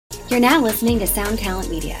You're now listening to Sound Talent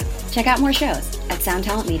Media. Check out more shows at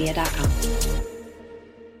soundtalentmedia.com.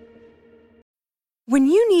 When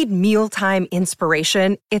you need mealtime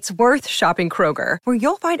inspiration, it's worth shopping Kroger, where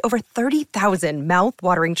you'll find over 30,000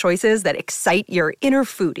 mouth-watering choices that excite your inner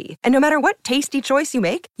foodie. And no matter what tasty choice you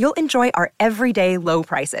make, you'll enjoy our everyday low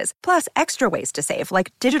prices, plus extra ways to save,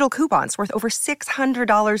 like digital coupons worth over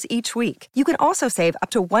 $600 each week. You can also save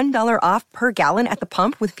up to $1 off per gallon at the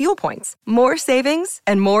pump with fuel points. More savings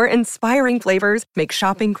and more inspiring flavors make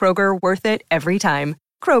shopping Kroger worth it every time.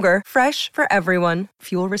 Kroger, fresh for everyone.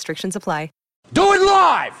 Fuel restrictions apply. Do it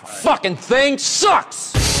live! Fucking thing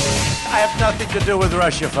sucks! I have nothing to do with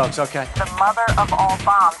Russia, folks, okay? The mother of all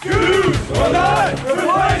bombs. You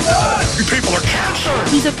people are cancer!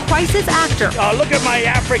 He's a crisis actor. Look at my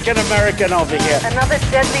African-American over here. Another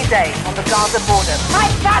deadly day on the Gaza border. I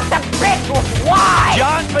thought the bitch was wide!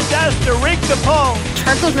 John Podesta rigged the poll.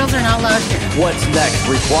 Charcoal grills are not allowed here. What's next?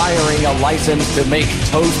 Requiring a license to make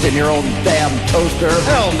toast in your own damn toaster?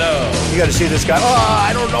 Hell no! You gotta see this guy.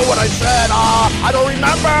 I don't know what I said. I don't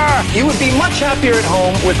remember! You would be much happier at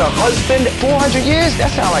home with a husband. 400 years? That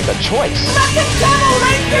sounds like a choice. Let the devil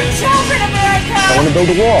rape your children, America! I want to build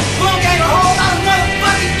a wall. We'll get a whole lot of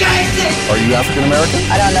motherfucking gangsters! Are you African American?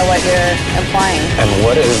 I don't know what you're implying. And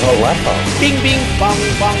what is a lepo? Bing, bing, bong,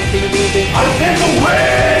 bong, bing, bing, bing. I'll take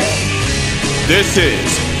away! This is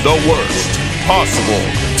The Worst Possible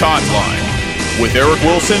Timeline with Eric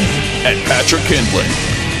Wilson and Patrick Kindley.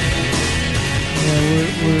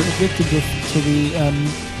 We're addicted to the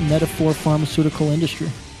metaphor pharmaceutical industry.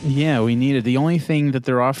 Yeah, we need it. The only thing that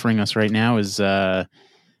they're offering us right now is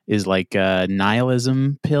like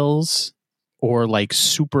nihilism pills or like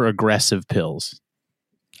super aggressive pills.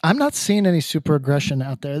 I'm not seeing any super aggression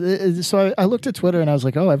out there. So I looked at Twitter and I was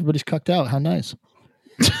like, oh, everybody's cucked out. How nice.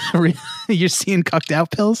 You're seeing cucked out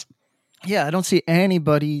pills? Yeah, I don't see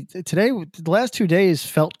anybody today. The last 2 days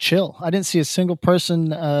felt chill. I didn't see a single person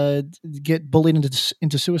get bullied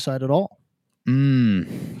into suicide at all.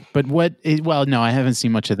 But no, I haven't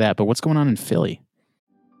seen much of that. But what's going on in Philly?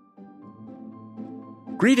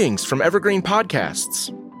 Greetings from Evergreen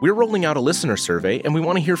Podcasts. We're rolling out a listener survey, and we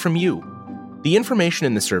want to hear from you. The information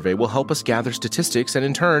in the survey will help us gather statistics and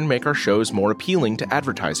in turn make our shows more appealing to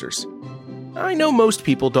advertisers. I know most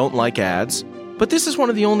people don't like ads, but this is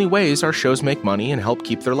one of the only ways our shows make money and help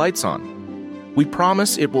keep their lights on. We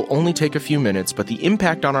promise it will only take a few minutes, but the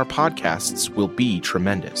impact on our podcasts will be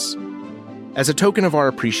tremendous. As a token of our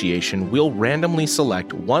appreciation, we'll randomly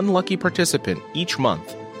select one lucky participant each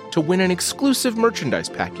month to win an exclusive merchandise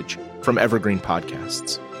package from Evergreen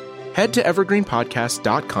Podcasts. Head to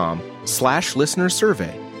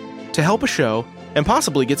evergreenpodcast.com/listenersurvey to help a show and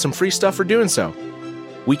possibly get some free stuff for doing so.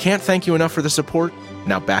 We can't thank you enough for the support.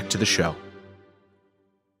 Now back to the show.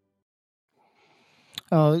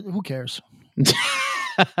 Who cares?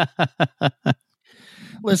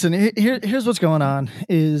 Listen, here's what's going on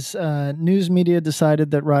is news media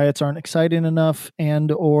decided that riots aren't exciting enough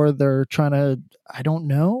and or they're trying to, I don't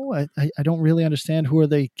know. I don't really understand who are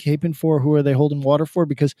they caping for? Who are they holding water for?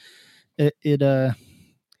 Because it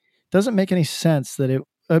doesn't make any sense that it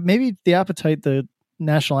maybe the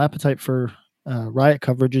national appetite for riot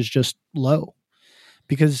coverage is just low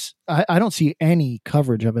because I don't see any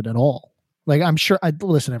coverage of it at all. Like I'm sure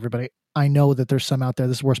listen, everybody. I know that there's some out there.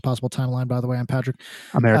 This is the worst possible timeline, by the way. I'm Patrick.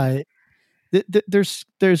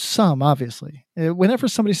 There's some, obviously. Whenever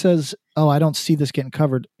somebody says, oh, I don't see this getting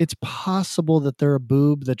covered, it's possible that they're a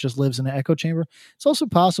boob that just lives in an echo chamber. It's also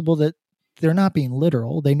possible that they're not being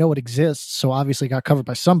literal. They know it exists, so obviously it got covered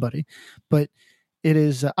by somebody. But it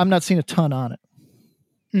is, I'm not seeing a ton on it.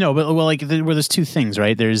 No, but there's two things,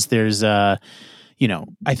 right? There's I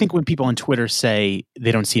think when people on Twitter say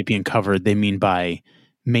they don't see it being covered, they mean by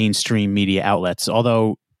mainstream media outlets,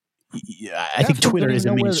 although I think Twitter is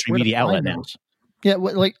a mainstream media outlet now. Yeah,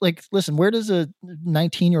 listen, where does a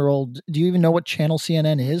 19-year-old, do you even know what channel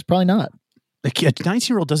CNN is? Probably not. Like a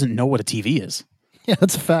 19-year-old doesn't know what a TV is. Yeah,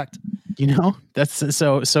 that's a fact. That's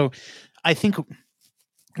so I think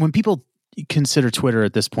when people consider Twitter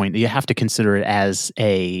at this point, you have to consider it as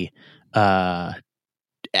a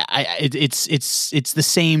it's the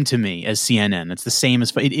same to me as CNN. It's the same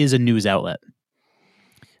as it is a news outlet.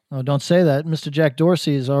 Oh, don't say that. Mr. Jack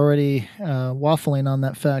Dorsey is already waffling on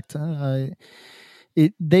that fact.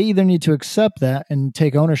 They either need to accept that and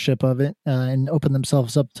take ownership of it and open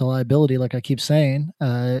themselves up to liability, like I keep saying,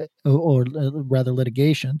 or rather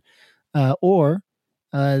litigation, or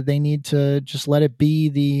they need to just let it be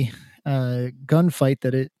the gunfight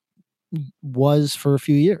that it was for a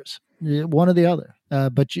few years, one or the other.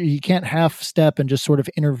 But you can't half step and just sort of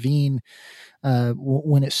intervene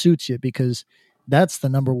when it suits you, because that's the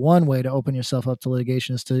number one way to open yourself up to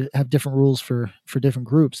litigation, is to have different rules for different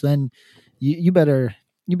groups. Then you better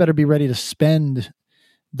be ready to spend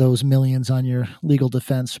those millions on your legal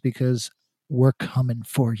defense, because we're coming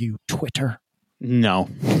for you, Twitter. No,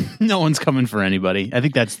 no one's coming for anybody. I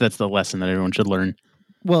think that's the lesson that everyone should learn.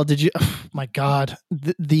 Well, did you? Oh my God.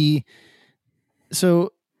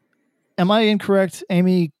 So, am I incorrect?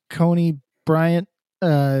 Amy Coney Bryant,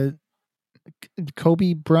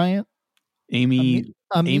 Kobe Bryant, Amy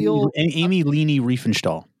Leni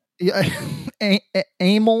Riefenstahl. Yeah,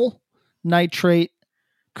 amyl nitrate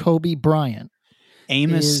Kobe Bryant.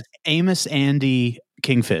 Amos Andy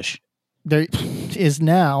Kingfish. There is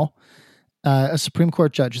now a Supreme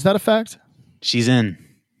Court judge. Is that a fact? She's in.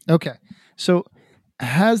 Okay. So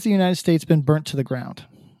has the United States been burnt to the ground?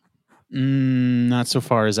 Not so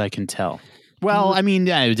far as I can tell. Well, I mean,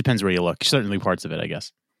 yeah, it depends where you look. Certainly parts of it, I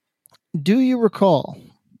guess. Do you recall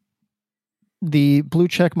the blue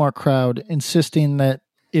checkmark crowd insisting that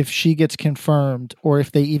if she gets confirmed, or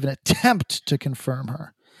if they even attempt to confirm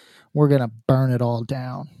her, we're going to burn it all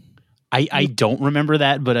down? I don't remember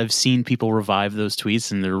that, but I've seen people revive those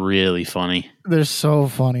tweets, and they're really funny. They're so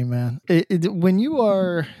funny, man. When you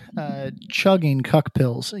are chugging cuck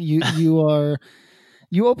pills, you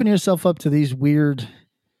open yourself up to these weird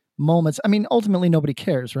moments. I mean, ultimately, nobody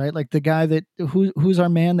cares, right? Like the guy who's our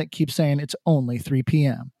man that keeps saying it's only 3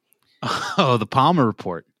 p.m. Oh, the Palmer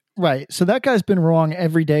Report. Right. So that guy's been wrong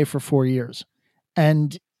every day for 4 years,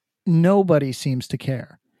 and nobody seems to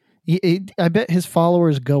care. I bet his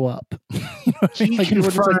followers go up. You know, he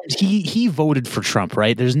confirmed he voted for Trump,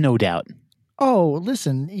 right? There's no doubt. Oh,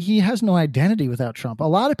 listen, he has no identity without Trump. A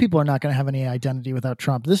lot of people are not going to have any identity without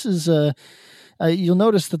Trump. This is you'll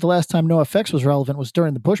notice that the last time NoFX was relevant was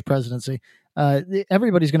during the Bush presidency.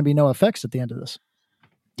 Everybody's going to be NoFX at the end of this.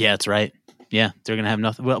 Yeah, that's right. Yeah, they're going to have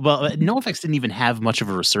nothing. Well, NoFX didn't even have much of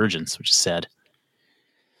a resurgence, which is sad.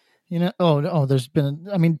 You know, there's been,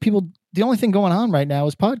 I mean, people, the only thing going on right now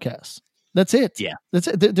is podcasts. That's it. Yeah. That's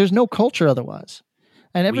it. There's no culture otherwise.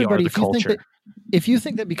 And everybody, if you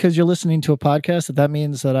think that because you're listening to a podcast, that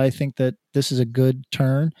means that I think that this is a good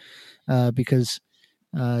turn, because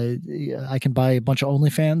I can buy a bunch of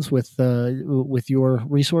OnlyFans with your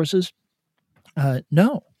resources.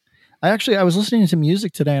 No, I was listening to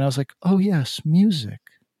music today, and I was like, oh yes, music.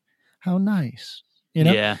 How nice. You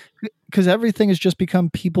know? Yeah. Because everything has just become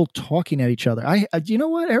people talking at each other. You know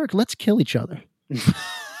what, Eric? Let's kill each other.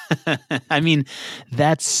 I mean,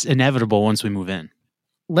 that's inevitable once we move in.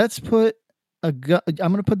 Let's put a gun. I'm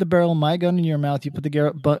going to put the barrel of my gun in your mouth. You put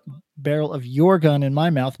the barrel of your gun in my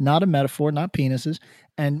mouth. Not a metaphor, not penises.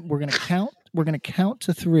 And we're going to count. We're going to count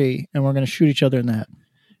to 3, and we're going to shoot each other in the head.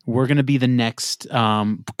 We're going to be the next,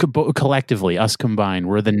 collectively, us combined.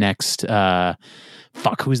 We're the next.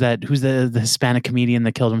 Who's that? Who's the Hispanic comedian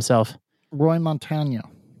that killed himself? Roy Montano.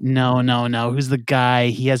 No. Who's the guy?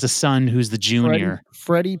 He has a son who's the junior.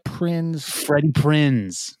 Freddie Prinze.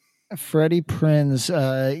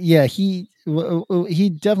 Yeah, he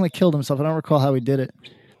definitely killed himself. I don't recall how he did it.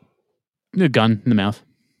 A gun in the mouth.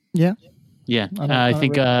 Yeah. Yeah. I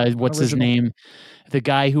think, what's his name? The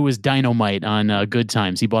guy who was Dynamite on Good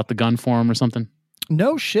Times. He bought the gun for him or something.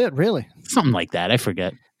 No shit, really? Something like that. I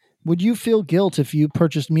forget. Would you feel guilt if you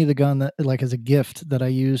purchased me the gun that, like, as a gift that I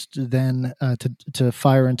used then to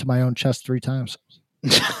fire into my own chest 3 times?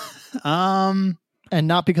 And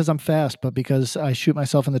not because I'm fast, but because I shoot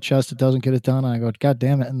myself in the chest, it doesn't get it done, and I go, God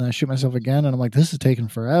damn it, and then I shoot myself again, and I'm like, this is taking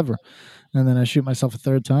forever, and then I shoot myself a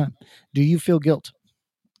 3rd time. Do you feel guilt?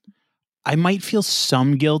 I might feel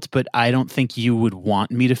some guilt, but I don't think you would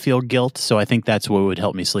want me to feel guilt, so I think that's what would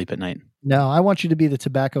help me sleep at night. No, I want you to be the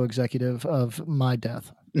tobacco executive of my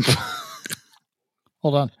death.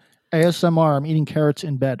 Hold on. ASMR, I'm eating carrots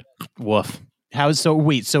in bed. Woof.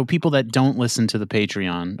 So people that don't listen to the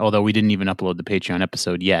Patreon, although we didn't even upload the Patreon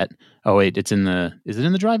episode yet. Oh wait, is it in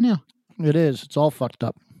the drive now? It is. It's all fucked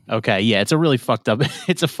up. Okay, yeah, it's a really fucked up.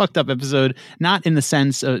 It's a fucked up episode, not in the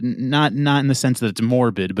sense not in the sense that it's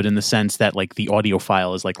morbid, but in the sense that like the audio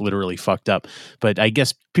file is like literally fucked up. But I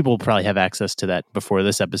guess people will probably have access to that before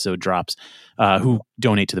this episode drops. Who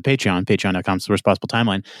donate to the Patreon,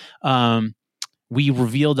 patreon.com/possibletimeline. We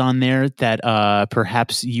revealed on there that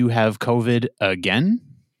perhaps you have COVID again.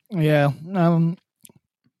 Yeah,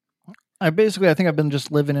 I think I've been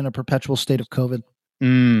just living in a perpetual state of COVID.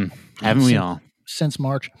 Haven't we all? Since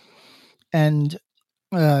March. And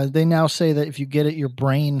they now say that if you get it, your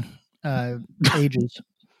brain ages.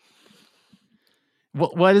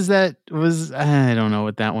 What is that? I don't know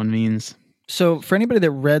what that one means. So for anybody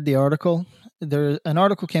that read the article, an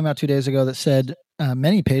article came out 2 days ago that said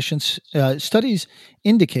many patients, studies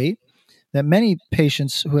indicate that many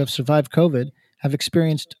patients who have survived COVID have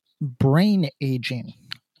experienced brain aging,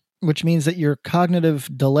 which means that your cognitive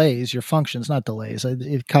delays, your functions, not delays,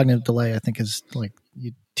 cognitive delay, I think is like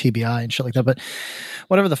TBI and shit like that, but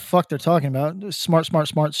whatever the fuck they're talking about, smart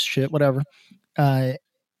shit, whatever.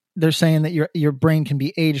 They're saying that your brain can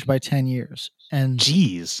be aged by 10 years. And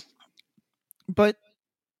jeez. But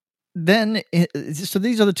then, so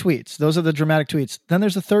these are the tweets. Those are the dramatic tweets. Then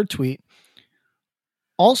there's a third tweet.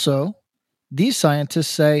 Also, these scientists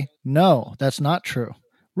say, no, that's not true.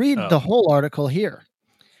 Read the whole article here.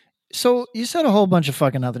 So you said a whole bunch of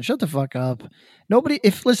fucking nothing. Shut the fuck up.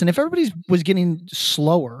 If everybody was getting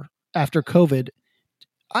slower after COVID,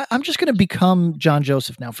 I'm just going to become John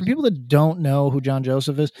Joseph now. For people that don't know who John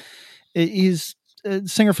Joseph is, he's a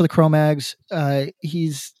singer for the Cro-Mags.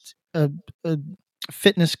 He's a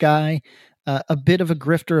fitness guy, a bit of a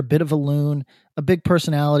grifter, a bit of a loon, a big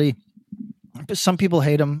personality. But some people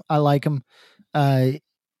hate him. I like him.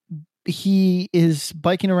 He is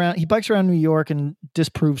biking around. He bikes around New York and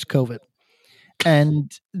disproves COVID.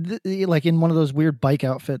 And like in one of those weird bike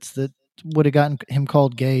outfits that would have gotten him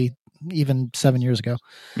called gay even 7 years ago.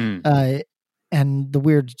 And the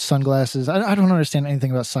weird sunglasses. I don't understand anything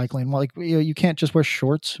about cycling. Well, like you can't just wear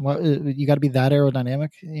shorts. Well, you got to be that aerodynamic.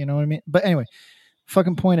 You know what I mean? But anyway,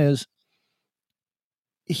 fucking point is,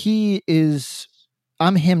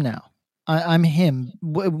 I'm him now. I'm him.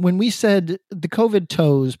 When we said the COVID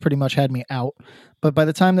toes pretty much had me out, but by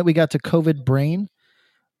the time that we got to COVID brain,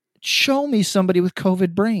 show me somebody with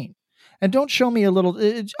COVID brain. And don't show me a little,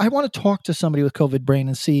 I want to talk to somebody with COVID brain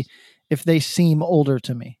and see if they seem older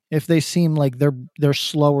to me, if they seem like they're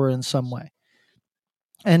slower in some way.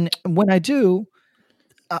 And when I do,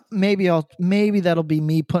 maybe that'll be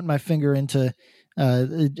me putting my finger into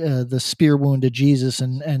the spear wound of Jesus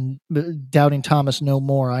and doubting Thomas no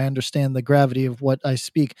more. I understand the gravity of what I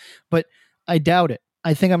speak, but I doubt it.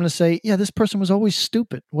 I think I'm going to say, yeah, this person was always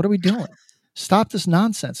stupid. What are we doing? Stop this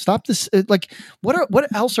nonsense. Stop this. Like, what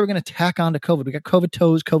else are we going to tack on to COVID? We got COVID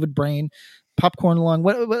toes, COVID brain, popcorn lung.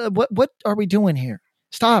 What are we doing here?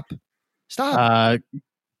 Stop.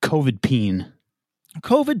 COVID peen.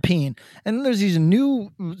 COVID peen. And then there's these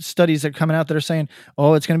new studies that are coming out that are saying,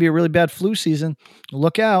 oh, it's going to be a really bad flu season.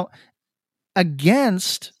 Look out.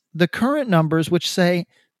 Against the current numbers, which say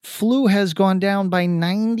flu has gone down by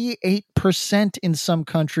 98% in some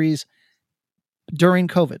countries during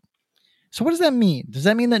COVID. So what does that mean? Does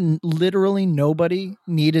that mean that literally nobody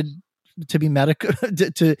needed to be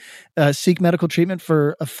to seek medical treatment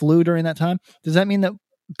for a flu during that time? Does that mean that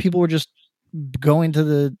people were just going to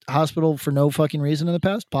the hospital for no fucking reason in the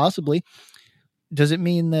past? Possibly. Does it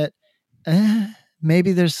mean that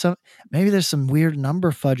maybe there's some weird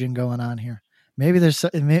number fudging going on here? Maybe there's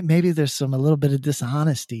some a little bit of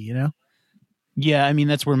dishonesty, you know? Yeah, I mean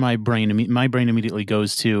that's where my brain immediately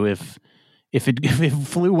goes to. If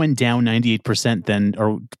flu went down 98%, then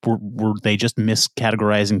were they just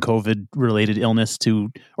miscategorizing COVID-related illness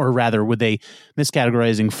or rather, would they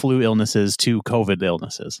miscategorizing flu illnesses to COVID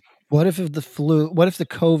illnesses? What if the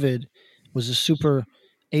COVID was a super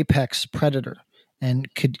apex predator and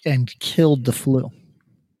killed the flu?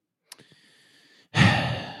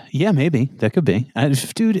 Yeah, maybe that could be. I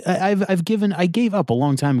gave up a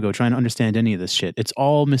long time ago trying to understand any of this shit. It's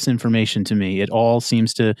all misinformation to me. It all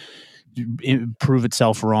seems to prove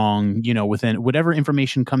itself wrong, within whatever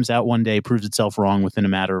information comes out one day proves itself wrong within a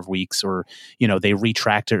matter of weeks, or, they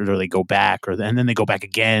retract it or they go back and then they go back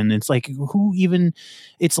again. It's like,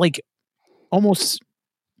 it's like almost,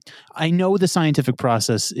 I know the scientific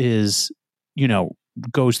process is,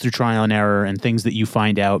 goes through trial and error and things that you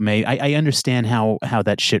find out I understand how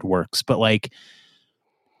that shit works. But like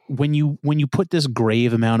when you put this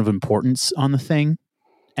grave amount of importance on the thing,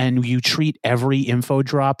 and you treat every info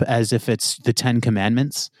drop as if it's the 10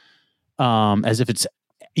 Commandments, as if it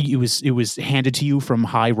was handed to you from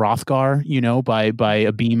high Rothgar, by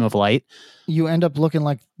a beam of light. You end up looking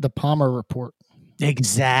like the Palmer Report.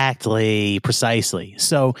 Exactly, precisely.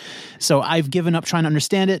 So I've given up trying to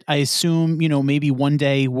understand it. I assume, maybe one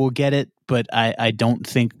day we'll get it, but I don't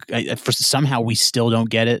think somehow we still don't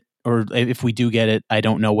get it. Or if we do get it, I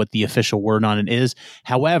don't know what the official word on it is.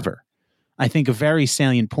 However, I think a very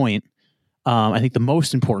salient point, I think the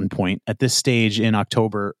most important point at this stage in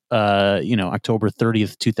October, October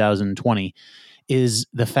 30th, 2020, is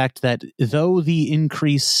the fact that though the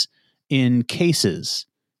increase in cases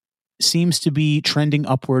seems to be trending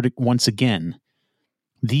upward once again,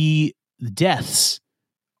 the deaths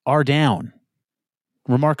are down,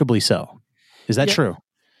 remarkably so. Is that true?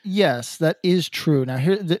 Yes, that is true. Now,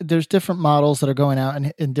 here there's different models that are going out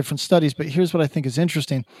in different studies, but here's what I think is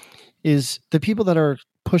interesting. Is the people that are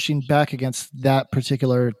pushing back against that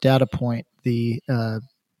particular data point, the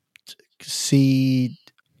CIR,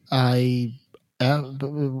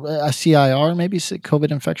 maybe COVID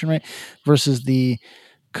infection rate versus the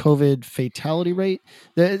COVID fatality rate.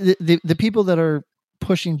 The people that are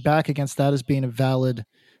pushing back against that as being a valid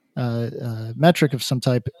metric of some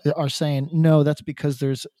type are saying, no, that's because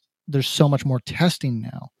there's so much more testing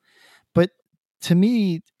now. But to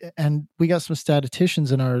me, and we got some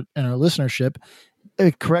statisticians in our listenership,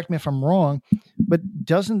 correct me if I'm wrong, but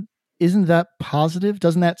isn't that positive?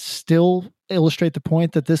 Doesn't that still illustrate the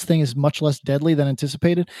point that this thing is much less deadly than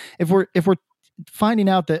anticipated? If we're finding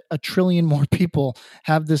out that 1 trillion more people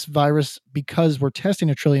have this virus because we're testing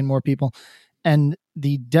 1 trillion more people, and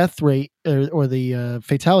the death rate or the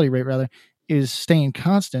fatality rate rather is staying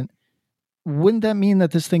constant, wouldn't that mean that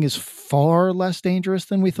this thing is far less dangerous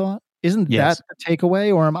than we thought? Isn't that the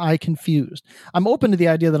takeaway, or am I confused? I'm open to the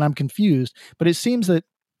idea that I'm confused, but it seems that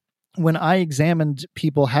when I examined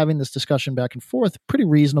people having this discussion back and forth, pretty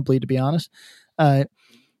reasonably, to be honest, the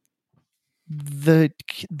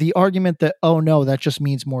argument that, oh no, that just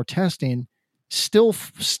means more testing still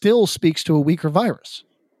speaks to a weaker virus.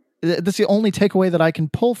 That's the only takeaway that I can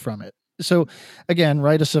pull from it. So again,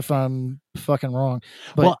 write us if I'm fucking wrong.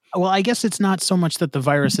 But well, I guess it's not so much that the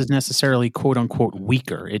virus is necessarily quote unquote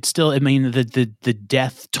weaker. It's still, I mean, the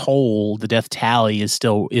death toll, the death tally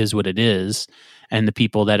is what it is. And the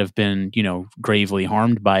people that have been, gravely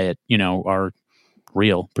harmed by it, are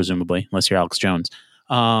real, presumably, unless you're Alex Jones.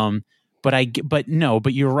 But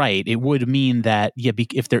you're right. It would mean that,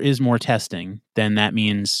 if there is more testing, then that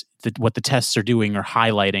means that what the tests are doing are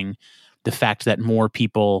highlighting the fact that more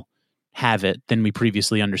people have it than we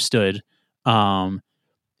previously understood. That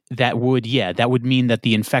would mean that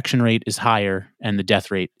the infection rate is higher and the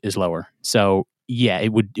death rate is lower. So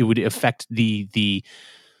it would affect the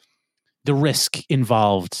risk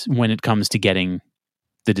involved when it comes to getting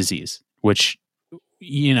the disease, which,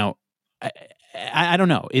 I don't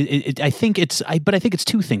know. I think it's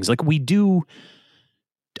two things. Like, we do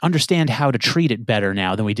understand how to treat it better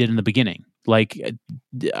now than we did in the beginning. Like,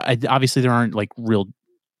 obviously there aren't like real.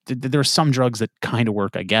 There are some drugs that kind of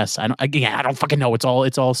work, I guess. I don't fucking know. It's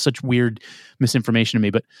all such weird misinformation to me.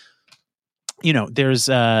 But there's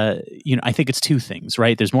I think it's two things,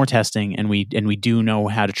 right? There's more testing, and we do know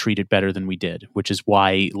how to treat it better than we did, which is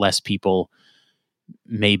why less people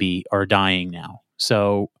maybe are dying now.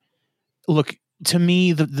 So, look, to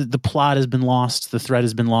me, the plot has been lost. The thread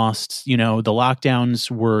has been lost. The lockdowns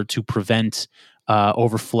were to prevent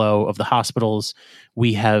overflow of the hospitals.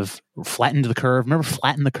 We have flattened the curve. Remember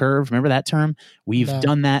flatten the curve? Remember that term? We've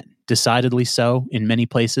done that decidedly so in many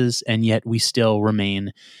places, and yet we still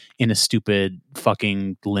remain in a stupid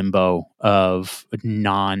fucking limbo of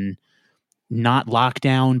not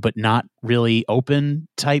lockdown, but not really open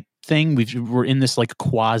type thing. We're in this like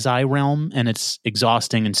quasi realm, and it's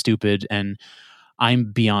exhausting and stupid, and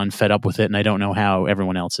I'm beyond fed up with it, and I don't know how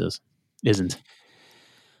everyone else isn't.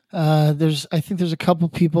 I think there's a couple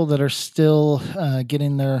people that are still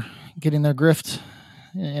getting their grift,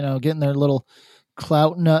 getting their little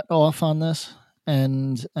clout nut off on this,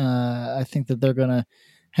 and I think that they're gonna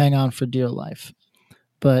hang on for dear life.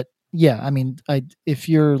 But yeah, I mean, if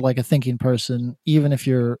you're like a thinking person, even if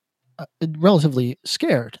you're relatively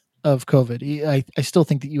scared of COVID, I still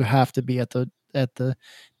think that you have to be at the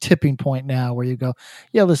tipping point now where you go,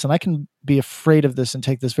 yeah, listen, I can be afraid of this and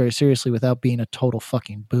take this very seriously without being a total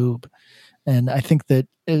fucking boob. And I think that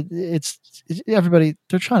it's everybody,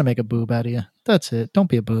 they're trying to make a boob out of you. That's it. Don't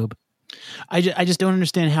be a boob. I just don't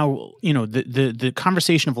understand how, the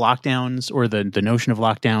conversation of lockdowns or the notion of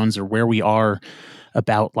lockdowns or where we are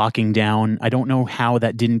about locking down. I don't know how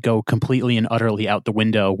that didn't go completely and utterly out the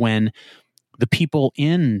window when the people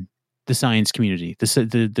in the science community,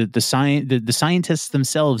 the scientists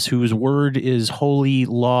themselves, whose word is holy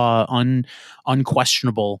law,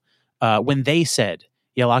 unquestionable, when they said,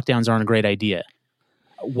 "Yeah, lockdowns aren't a great idea,"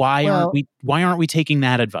 why aren't we taking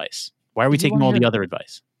that advice? Why are we taking all the other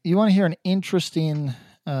advice? You want to hear an interesting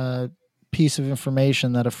piece of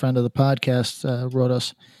information that a friend of the podcast wrote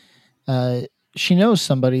us? She knows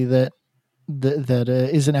somebody that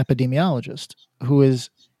is an epidemiologist who is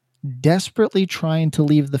desperately trying to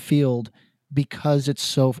leave the field because it's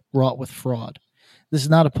so wrought with fraud. This is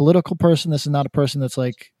not a political person. This is not a person that's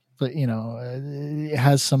like,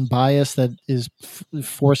 has some bias that is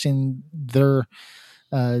forcing their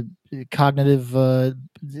cognitive,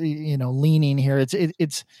 leaning here.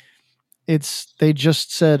 It's they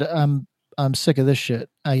just said, I'm sick of this shit.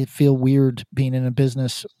 I feel weird being in a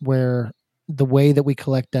business where the way that we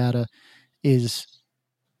collect data is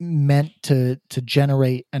meant to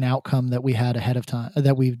generate an outcome that we had ahead of time,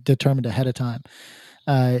 that we've determined ahead of time,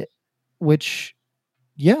 which,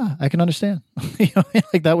 yeah, I can understand.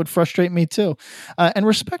 Like that would frustrate me too. And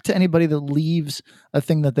respect to anybody that leaves a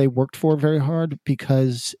thing that they worked for very hard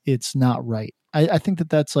because it's not right. I think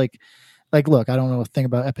that's like, look, I don't know a thing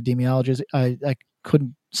about epidemiology. I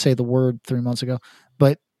couldn't say the word 3 months ago,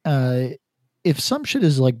 but if some shit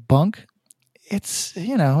is like bunk, it's,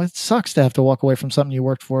 it sucks to have to walk away from something you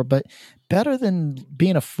worked for, but better than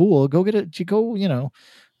being a fool, go get it.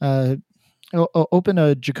 Open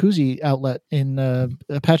a jacuzzi outlet in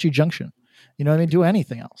Apache Junction. You know what I mean? Do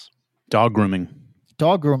anything else. Dog grooming.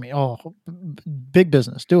 Oh, big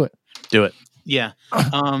business. Do it. Yeah.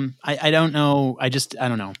 I don't know. I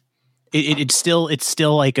don't know. It's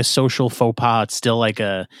still like a social faux pas. It's still like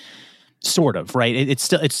a sort of, right. It's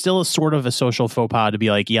still a sort of a social faux pas to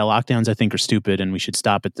be like, yeah, lockdowns I think are stupid and we should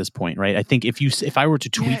stop at this point. Right. I think if I were to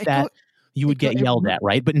tweet you would get yelled at.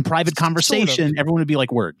 Right. But in private conversation, everyone would be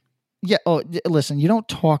like, word. Yeah. Oh, listen, you don't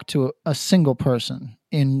talk to a single person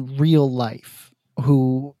in real life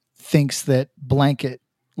who thinks that blanket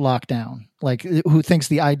lockdown, like who thinks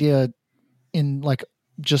the idea in like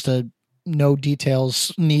just a no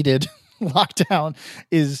details needed lockdown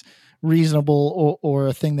is reasonable or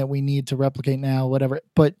a thing that we need to replicate now, whatever.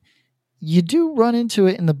 But you do run into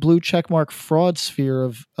it in the blue checkmark fraud sphere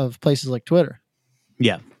of places like Twitter.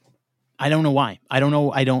 Yeah. I don't know why. I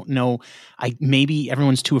don't know. Maybe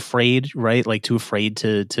everyone's too afraid, right? Like too afraid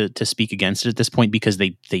to speak against it at this point because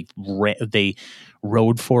they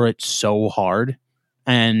rode for it so hard.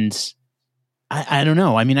 And I don't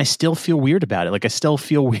know. I mean, I still feel weird about it. Like I still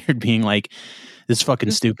feel weird being like, this is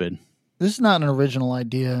fucking stupid. This is not an original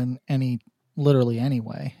idea in literally any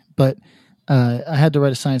way, but I had to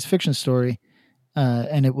write a science fiction story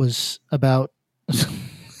and it was about,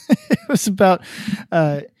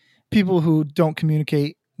 people who don't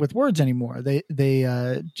communicate with words anymore.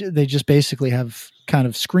 They just basically have kind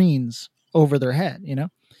of screens over their head,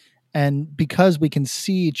 and because we can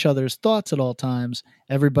see each other's thoughts at all times,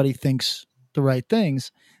 everybody thinks the right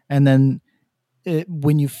things. And then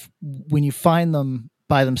when you find them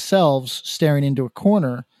by themselves staring into a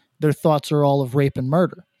corner, their thoughts are all of rape and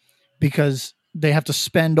murder because they have to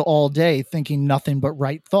spend all day thinking nothing but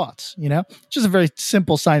right thoughts, just a very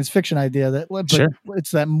simple science fiction idea Sure.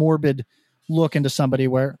 It's that morbid look into somebody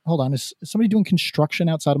where, hold on, is somebody doing construction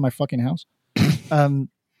outside of my fucking house?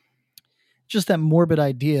 Just that morbid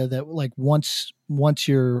idea that like once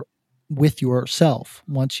you're with yourself,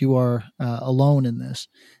 once you are alone in this,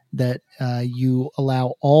 that you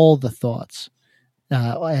allow all the thoughts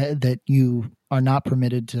that you are not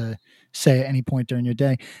permitted to say at any point during your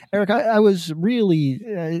day. Eric, I was really,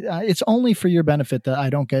 it's only for your benefit that I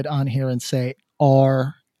don't get on here and say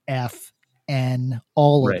R, F, N,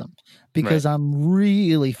 all of them, because I'm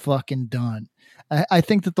really fucking done. I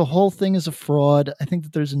think that the whole thing is a fraud. I think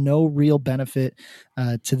that there's no real benefit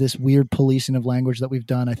to this weird policing of language that we've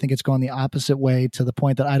done. I think it's gone the opposite way to the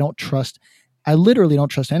point that I literally don't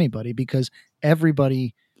trust anybody because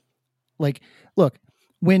everybody, like, look,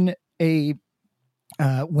 when a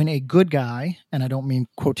good guy, and I don't mean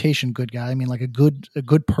quotation good guy, I mean like a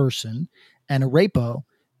good person and a rapo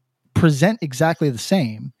present exactly the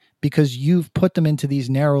same because you've put them into these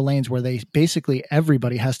narrow lanes where they basically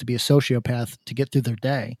everybody has to be a sociopath to get through their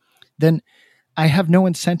day, then I have no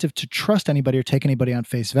incentive to trust anybody or take anybody on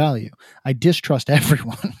face value. I distrust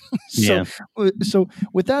everyone. So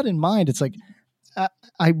with that in mind, it's like,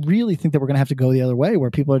 I really think that we're going to have to go the other way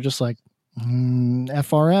where people are just like,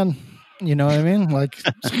 FRN, you know what I mean? Like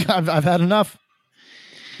I've had enough.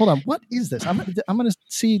 Hold on. What is this? I'm going to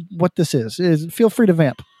see what this is. Feel free to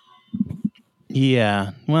vamp.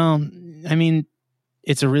 Yeah. Well, I mean,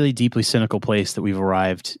 it's a really deeply cynical place that we've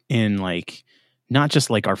arrived in, like, not just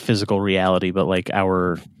like our physical reality, but like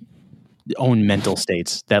our own mental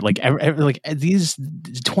states that like these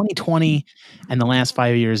 2020 and the last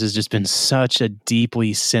 5 years has just been such a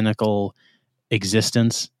deeply cynical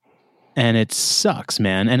existence. And it sucks,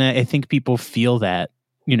 man. And I think people feel that,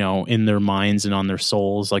 in their minds and on their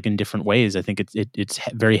souls, like in different ways. I think it's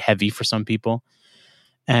very heavy for some people.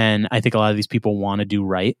 And I think a lot of these people want to do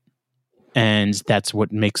right. And that's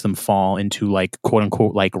what makes them fall into like, quote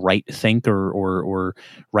unquote, like right think or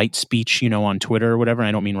right speech, on Twitter or whatever. And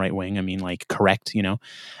I don't mean right wing. I mean like correct,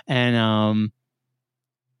 and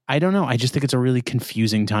I don't know. I just think it's a really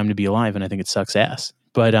confusing time to be alive. And I think it sucks ass.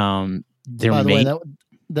 But By the way,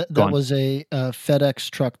 that was a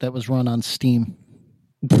FedEx truck that was run on Steam.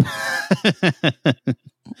 It's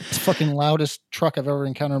the fucking loudest truck I've ever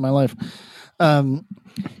encountered in my life.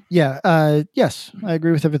 Yes, I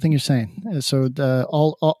agree with everything you're saying. So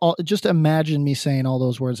all just imagine me saying all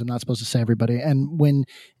those words I'm not supposed to say, everybody. And when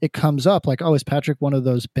it comes up like, oh, is Patrick one of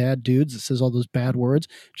those bad dudes that says all those bad words?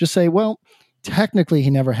 Just say, well, technically he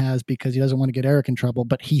never has because he doesn't want to get Eric in trouble,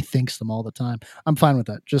 but he thinks them all the time. I'm fine with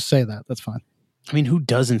that. Just say that. That's fine. I mean, who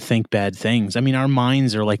doesn't think bad things? I mean, our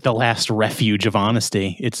minds are like the last refuge of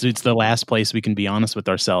honesty. It's the last place we can be honest with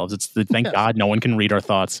ourselves. Thank God no one can read our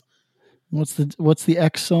thoughts. What's the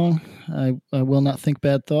X song? I will not think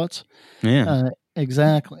bad thoughts. Yeah,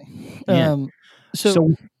 exactly. Yeah.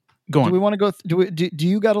 So go on. Do we want to go? Do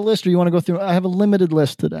you got a list, or you want to go through? I have a limited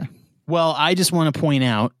list today. Well, I just want to point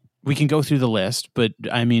out, we can go through the list, but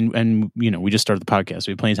I mean, and we just started the podcast, so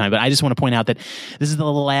we have plenty of time. But I just want to point out that this is the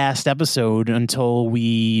last episode until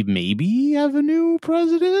we maybe have a new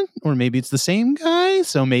president, or maybe it's the same guy.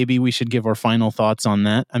 So maybe we should give our final thoughts on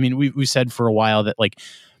that. I mean, we said for a while that like,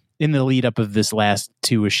 in the lead up of this last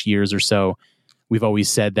 2-ish years or so, we've always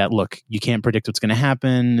said that, look, you can't predict what's going to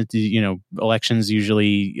happen. Elections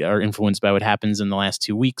usually are influenced by what happens in the last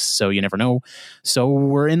 2 weeks, so you never know. So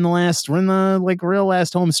we're in the like real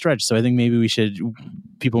last home stretch. So I think maybe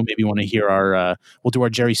people maybe want to hear we'll do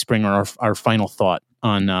our Jerry Springer, our final thought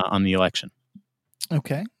on the election.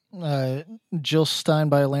 Okay. Jill Stein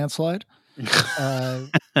by a landslide.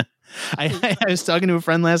 I was talking to a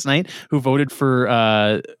friend last night who voted for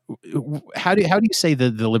how do you say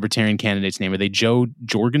the Libertarian candidate's name? Are they Joe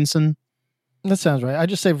Jorgensen? That sounds right. I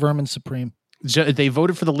just say Vermin Supreme. They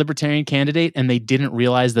voted for the Libertarian candidate and they didn't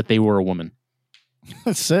realize that they were a woman.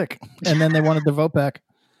 That's sick. And then they wanted their vote back.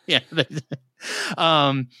 Yeah. They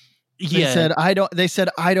said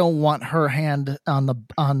I don't want her hand on the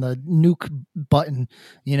nuke button.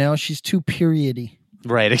 She's too periody.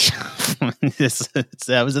 Right.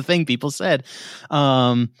 That was the thing people said.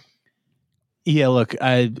 Yeah, look,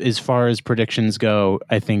 as far as predictions go,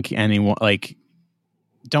 I think anyone I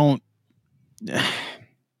don't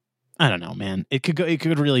know, man. It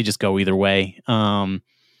could really just go either way. Don't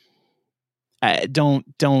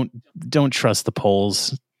trust the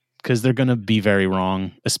polls because they're going to be very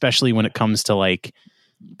wrong, especially when it comes to like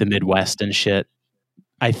the Midwest and shit.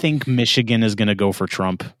 I think Michigan is going to go for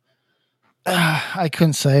Trump. I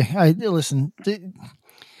couldn't say. Listen,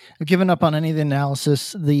 I've given up on any of the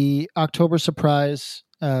analysis. The October surprise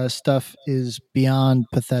stuff is beyond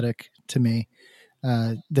pathetic to me.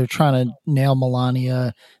 They're trying to nail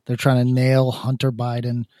Melania. They're trying to nail Hunter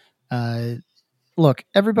Biden. Look,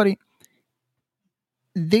 everybody,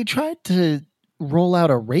 they tried to roll out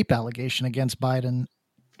a rape allegation against Biden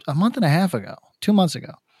a month and a half ago, 2 months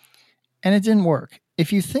ago, and it didn't work.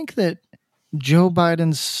 If you think that Joe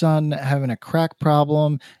Biden's son having a crack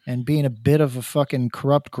problem and being a bit of a fucking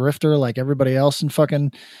corrupt grifter like everybody else in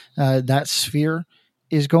fucking that sphere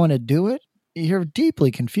is going to do it, you're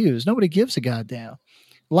deeply confused. Nobody gives a goddamn.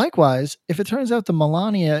 Likewise, if it turns out the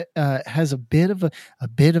Melania has a bit of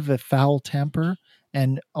a foul temper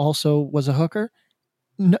and also was a hooker,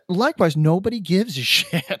 likewise, nobody gives a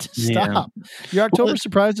shit. Stop. Yeah. Your October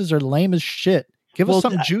surprises are lame as shit. Give us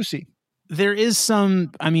something juicy. There is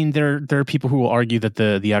some. I mean, there are people who will argue that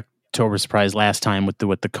the October surprise last time with the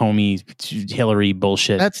Comey Hillary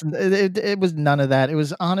bullshit. It was none of that. It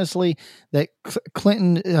was honestly that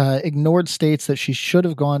Clinton ignored states that she should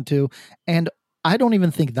have gone to, and I don't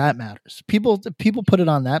even think that matters. People put it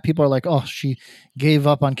on that. People are like, oh, she gave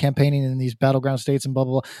up on campaigning in these battleground states and blah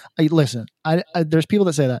blah blah. Listen, there's people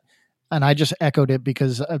that say that, and I just echoed it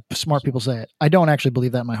because smart people say it. I don't actually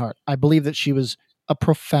believe that in my heart. I believe that she was a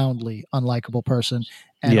profoundly unlikable person,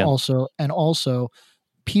 and also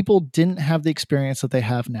people didn't have the experience that they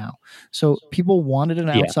have now. So people wanted an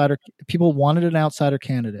outsider. People wanted an outsider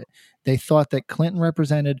candidate. They thought that Clinton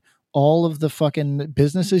represented all of the fucking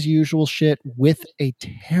business as usual shit with a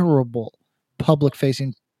terrible public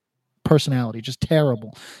facing personality, just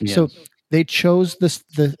terrible. Yeah. So they chose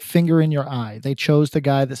the finger in your eye. They chose the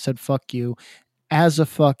guy that said fuck you as a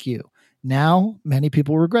fuck you. Now many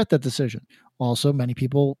people regret that decision. Also, many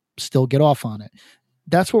people still get off on it.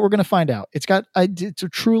 That's what we're going to find out. It's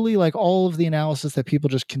truly like all of the analysis that people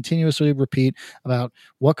just continuously repeat about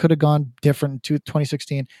what could have gone different in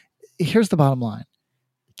 2016. Here's the bottom line.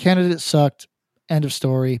 Candidate sucked. End of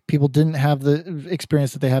story. People didn't have the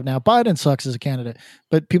experience that they have now. Biden sucks as a candidate,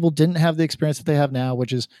 but people didn't have the experience that they have now,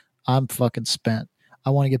 which is I'm fucking spent.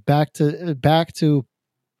 I want to get back to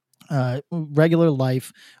regular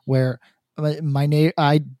life where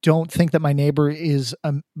I don't think that my neighbor is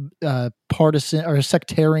a partisan or a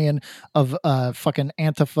sectarian of fucking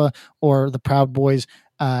Antifa or the Proud Boys.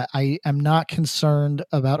 I am not concerned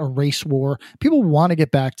about a race war. People want to get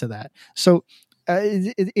back to that. So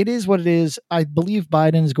it is what it is. I believe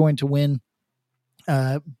Biden is going to win,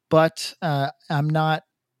 but I'm not.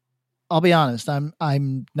 I'll be honest.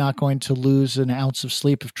 I'm not going to lose an ounce of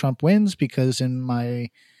sleep if Trump wins, because in my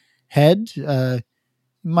head,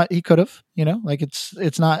 he could have. Like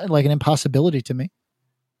it's not like an impossibility to me.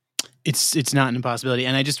 It's not an impossibility,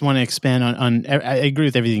 and I just want to expand on. I agree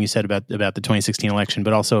with everything you said about the 2016 election,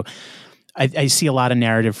 but also I see a lot of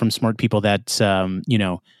narrative from smart people that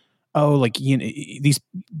these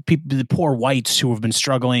people, the poor whites who have been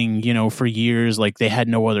struggling, for years, like they had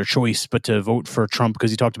no other choice but to vote for Trump because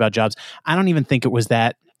he talked about jobs. I don't even think it was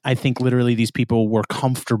that. I think literally these people were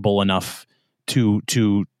comfortable enough to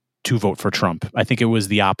vote for Trump. I think it was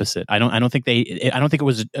the opposite. I don't think it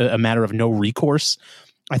was a matter of no recourse.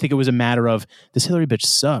 I think it was a matter of, this Hillary bitch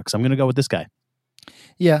sucks, I'm going to go with this guy.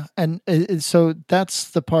 Yeah, and so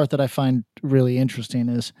that's the part that I find really interesting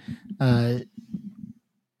is,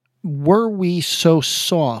 were we so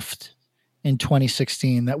soft in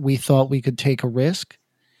 2016 that we thought we could take a risk?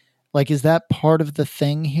 Like, is that part of the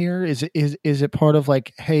thing here? Is it part of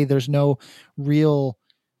like, hey, there's no real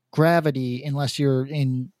gravity unless you're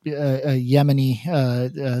in a Yemeni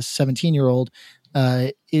 17-year-old?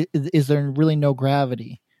 Is there really no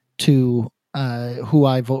gravity to who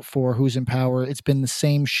I vote for, who's in power? It's been the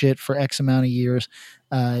same shit for X amount of years.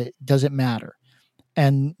 Does it matter?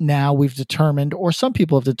 And now we've determined, or some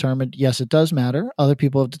people have determined, yes, it does matter. Other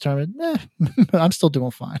people have determined, I'm still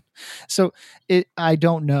doing fine. So I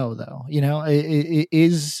don't know though.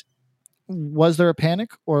 Was there a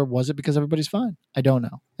panic, or was it because everybody's fine? I don't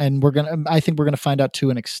know. And I think we're gonna find out to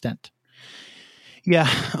an extent. Yeah.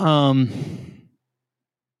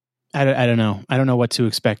 I don't know. I don't know what to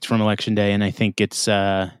expect from Election Day, and I think it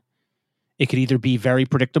could either be very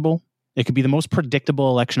predictable. It could be the most predictable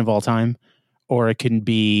election of all time, or it can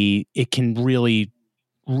really,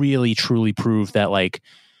 really, truly prove that like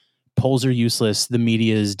polls are useless, the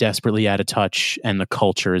media is desperately out of touch, and the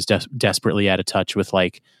culture is desperately out of touch with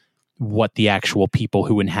like what the actual people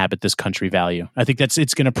who inhabit this country value. I think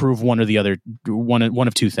it's going to prove one or the other, one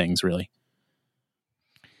of two things, really.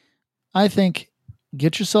 I think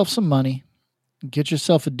get yourself some money, get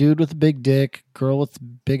yourself a dude with a big dick, girl with a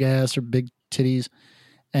big ass or big titties,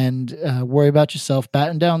 and worry about yourself,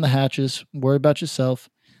 batten down the hatches, worry about yourself,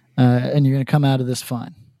 and you're going to come out of this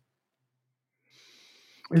fine.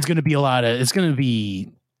 It's going to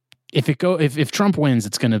be if Trump wins,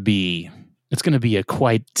 it's going to be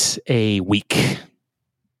quite a week.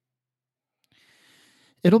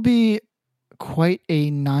 It'll be quite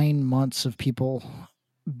a 9 months of people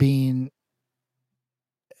being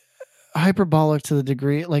hyperbolic to the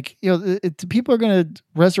degree, like, people are going to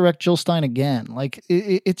resurrect Jill Stein again. Like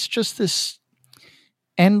it's just this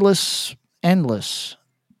endless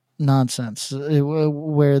nonsense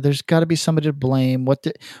where there's got to be somebody to blame. What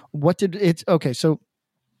did it's okay. So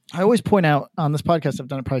I always point out on this podcast, I've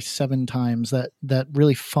done it probably 7 times, that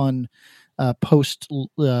really fun post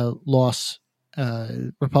loss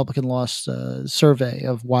Republican loss survey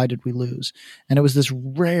of why did we lose, and it was this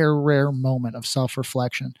rare moment of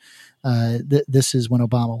self-reflection. This is when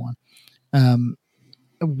Obama won.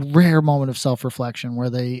 A rare moment of self-reflection where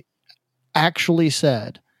they actually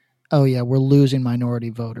said, oh yeah, we're losing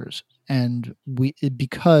minority voters, and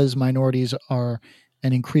because minorities are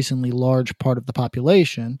an increasingly large part of the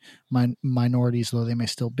population, minorities though they may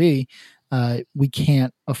still be, we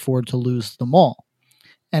can't afford to lose them all.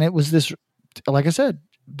 And it was this, like I said,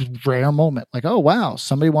 rare moment. Like, oh wow,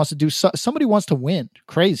 somebody wants to win.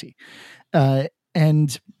 Crazy.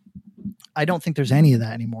 And I don't think there's any of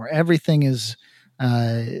that anymore. Everything is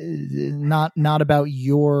not about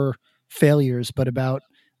your failures, but about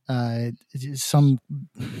some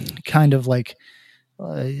kind of like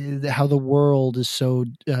how the world is so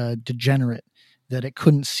degenerate that it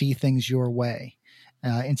couldn't see things your way.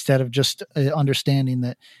 Instead of just understanding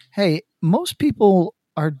that, hey, most people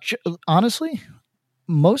are honestly,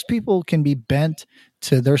 most people can be bent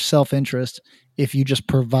to their self-interest if you just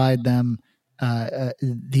provide them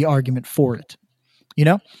the argument for it,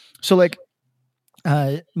 So like,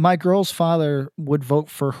 my girl's father would vote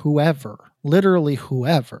for whoever, literally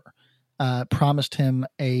whoever, promised him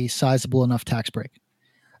a sizable enough tax break.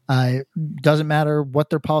 Doesn't matter what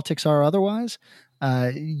their politics are otherwise.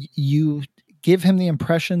 You give him the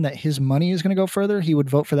impression that his money is going to go further, he would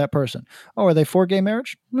vote for that person. Oh, are they for gay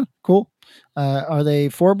marriage? Cool. Are they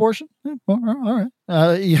for abortion? All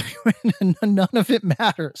right. None of it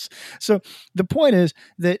matters. So the point is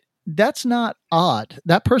that that's not odd.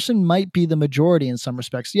 That person might be the majority in some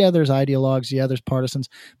respects. Yeah, there's ideologues. Yeah, there's partisans.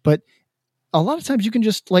 But a lot of times you can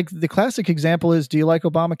just, like, the classic example is, do you like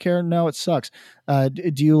Obamacare? No, it sucks.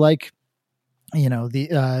 Do you like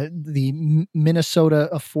the Minnesota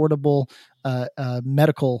affordable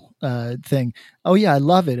medical thing. Oh yeah, I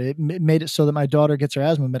love it. It made it so that my daughter gets her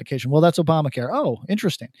asthma medication. Well, that's Obamacare. Oh,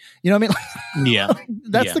 interesting. You know what I mean? Yeah,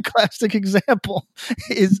 that's the classic example.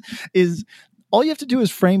 Is all you have to do is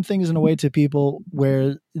frame things in a way to people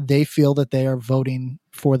where they feel that they are voting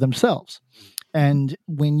for themselves. And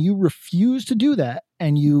when you refuse to do that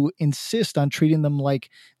and you insist on treating them like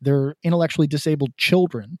they're intellectually disabled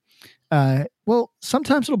children, well,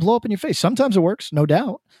 sometimes it'll blow up in your face. Sometimes it works, no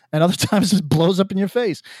doubt. And other times it blows up in your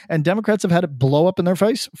face. And Democrats have had it blow up in their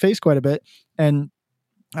face quite a bit. And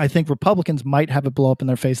I think Republicans might have it blow up in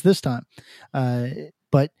their face this time.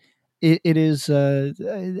 But it is,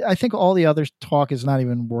 I think all the other talk is not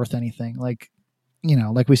even worth anything. Like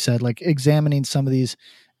we said, like examining some of these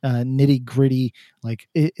nitty gritty, like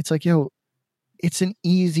it's like, it's an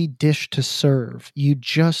easy dish to serve. You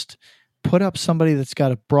just put up somebody that's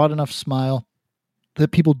got a broad enough smile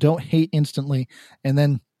that people don't hate instantly. And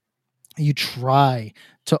then you try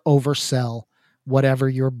to oversell whatever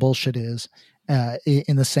your bullshit is,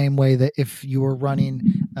 in the same way that if you were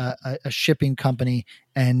running a shipping company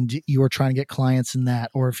and you were trying to get clients in that,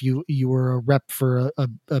 or if you were a rep for a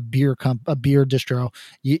beer distro,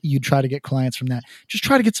 you try to get clients from that. Just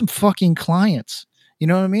try to get some fucking clients. You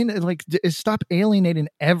know what I mean? Like, stop alienating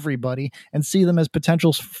everybody and see them as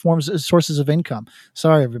potential sources of income.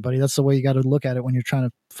 Sorry, everybody. That's the way you got to look at it when you're trying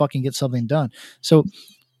to fucking get something done. So,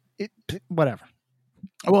 whatever.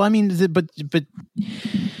 Well, I mean, the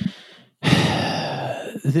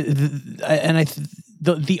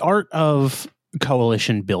art of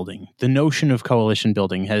coalition building, the notion of coalition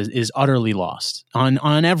building is utterly lost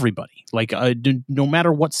on everybody. Like, no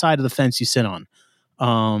matter what side of the fence you sit on,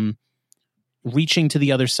 reaching to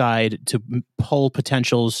the other side to pull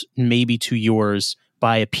potentials maybe to yours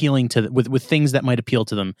by appealing to with things that might appeal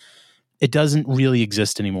to them, it doesn't really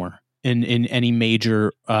exist anymore in any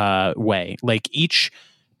major way. Like, each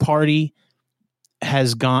party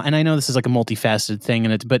has gone, and I know this is like a multifaceted thing,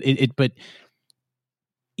 but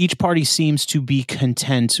each party seems to be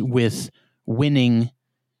content with winning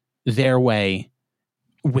their way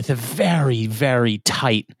with a very, very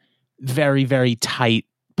tight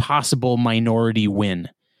possible minority win.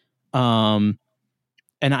 And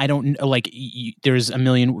I don't like, there's a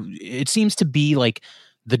million, it seems to be like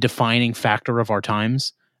the defining factor of our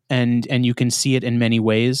times. And you can see it in many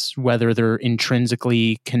ways, whether they're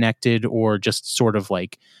intrinsically connected or just sort of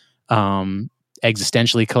like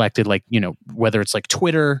existentially collected, like, whether it's like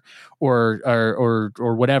Twitter or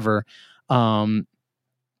whatever. We're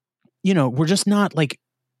just not, like,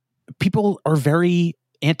 people are very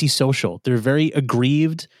antisocial. They're very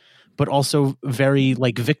aggrieved, but also very,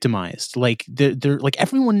 like, victimized. Like, they're like,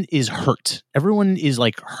 everyone is hurt. Everyone is,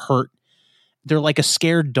 like, hurt. They're like a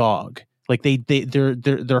scared dog. Like,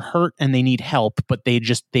 they're hurt and they need help, but they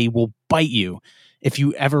will bite you if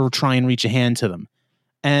you ever try and reach a hand to them.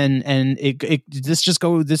 And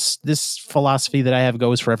this philosophy that I have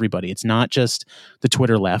goes for everybody. It's not just the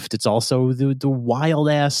Twitter left. It's also the wild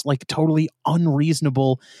ass, like, totally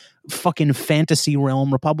unreasonable fucking fantasy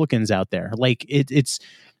realm Republicans out there. Like, it's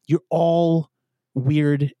you're all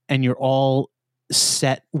weird and you're all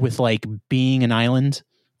set with, like, being an island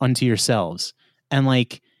unto yourselves. And,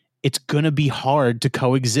 like, it's going to be hard to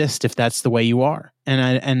coexist if that's the way you are.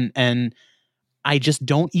 And I just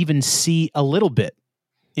don't even see a little bit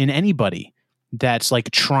in anybody that's,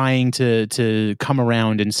 like, trying to come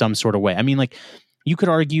around in some sort of way. I mean, like, you could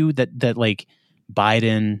argue that like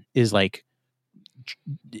Biden is, like,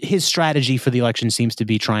 his strategy for the election seems to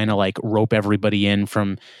be trying to, like, rope everybody in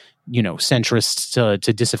from, centrists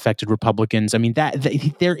to disaffected Republicans. I mean, that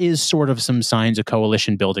there is sort of some signs of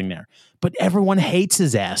coalition building there, but everyone hates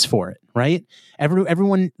his ass for it, right?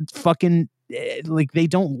 Everyone fucking, like, they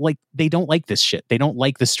don't like this shit. They don't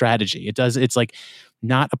like the strategy. It's like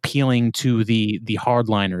not appealing to the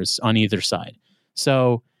hardliners on either side.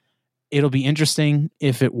 So it'll be interesting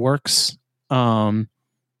if it works. In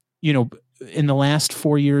the last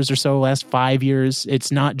 4 years or so, last 5 years, it's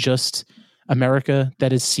not just America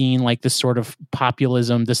that has seen, like, this sort of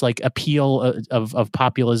populism, this, like, appeal of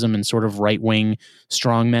populism and sort of right-wing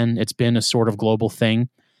strongmen. It's been a sort of global thing.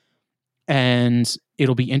 And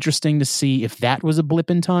it'll be interesting to see if that was a blip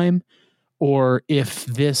in time, or if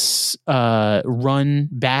this run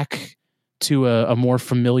back to a more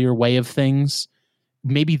familiar way of things,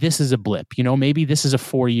 maybe this is a blip. Maybe this is a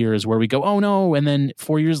 4 years where we go, oh no, and then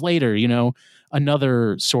 4 years later,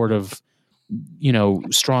 another sort of,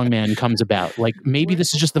 strongman comes about. Like, maybe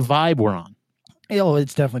this is just the vibe we're on. Oh,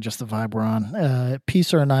 it's definitely just the vibe we're on.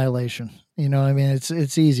 Peace or annihilation. You know, I mean,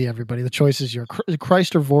 it's easy, everybody. The choice is your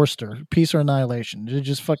Christ or Vorster, peace or annihilation. You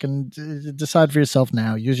just fucking decide for yourself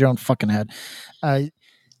now. Use your own fucking head.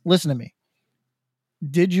 Listen to me.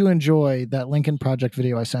 Did you enjoy that Lincoln Project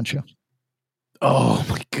video I sent you? Oh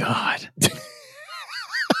my God.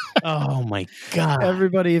 Oh my God.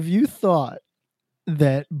 Everybody, if you thought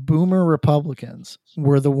that boomer Republicans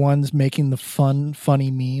were the ones making the funny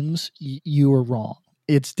memes, you were wrong.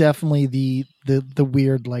 It's definitely the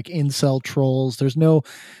weird like incel trolls. There's no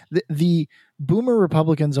the boomer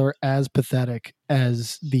Republicans are as pathetic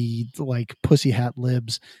as the like pussy hat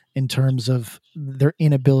libs in terms of their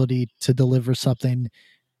inability to deliver something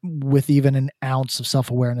with even an ounce of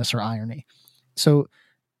self-awareness or irony. So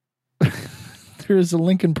there is a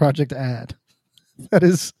Lincoln Project ad that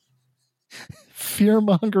is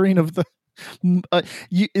fear-mongering of the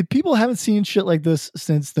people haven't seen shit like this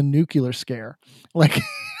since the nuclear scare. Like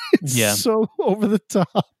it's so over the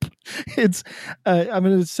top. It's I'm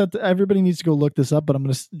going to set everybody needs to go look this up, but I'm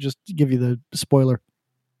going to just give you the spoiler.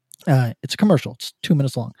 It's a commercial. It's 2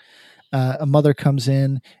 minutes long. A mother comes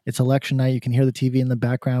in. It's election night. You can hear the TV in the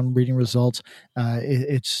background reading results.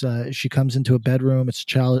 She comes into a bedroom. It's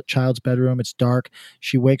a child's bedroom. It's dark.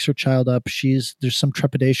 She wakes her child up. There's some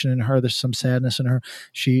trepidation in her. There's some sadness in her.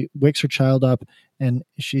 She wakes her child up, and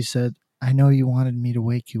she said, "I know you wanted me to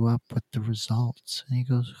wake you up with the results." And he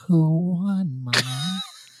goes, "Who won, Mom?"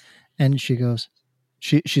 And she goes,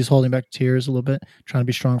 she's holding back tears a little bit, trying to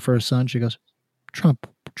be strong for her son. She goes, Trump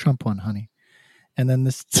won, honey." And then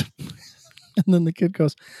and then the kid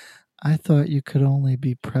goes, "I thought you could only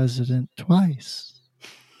be president twice."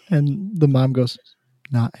 And the mom goes,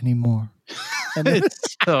 "Not anymore." And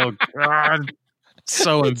it's so God,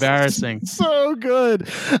 so embarrassing. So good.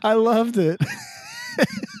 I loved it.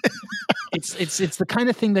 It's the kind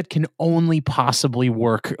of thing that can only possibly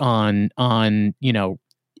work on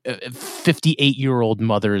 58-year-old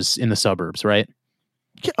mothers in the suburbs, right?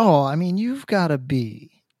 Oh, I mean, you've got to be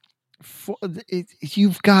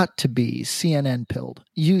CNN pilled.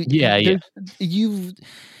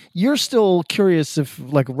 You're still curious if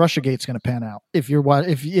like Russiagate's going to pan out. If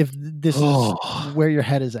this is where your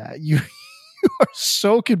head is at, you are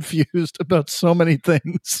so confused about so many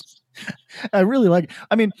things. I really like.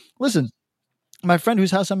 I mean, listen, my friend whose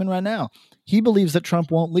house I'm in right now, he believes that Trump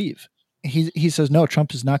won't leave. He says no,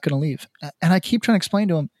 Trump is not going to leave, and I keep trying to explain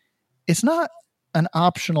to him, it's not an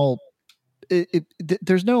optional.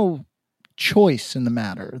 There's no choice in the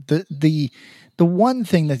matter. The one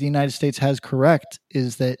thing that the United States has correct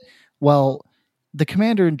is that while the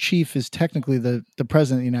commander in chief is technically the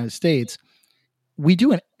president of the United States, we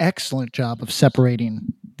do an excellent job of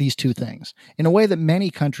separating these two things in a way that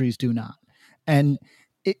many countries do not. And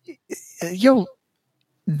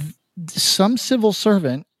some civil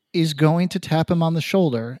servant is going to tap him on the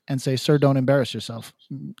shoulder and say, "Sir, don't embarrass yourself,"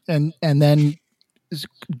 and then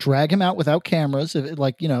drag him out without cameras.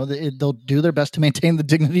 They'll do their best to maintain the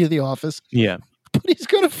dignity of the office. Yeah. But he's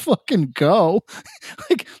going to fucking go.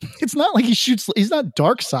 Like, it's not like he's not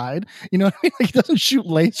dark side. You know what I mean? Like, he doesn't shoot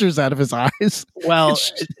lasers out of his eyes. Well,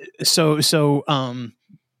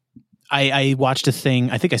 I watched a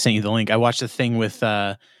thing. I think I sent you the link. I watched a thing with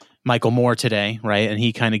Michael Moore today, right? And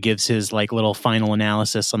he kind of gives his like little final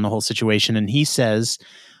analysis on the whole situation. And he says,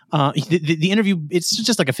 the interview, it's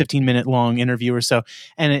just like a 15-minute long interview or so.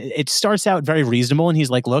 And it starts out very reasonable. And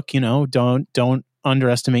he's like, look, don't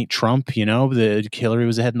underestimate Trump. The Hillary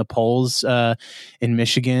was ahead in the polls in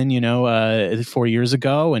Michigan, 4 years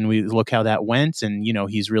ago. And we look how that went. And,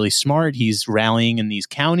 he's really smart. He's rallying in these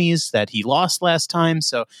counties that he lost last time.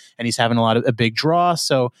 So, and he's having a big draw.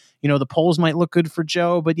 So, the polls might look good for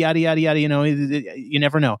Joe, but yada, yada, yada, you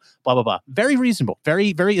never know, blah, blah, blah. Very reasonable,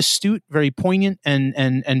 very, very astute, very poignant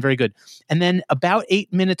and very good. And then about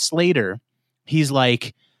 8 minutes later, he's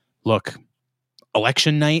like, look,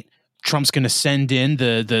 election night, Trump's going to send in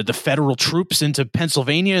the federal troops into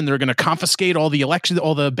Pennsylvania, and they're going to confiscate all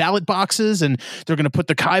the ballot boxes, and they're going to put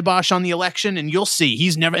the kibosh on the election, and you'll see.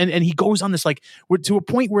 He's never, and he goes on this like, we're to a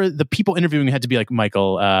point where the people interviewing had to be like,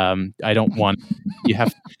 Michael, I don't want, you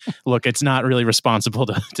have, look, it's not really responsible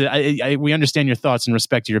we understand your thoughts and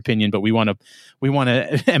respect your opinion, but we want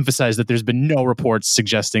to emphasize that there's been no reports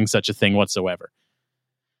suggesting such a thing whatsoever.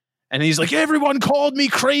 And he's like, everyone called me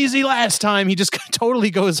crazy last time. He just totally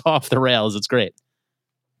goes off the rails. It's great.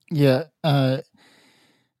 Yeah.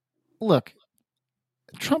 Look,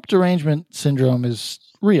 Trump derangement syndrome is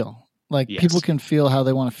real. Like, yes. People can feel how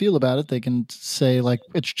they want to feel about it. They can say like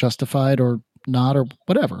it's justified or not or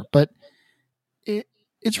whatever, but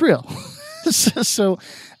it's real. So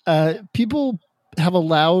people have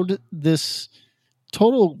allowed this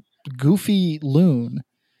total goofy loon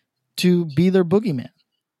to be their boogeyman.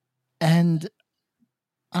 And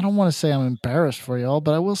I don't want to say I'm embarrassed for y'all,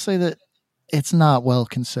 but I will say that it's not well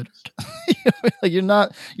considered. Like you're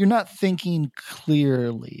not thinking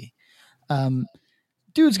clearly.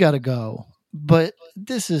 Dude's got to go, but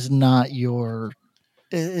this isn't your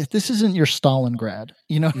Stalingrad,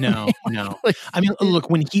 you know? No. Like, I mean, look,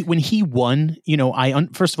 when he won, you know,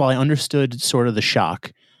 first of all, I understood sort of the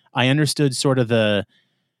shock. I understood sort of the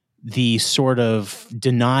sort of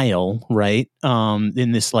denial, right?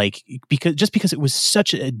 In this, like, because it was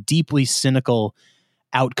such a deeply cynical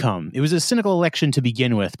outcome. It was a cynical election to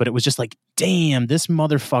begin with, but it was just like, damn, this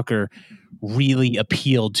motherfucker really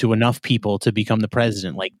appealed to enough people to become the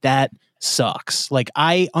president. Like, that sucks. Like,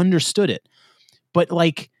 I understood it. But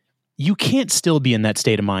like, you can't still be in that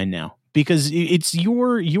state of mind now, because it's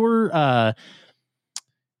the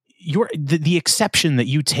exception that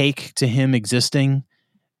you take to him existing.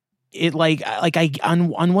 It on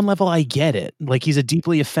one level I get it. Like, he's a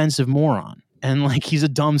deeply offensive moron, and like he's a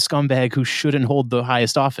dumb scumbag who shouldn't hold the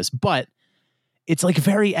highest office. But it's like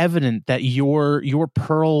very evident that your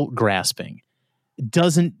pearl grasping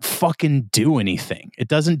doesn't fucking do anything. It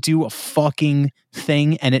doesn't do a fucking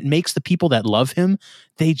thing, and it makes the people that love him,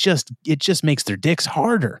 it just makes their dicks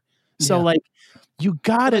harder. So like, you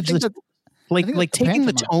gotta just like taking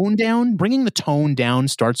the tone down, bringing the tone down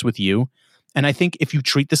starts with you. And I think if you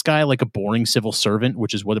treat this guy like a boring civil servant,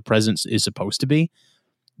 which is what the president is supposed to be,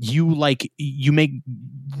 you make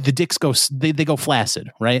the dicks go, they go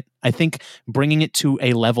flaccid, right? I think bringing it to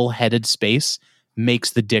a level-headed space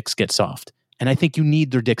makes the dicks get soft. And I think you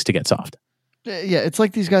need their dicks to get soft. Yeah, it's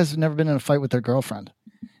like these guys have never been in a fight with their girlfriend.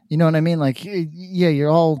 You know what I mean? Like, yeah,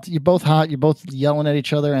 you're both hot, you're both yelling at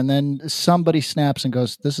each other, and then somebody snaps and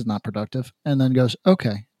goes, "This is not productive," and then goes,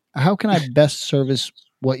 "Okay, how can I best service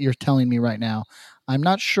what you're telling me right now? I'm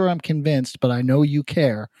not sure I'm convinced, but I know you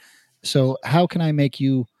care. So how can I make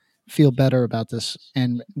you feel better about this,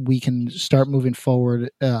 and we can start moving forward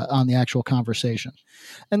on the actual conversation?"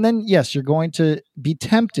 And then, yes, you're going to be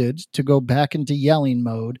tempted to go back into yelling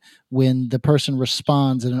mode when the person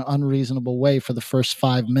responds in an unreasonable way for the first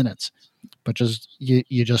 5 minutes. But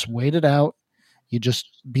you just wait it out. You just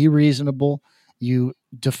be reasonable. You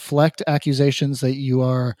deflect accusations that you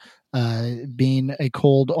are being a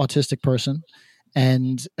cold autistic person,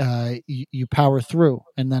 and you power through.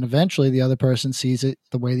 And then eventually the other person sees it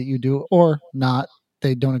the way that you do, or not.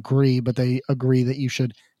 They don't agree, but they agree that you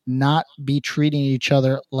should not be treating each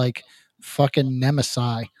other like fucking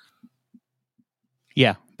nemesis.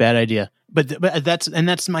 Yeah, bad idea. But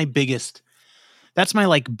that's my biggest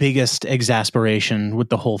exasperation with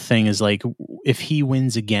the whole thing is like, if he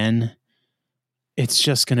wins again, it's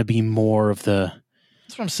just going to be more of the.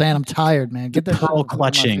 That's what I'm saying. I'm tired, man. Get the pearl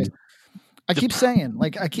clutching. I keep saying,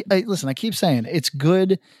 like, I keep saying it's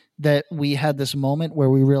good that we had this moment where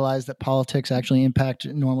we realized that politics actually impact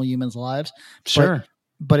normal humans' lives. Sure.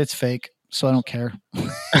 But it's fake, so I don't care.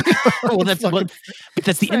 Well, that's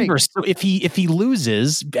the inverse. So if he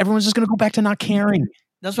loses, everyone's just going to go back to not caring.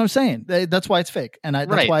 That's what I'm saying. That's why it's fake, and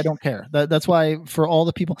that's why I don't care. That's why, for all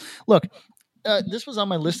the people, look, this was on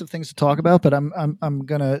my list of things to talk about, but I'm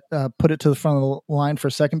gonna put it to the front of the line for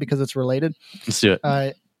a second because it's related. Let's do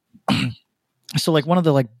it. So, like, one of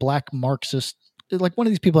the like black Marxist, like one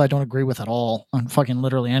of these people I don't agree with at all on fucking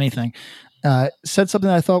literally anything, said something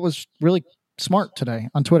that I thought was really smart today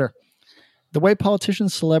on Twitter. The way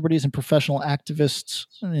politicians, celebrities, and professional activists,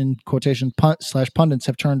 in quotation / pundits,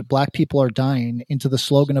 have turned "Black people are dying" into the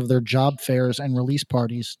slogan of their job fairs and release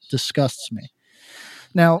parties disgusts me.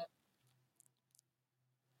 Now,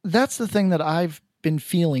 that's the thing that I've been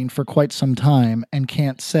feeling for quite some time and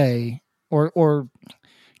can't say or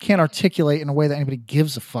can't articulate in a way that anybody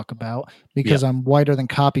gives a fuck about because I'm whiter than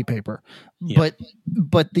copy paper. But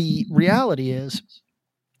the reality is,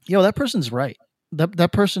 that person's right.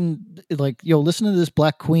 That person, like, listen to this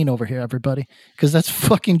black queen over here, everybody, because that's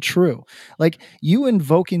fucking true. Like, you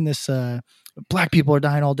invoking this, black people are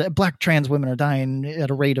dying all day. Black trans women are dying at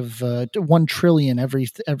a rate of 1 trillion every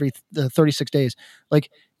 36 days. Like,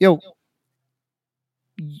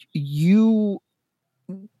 you,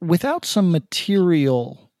 without some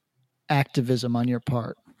material activism on your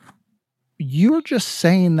part, you're just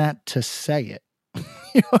saying that to say it.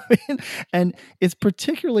 You know what I mean? And it's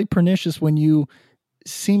particularly pernicious when you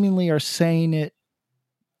seemingly are saying it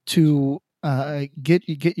to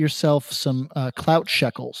get yourself some clout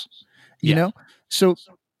shekels, you know? So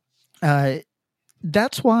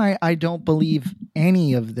that's why I don't believe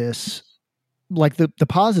any of this. Like the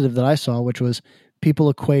positive that I saw, which was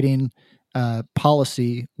people equating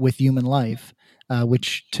policy with human life,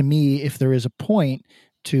 which to me, if there is a point,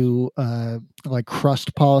 to like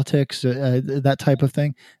crust politics, that type of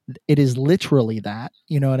thing. It is literally that.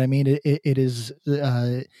 You know what I mean? It is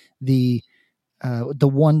the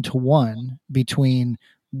 1-to-1 between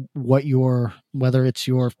whether it's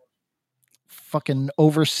your fucking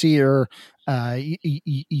overseer,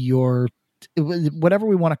 your whatever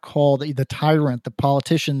we want to call the tyrant, the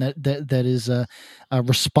politician that is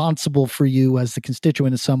responsible for you as the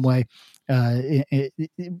constituent in some way, that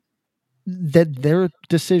their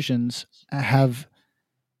decisions have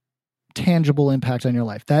tangible impact on your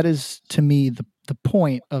life. That is, to me, the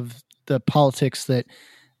point of the politics that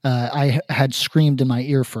I had screamed in my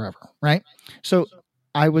ear forever, right? So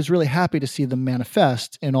I was really happy to see them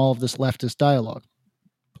manifest in all of this leftist dialogue.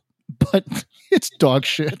 But it's dog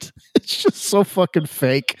shit. It's just so fucking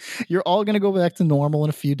fake. You're all going to go back to normal in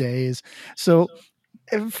a few days. So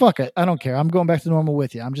fuck it. I don't care. I'm going back to normal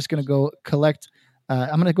with you. I'm just going to go collect.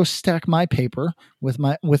 I'm going to go stack my paper with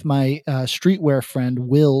my streetwear friend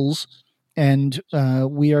Wills, and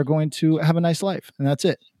we are going to have a nice life. And that's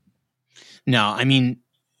it. No, I mean,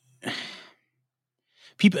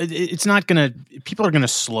 people are gonna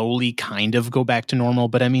slowly kind of go back to normal,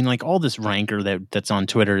 but I mean, like, all this rancor that's on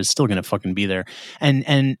Twitter is still gonna fucking be there.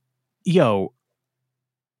 And yo,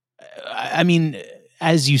 I mean,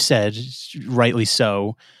 as you said, rightly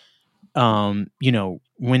so, you know,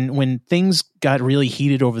 when things got really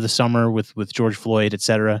heated over the summer with George Floyd,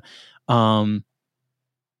 etc.,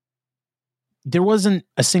 there wasn't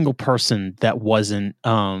a single person that wasn't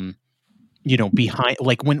you know, behind,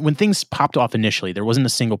 like, when things popped off initially, there wasn't a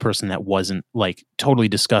single person that wasn't like totally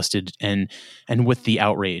disgusted and with the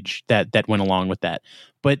outrage that went along with that.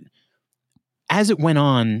 But as it went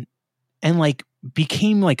on and like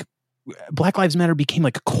became like Black Lives Matter became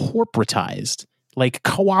like corporatized, like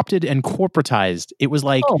co-opted and corporatized. It was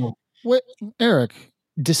like, oh, wait, Eric,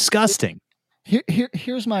 disgusting.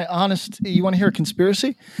 Here's my honest. You want to hear a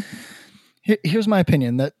conspiracy? Here's my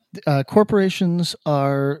opinion that corporations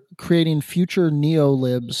are creating future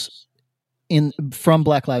neolibs from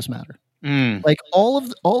Black Lives Matter. Like all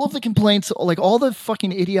of the complaints, like all the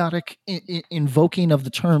fucking idiotic invoking of the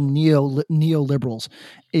term neoliberals,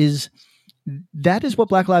 that is what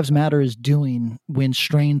Black Lives Matter is doing when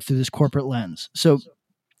strained through this corporate lens. So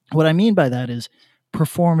what I mean by that is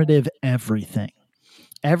performative everything.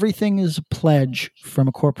 Everything is a pledge from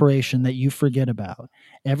a corporation that you forget about.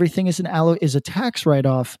 Everything is a tax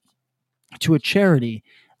write-off to a charity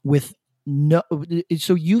with no.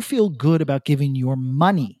 So you feel good about giving your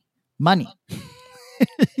money.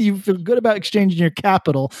 You feel good about exchanging your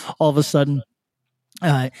capital all of a sudden,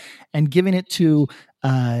 and giving it to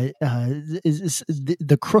the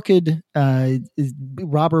crooked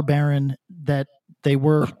robber baron that they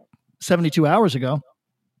were 72 hours ago,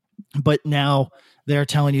 but now they're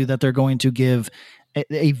telling you that they're going to give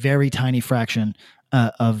a very tiny fraction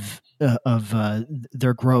of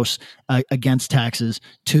their gross against taxes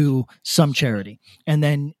to some charity, and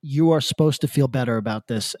then you are supposed to feel better about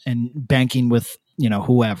this and banking with, you know,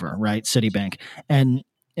 whoever, right? Citibank, and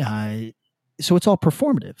so it's all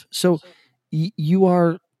performative. So you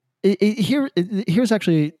are here's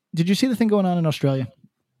actually. Did you see the thing going on in Australia?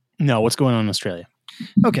 No, what's going on in Australia?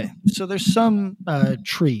 Okay, so there's some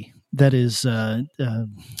tree that is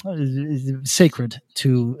sacred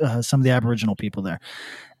to some of the Aboriginal people there.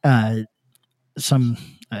 Some,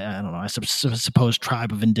 I don't know, I suppose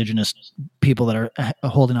tribe of indigenous people that are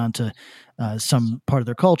holding on to some part of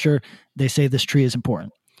their culture. They say this tree is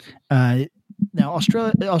important. Now,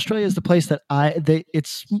 Australia is the place that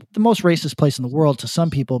it's the most racist place in the world to some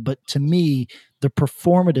people, but to me, the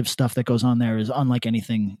performative stuff that goes on there is unlike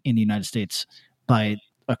anything in the United States by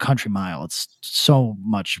a country mile. It's so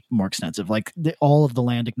much more extensive. Like all of the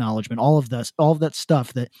land acknowledgement, all of that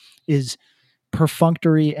stuff that is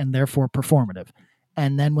perfunctory and therefore performative.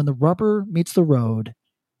 And then when the rubber meets the road,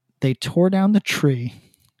 they tore down the tree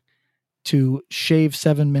to shave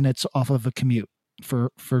 7 minutes off of a commute for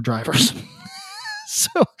drivers.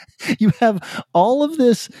 So you have all of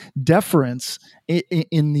this deference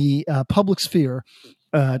in the public sphere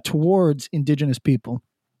towards Indigenous people.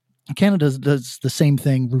 Canada does the same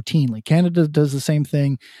thing routinely. Canada does the same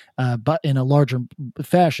thing, but in a larger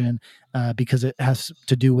fashion, because it has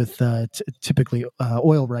to do with typically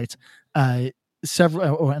oil rights, and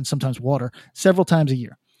sometimes water, several times a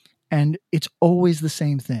year. And it's always the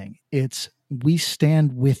same thing. It's, we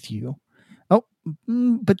stand with you. Oh,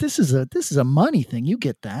 but this is a money thing. You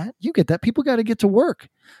get that. People got to get to work,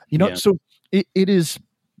 you know? Yeah. So it is,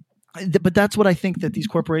 but that's what I think that these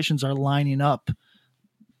corporations are lining up.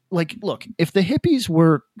 Like, look, if the hippies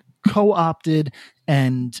were co-opted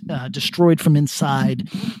and destroyed from inside,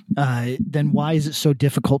 then why is it so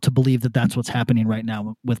difficult to believe that that's what's happening right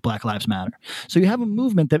now with Black Lives Matter? So you have a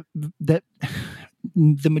movement that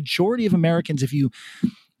the majority of Americans, if you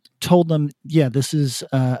told them, yeah, this is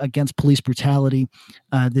against police brutality,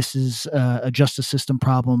 this is a justice system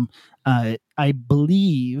problem, I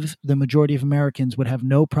believe the majority of Americans would have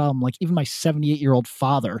no problem, like even my 78-year-old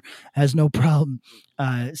father has no problem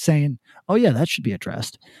saying, oh yeah, that should be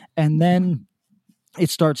addressed. And then it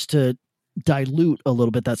starts to dilute a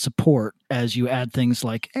little bit that support as you add things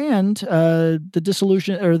like, and the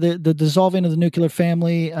dissolution or the dissolving of the nuclear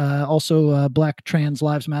family, also Black trans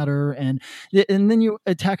lives matter, and then you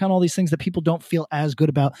attack on all these things that people don't feel as good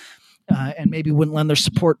about and maybe wouldn't lend their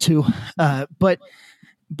support to, but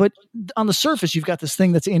on the surface you've got this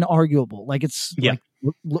thing that's inarguable, like it's like,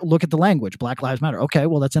 look at the language, Black Lives Matter, okay,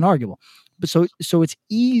 well that's inarguable. But so it's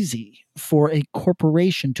easy for a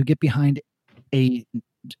corporation to get behind a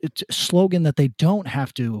slogan that it doesn't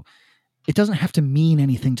have to mean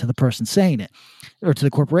anything to the person saying it or to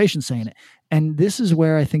the corporation saying it. And this is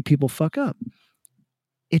where I think people fuck up.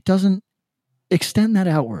 It doesn't extend that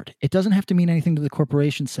outward. It doesn't have to mean anything to the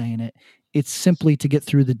corporation saying it. It's simply to get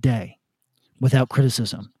through the day without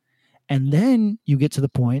criticism. And then you get to the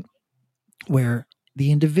point where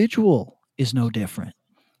the individual is no different.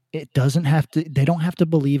 They don't have to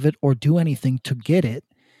believe it or do anything to get it.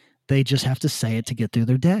 They just have to say it to get through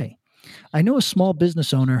their day. I know a small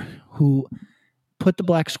business owner who put the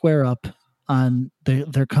black square up on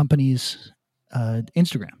their company's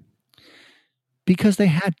Instagram because they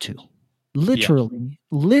had to. Literally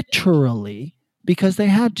because they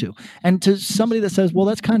had to. And to somebody that says, well,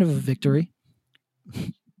 that's kind of a victory.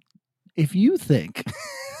 If you think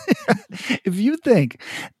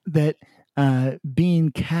that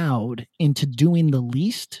being cowed into doing the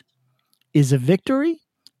least is a victory,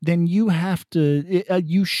 then you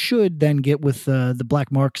should then get with the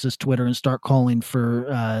Black Marxist Twitter and start calling for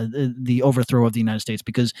the overthrow of the United States,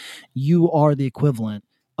 because you are the equivalent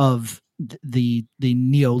of the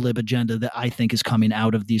neo-lib agenda that I think is coming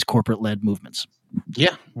out of these corporate-led movements.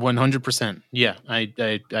 Yeah, 100%. Yeah,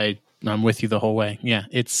 I'm with you the whole way. Yeah,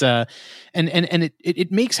 it's and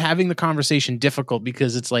it makes having the conversation difficult,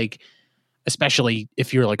 because it's like, especially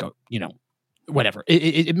if you're like, whatever,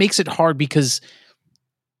 it makes it hard because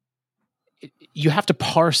you have to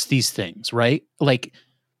parse these things, right? Like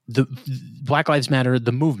the Black Lives Matter,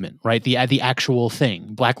 the movement, right? The actual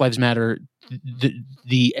thing, Black Lives Matter,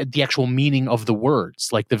 the actual meaning of the words,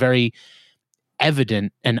 like the very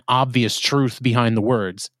evident and obvious truth behind the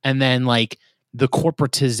words, and then like the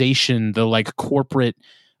corporatization, the like corporate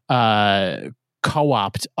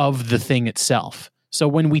co-opt of the thing itself. So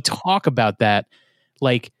when we talk about that,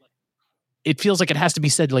 like it feels like it has to be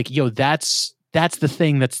said like, yo, that's the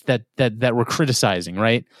thing that we're criticizing,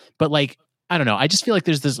 right? But like, I don't know, I just feel like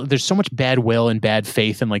there's so much bad will and bad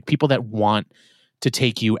faith, and like people that want to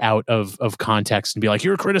take you out of context and be like,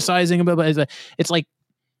 you're criticizing, blah, blah, blah. It's like,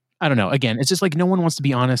 I don't know. Again, it's just like no one wants to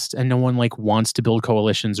be honest, and no one like wants to build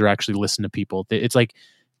coalitions or actually listen to people. It's like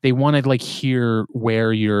they want to like hear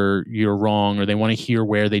where you're wrong, or they want to hear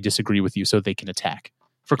where they disagree with you so they can attack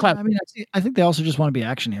for clout. I mean, I think they also just want to be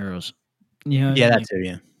action heroes. Yeah, that too.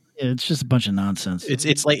 Yeah. It's just a bunch of nonsense.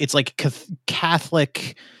 It's like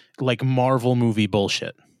Catholic like Marvel movie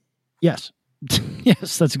bullshit. Yes.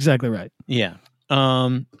 Yes, that's exactly right. Yeah.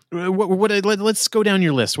 Let's go down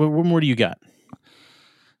your list. What more do you got?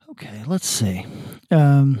 Okay, let's see.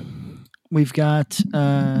 We've got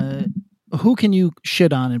who can you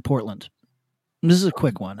shit on in Portland? This is a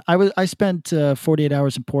quick one. I spent 48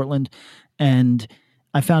 hours in Portland, and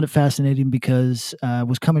I found it fascinating because I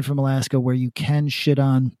was coming from Alaska, where you can shit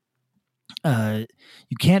on.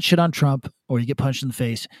 You can't shit on Trump or you get punched in the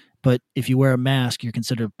face, but if you wear a mask, you're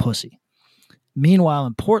considered a pussy. Meanwhile,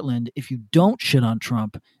 in Portland, if you don't shit on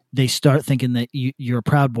Trump, they start thinking that you're a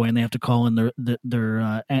Proud Boy, and they have to call in their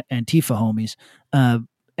Antifa homies.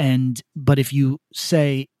 But if you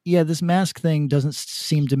say, yeah, this mask thing doesn't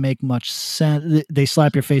seem to make much sense, they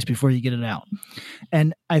slap your face before you get it out.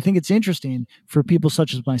 And I think it's interesting for people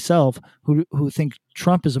such as myself who think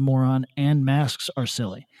Trump is a moron and masks are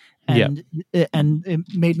silly. And it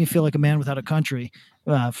made me feel like a man without a country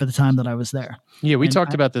for the time that I was there. Yeah, we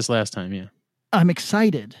talked about this last time. Yeah, I'm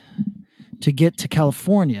excited to get to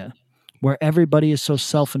California, where everybody is so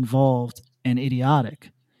self-involved and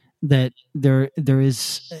idiotic that there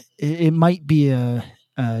is. It might be a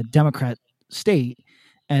Democrat state,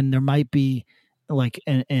 and there might be like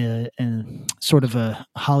a sort of a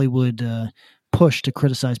Hollywood push to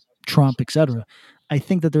criticize Trump, etc. I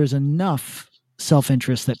think that there's enough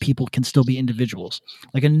self-interest that people can still be individuals,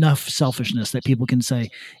 like enough selfishness that people can say,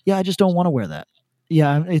 yeah, I just don't want to wear that.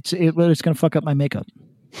 Yeah, it's going to fuck up my makeup.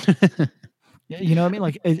 You know what I mean?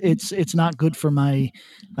 Like it's not good for my,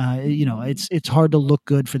 it's hard to look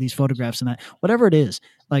good for these photographs and that, whatever it is.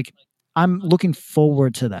 Like I'm looking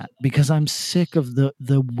forward to that because I'm sick of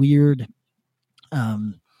the weird,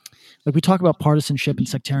 like we talk about partisanship and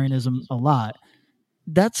sectarianism a lot.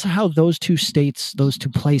 That's how those two states, those two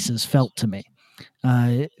places felt to me.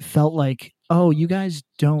 It felt like, oh, you guys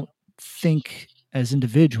don't think as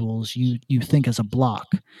individuals, you think as a block,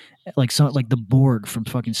 like the Borg from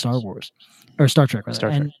fucking Star Wars or Star Trek. Rather.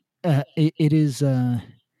 And it is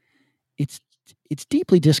it's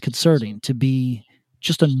deeply disconcerting to be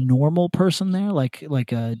just a normal person there,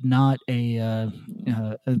 not a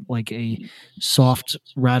like a soft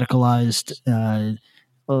radicalized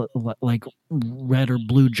like red or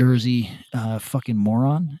blue jersey fucking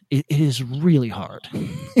moron. It is really hard.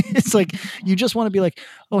 It's like you just want to be like,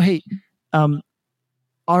 oh hey,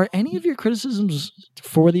 are any of your criticisms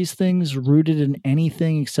for these things rooted in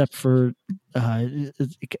anything except for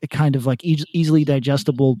kind of like easily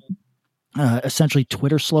digestible, essentially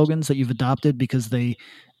Twitter slogans that you've adopted because they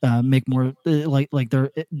make more like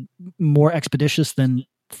they're more expeditious than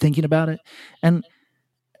thinking about it? And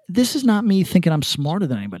this is not me thinking I'm smarter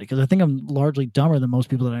than anybody, because I think I'm largely dumber than most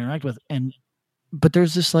people that I interact with. But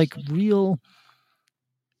there's this like real.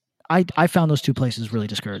 I found those two places really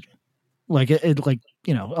discouraging. Like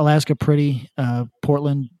Alaska pretty,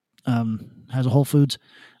 Portland has a Whole Foods.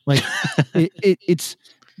 Like it's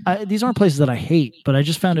these aren't places that I hate, but I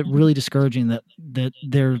just found it really discouraging that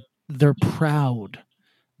they're proud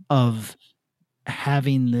of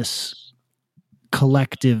having this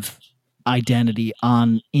collective identity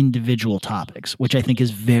on individual topics, which I think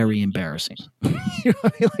is very embarrassing. You know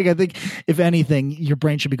what I mean? Like I think if anything, your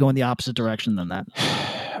brain should be going the opposite direction than that.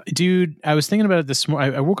 Dude, I was thinking about it this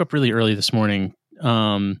morning. I woke up really early this morning,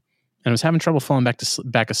 and I was having trouble falling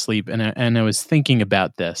back asleep. And I was thinking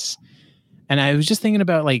about this, and I was just thinking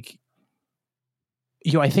about like,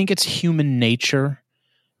 I think it's human nature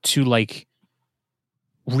to like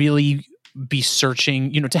really be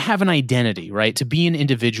searching, to have an identity, right? To be an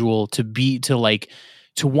individual, to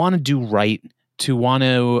want to do right, to want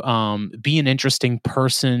to be an interesting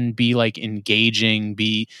person, be like engaging,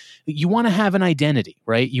 you want to have an identity,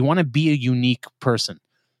 right? You want to be a unique person.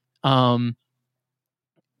 And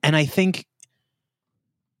I think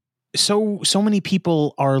so many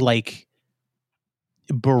people are like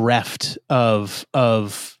bereft of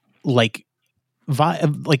like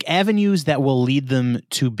avenues that will lead them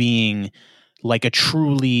to being like a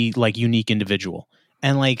truly like unique individual.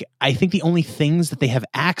 And like, I think the only things that they have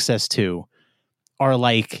access to are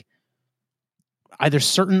like either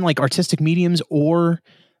certain like artistic mediums or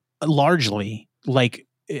largely like,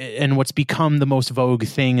 and what's become the most vogue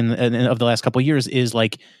thing of the last couple of years is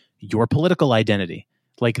like your political identity.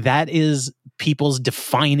 Like that is people's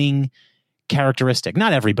defining characteristic.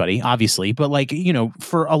 Not everybody, obviously, but like,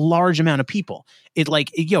 for a large amount of people, it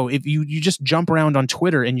like, if you just jump around on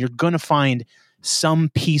Twitter and you're going to find some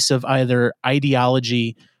piece of either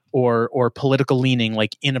ideology or political leaning,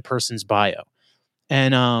 like in a person's bio.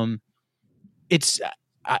 And,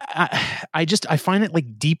 I find it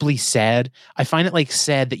like deeply sad. I find it like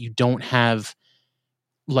sad that you don't have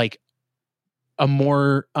like a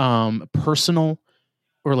more, personal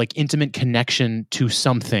or like intimate connection to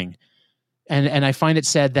something. And I find it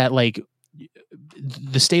sad that like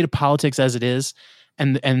the state of politics as it is,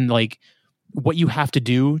 and like what you have to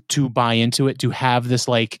do to buy into it, to have this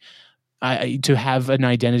like to have an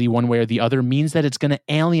identity one way or the other, means that it's going to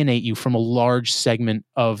alienate you from a large segment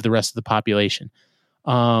of the rest of the population.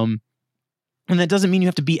 And that doesn't mean you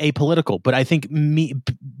have to be apolitical, but I think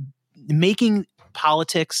making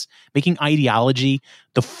politics, making ideology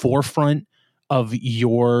the forefront of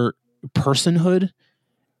your personhood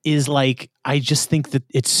is like, I just think that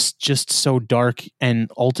it's just so dark and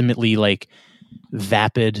ultimately like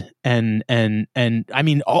vapid and I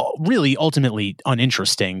mean, really ultimately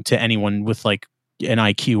uninteresting to anyone with like an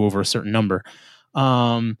IQ over a certain number.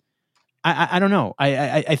 I don't know.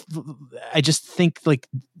 I just think like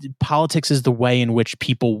politics is the way in which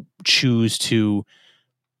people choose to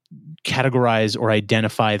categorize or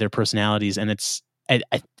identify their personalities, and it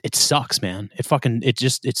sucks, man.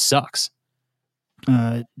 It sucks.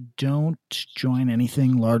 Don't join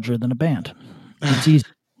anything larger than a band. It's easy.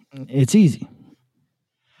 It's easy.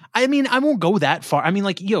 I mean, I won't go that far. I mean,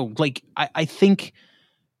 like, I think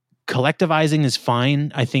collectivizing is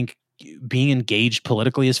fine. I think being engaged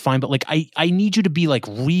politically is fine, but like, I need you to be like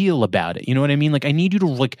real about it. You know what I mean? Like, I need you to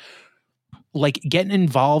like like getting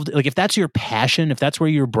involved, like if that's your passion, if that's where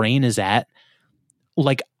your brain is at,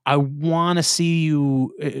 like I want to see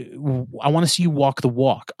you walk the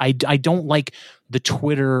walk. I don't like the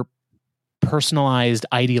Twitter personalized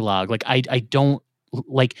ideologue. Like I don't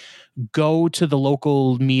like go to the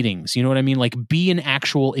local meetings. You know what I mean? Like be an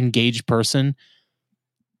actual engaged person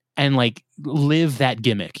and like live that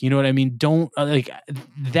gimmick. You know what I mean? Don't like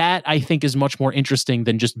that. I think is much more interesting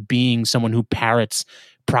than just being someone who parrots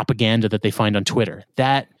propaganda that they find on Twitter.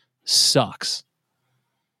 That sucks.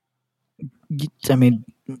 I mean,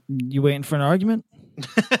 you waiting for an argument?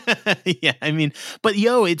 Yeah, I mean, but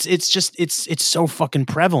it's so fucking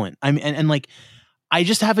prevalent. I mean, and like, I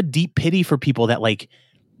just have a deep pity for people that like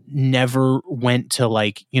never went to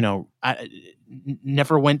like,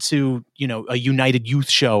 never went to, a United Youth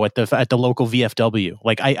show at the local VFW.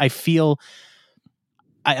 Like I feel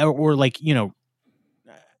or like,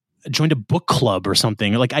 joined a book club or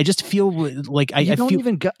something. Like I just feel like you don't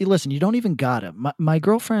even got it. My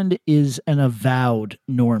girlfriend is an avowed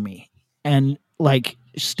normie and like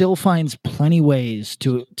still finds plenty ways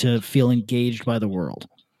to feel engaged by the world.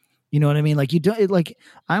 You know what I mean? Like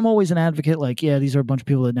I'm always an advocate. Like, yeah, these are a bunch of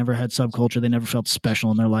people that never had subculture. They never felt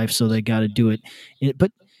special in their life. So they got to do it.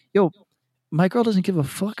 But my girl doesn't give a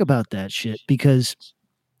fuck about that shit because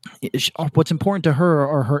what's important to her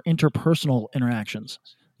are her interpersonal interactions.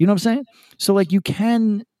 You know what I'm saying? So like you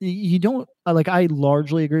don't like, I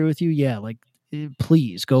largely agree with you. Yeah. Like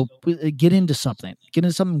please go get into something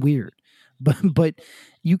weird, but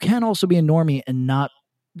you can also be a normie and not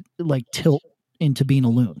like tilt into being a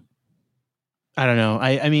loon. I don't know.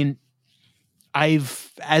 I mean, as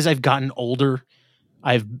I've gotten older,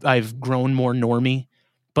 I've grown more normie,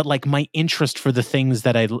 but like my interest for the things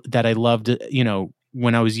that I loved,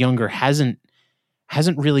 when I was younger hasn't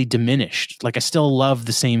really diminished. Like I still love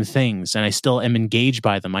the same things and I still am engaged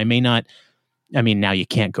by them. I may not, I mean, now you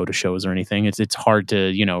can't go to shows or anything. It's hard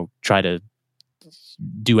to, try to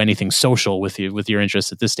do anything social with your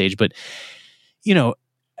interests at this stage, but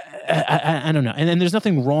I don't know. And there's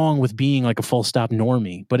nothing wrong with being like a full stop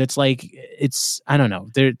normie, but it's like, I don't know.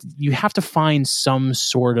 You have to find some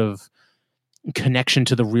sort of connection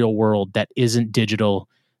to the real world that isn't digital,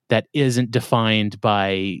 that isn't defined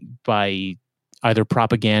by either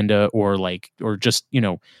propaganda or just,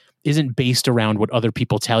 isn't based around what other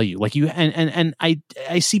people tell you. Like and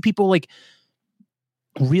I see people like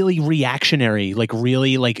really reactionary, like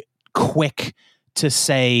really like quick to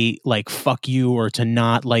say like fuck you or to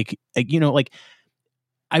not like I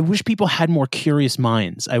wish people had more curious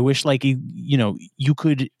minds. I wish like you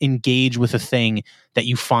could engage with a thing that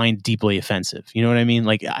you find deeply offensive. You know what I mean?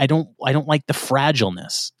 Like I don't like the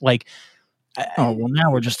fragileness. Like oh well,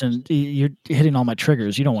 now you're hitting all my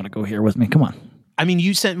triggers. You don't want to go here with me. Come on. I mean,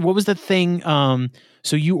 you sent, what was the thing?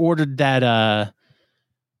 So you ordered that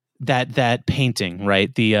painting,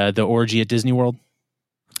 right? The orgy at Disney World.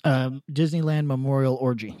 Disneyland Memorial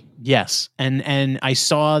Orgy. Yes. And I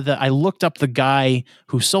I looked up the guy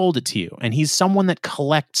who sold it to you, and he's someone that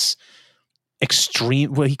collects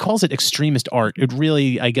he calls it extremist art. It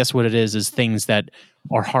really, I guess what it is things that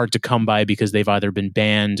are hard to come by because they've either been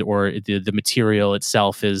banned or the material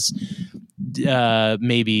itself is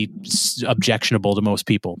maybe objectionable to most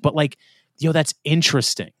people. But like, that's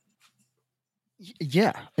interesting.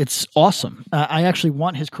 Yeah, it's awesome. I actually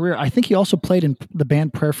want his career. I think he also played in the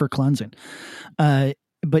band Prayer for Cleansing.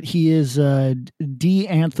 But he is D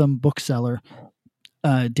Anthem bookseller,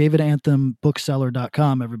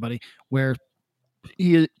 DavidAnthemBookseller.com, everybody, where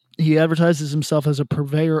he advertises himself as a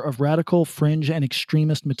purveyor of radical, fringe, and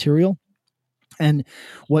extremist material. And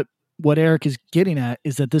what Eric is getting at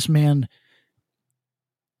is that this man,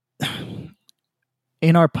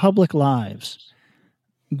 in our public lives,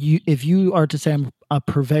 if you are to say I'm a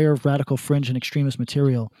purveyor of radical, fringe, and extremist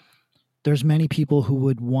material, there's many people who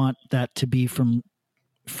would want that to be from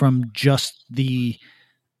just the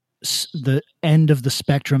end of the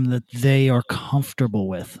spectrum that they are comfortable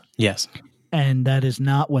with. Yes. And that is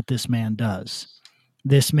not what this man does.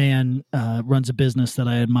 This man runs a business that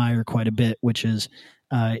I admire quite a bit, which is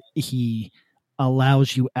he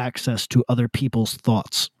allows you access to other people's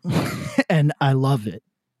thoughts. And I love it.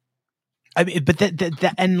 I mean, but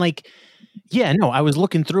that and like, yeah, no, I was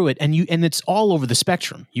looking through it, and it's all over the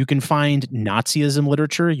spectrum. You can find Nazism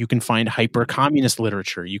literature, you can find hyper communist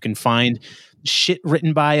literature, you can find shit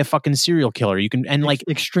written by a fucking serial killer. You can, and like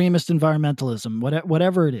extremist environmentalism,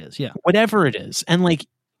 whatever it is, yeah, whatever it is. And like,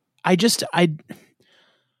 I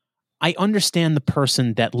understand the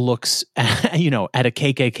person that looks at, at a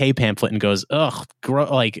KKK pamphlet and goes, ugh,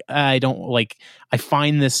 like I don't like. I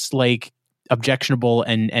find this like objectionable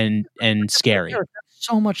and scary.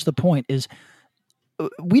 So much the point is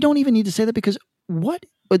we don't even need to say that, because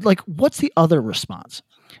what's the other response?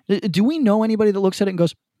 Do we know anybody that looks at it and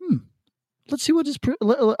goes, let's see what is,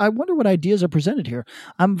 I wonder what ideas are presented here.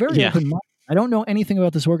 I'm very open-minded. I don't know anything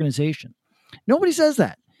about this organization. Nobody says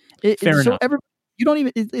that. Fair enough.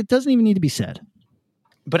 It doesn't even need to be said.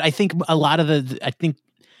 But I think a lot of I think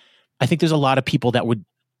there's a lot of people that would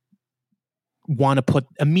want to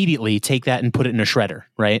immediately take that and put it in a shredder,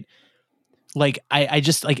 right? Like I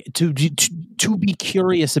just like to be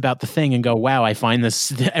curious about the thing and go, wow, I find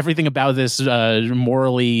everything about this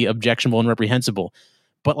morally objectionable and reprehensible.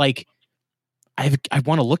 But like, I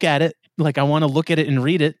want to look at it. Like, I want to look at it and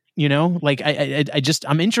read it, you know, like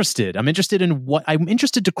I'm interested. I'm interested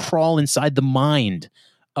to crawl inside the mind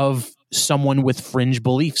of someone with fringe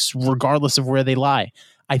beliefs, regardless of where they lie.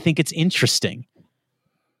 I think it's interesting.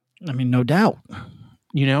 I mean, no doubt,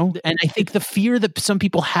 you know, and I think the fear that some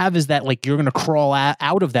people have is that like, you're going to crawl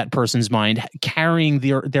out of that person's mind, carrying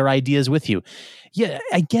their ideas with you. Yeah.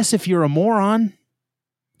 I guess if you're a moron.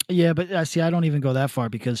 Yeah. But see, I don't even go that far,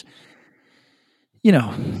 because, you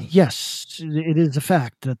know, yes, it is a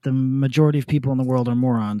fact that the majority of people in the world are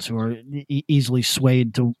morons who are easily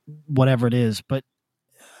swayed to whatever it is. But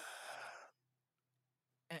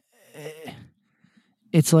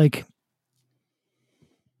it's like,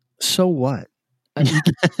 so what? I mean,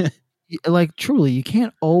 like, truly, you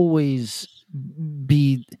can't always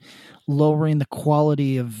be lowering the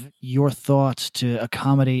quality of your thoughts to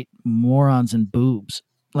accommodate morons and boobs.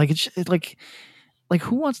 Like, it's like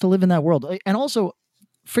who wants to live in that world? And also,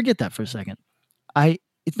 forget that for a second.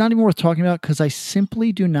 It's not even worth talking about, because I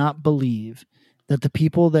simply do not believe that the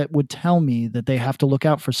people that would tell me that they have to look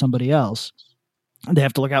out for somebody else, they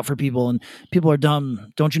have to look out for people, and people are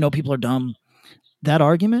dumb. Don't you know people are dumb? That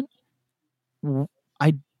argument,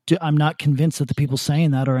 I'm not convinced that the people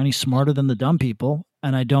saying that are any smarter than the dumb people,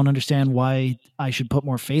 and I don't understand why I should put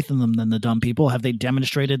more faith in them than the dumb people. Have they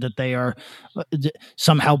demonstrated that they are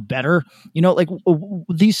somehow better? You know, like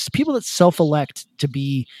these people that self-elect to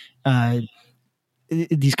be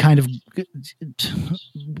these kind of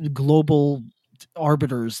global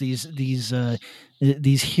arbiters, these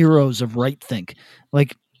heroes of right think.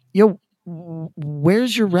 Like,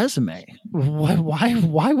 where's your resume?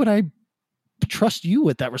 Why would I trust you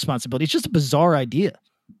with that responsibility? It's just a bizarre idea.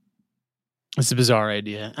 It's a bizarre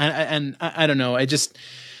idea. And I don't know. I just,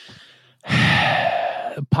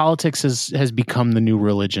 politics has become the new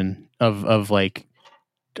religion of like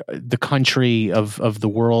the country, of the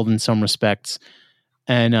world in some respects.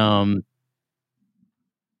 And,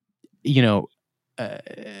 you know,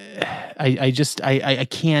 I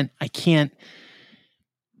can't,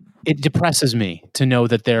 it depresses me to know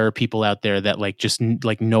that there are people out there that like just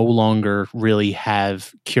like no longer really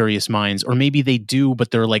have curious minds, or maybe they do,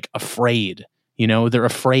 but they're like afraid, you know, they're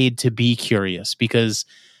afraid to be curious, because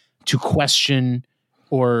to question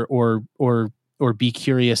or be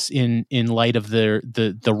curious in light of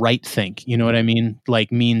the right think, you know what I mean?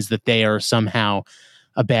 Like means that they are somehow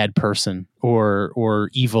a bad person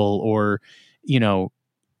or evil, or, you know,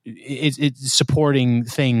 it's supporting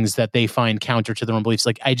things that they find counter to their own beliefs.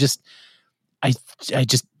 Like that's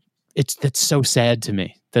so sad to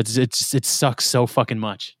me. It sucks so fucking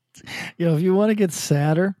much. You know, if you want to get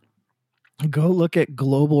sadder, go look at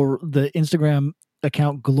the Instagram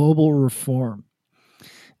account Global Reform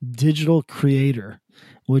Digital Creator,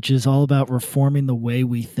 which is all about reforming the way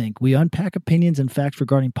we think. We unpack opinions and facts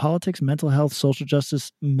regarding politics, mental health, social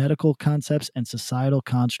justice, medical concepts, and societal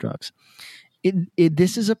constructs.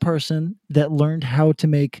 This is a person that learned how to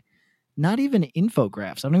make not even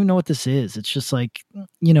infographics. I don't even know what this is. It's just like,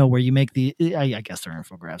 you know, where you make I guess they're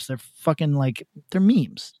infographics. They're fucking like, they're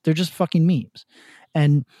memes. They're just fucking memes.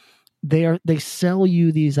 And they sell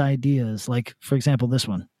you these ideas. Like, for example, this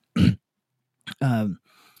one.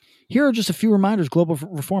 Here are just a few reminders Global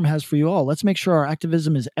Reform has for you all. Let's make sure our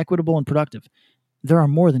activism is equitable and productive. There are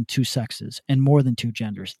more than two sexes and more than two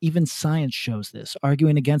genders. Even science shows this.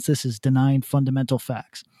 Arguing against this is denying fundamental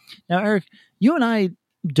facts. Now, Eric, you and I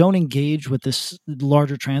don't engage with this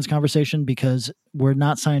larger trans conversation because we're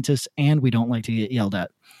not scientists and we don't like to get yelled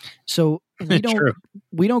at. So we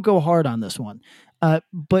don't go hard on this one.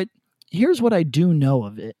 But here's what I do know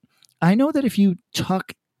of it. I know that if you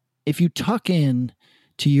tuck in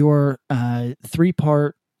to your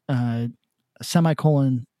 3-part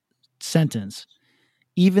semicolon sentence,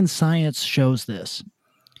 even science shows this,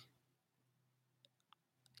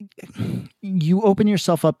 you open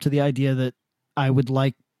yourself up to the idea that I would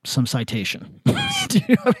like some citation. Do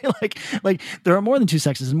you know what I mean? Like there are more than two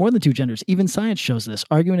sexes and more than two genders. Even science shows this.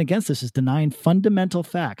 Arguing against this is denying fundamental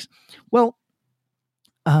facts. Well,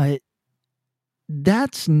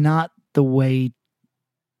 that's not the way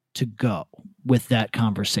to go with that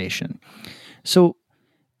conversation. So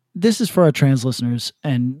this is for our trans listeners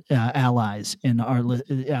and allies in our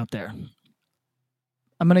out there.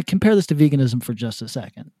 I'm going to compare this to veganism for just a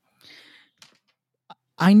second.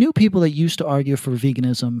 I knew people that used to argue for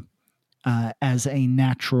veganism as a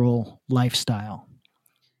natural lifestyle.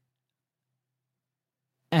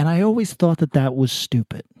 And I always thought that that was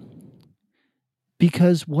stupid.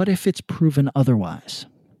 Because what if it's proven otherwise?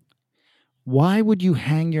 Why would you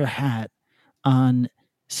hang your hat on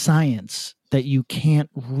science that you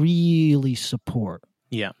can't really support?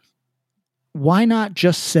 Yeah. Why not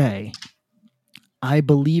just say, I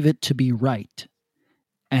believe it to be right,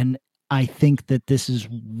 and I think that this is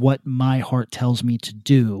what my heart tells me to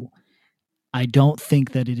do. I don't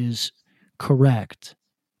think that it is correct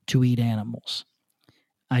to eat animals.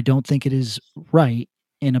 I don't think it is right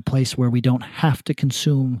in a place where we don't have to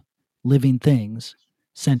consume living things,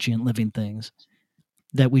 sentient living things,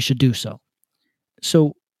 that we should do so.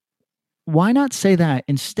 So why not say that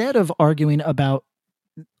instead of arguing about,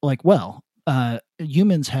 like, well,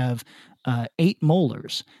 humans have 8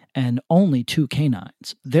 molars and only 2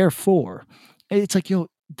 canines. Therefore, it's like,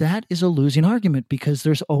 that is a losing argument, because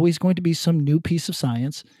there's always going to be some new piece of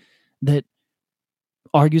science that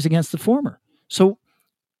argues against the former. So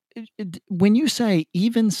when you say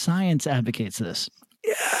even science advocates this,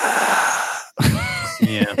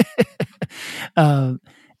 yeah,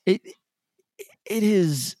 it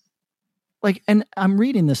is like, and I'm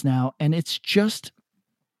reading this now, and it's just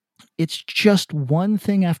one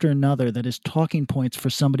thing after another that is talking points for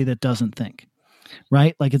somebody that doesn't think,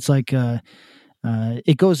 right? Like, it's like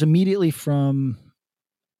it goes immediately from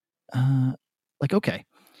like, okay,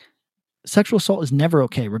 sexual assault is never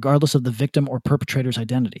okay, regardless of the victim or perpetrator's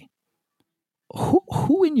identity.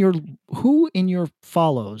 Who in your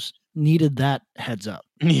follows needed that heads up?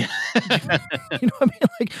 Yeah. You know what I mean?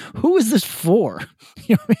 Like, who is this for?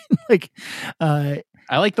 You know what I mean? Like,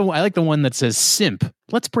 I like the one that says simp.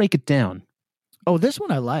 Let's break it down. Oh, this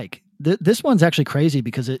one I like. This one's actually crazy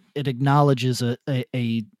because it acknowledges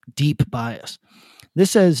a deep bias. This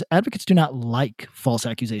says, advocates do not like false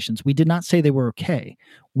accusations. We did not say they were okay.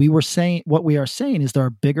 What we are saying is there are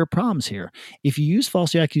bigger problems here. If you use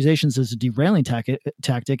false accusations as a derailing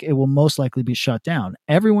tactic, it will most likely be shut down.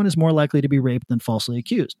 Everyone is more likely to be raped than falsely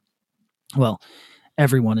accused. Well,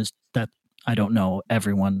 everyone is that. I don't know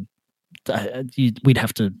everyone. We'd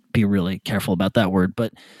have to be really careful about that word.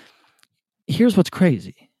 But here's what's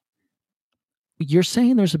crazy. You're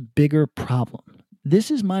saying there's a bigger problem.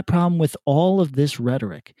 This is my problem with all of this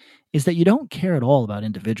rhetoric, is that you don't care at all about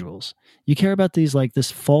individuals. You care about these, like,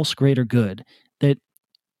 this false greater good that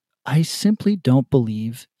I simply don't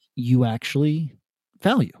believe you actually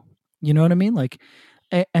value. You know what I mean? Like,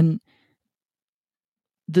 and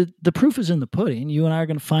the proof is in the pudding. You and I are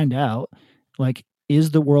going to find out, like,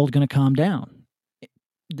 is the world going to calm down?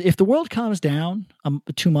 If the world calms down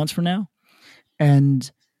 2 months from now,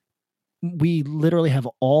 and we literally have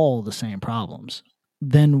all the same problems,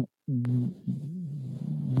 then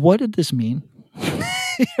what did this mean?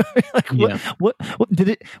 Like, yeah. what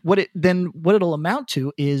it'll amount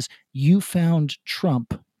to is you found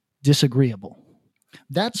Trump disagreeable.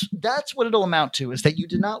 That's what it'll amount to, is that you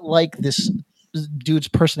did not like this dude's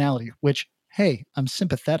personality, which, hey, I'm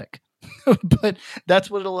sympathetic. But that's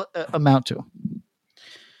what it'll amount to.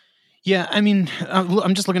 Yeah, I mean,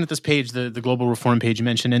 I'm just looking at this page, the global reform page you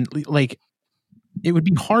mentioned, and, like, it would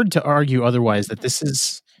be hard to argue otherwise that this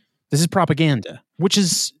is propaganda, which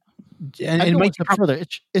is, and it might be further.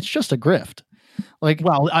 It's just a grift. Like,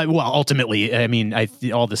 ultimately, I mean,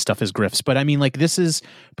 all this stuff is grifts, but I mean, like, this is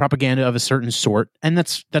propaganda of a certain sort, and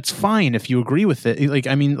that's fine if you agree with it. Like,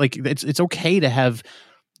 I mean, like, it's okay to have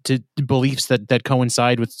beliefs that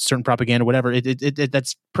coincide with certain propaganda, whatever.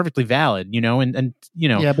 That's perfectly valid, you know, and you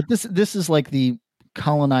know. Yeah, but this is like the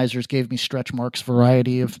colonizers gave me stretch marks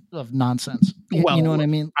variety of nonsense. Well, you know what I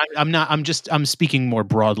mean? I'm speaking more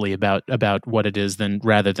broadly about what it is,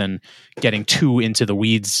 rather than getting too into the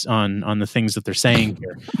weeds on the things that they're saying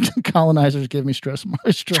here. Colonizers give me stretch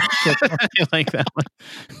marks. I like that one.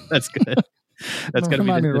 That's good. That's got to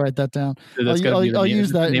remind me to write that down. I'll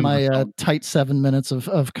use that in my tight 7 minutes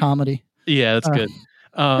of comedy. Yeah, that's good.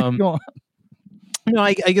 Go on. No,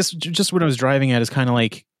 I guess just what I was driving at is kind of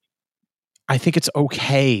like, I think it's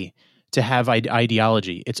okay to have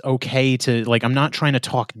ideology. It's okay to, like, I'm not trying to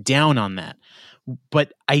talk down on that,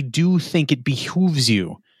 but I do think it behooves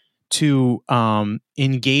you to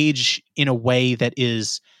engage in a way that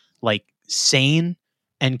is, like, sane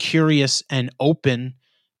and curious and open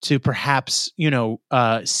to perhaps,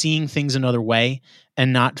 seeing things another way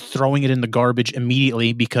and not throwing it in the garbage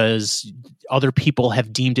immediately because other people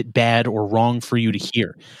have deemed it bad or wrong for you to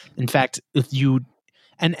hear. In fact, if you,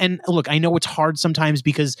 and look, I know it's hard sometimes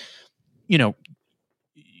because, the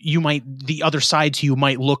other side to you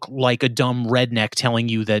might look like a dumb redneck telling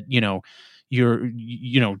you that,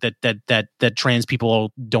 that trans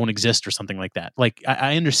people don't exist or something like that. Like,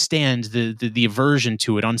 I understand the aversion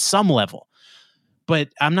to it on some level, but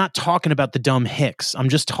I'm not talking about the dumb hicks. I'm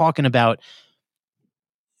just talking about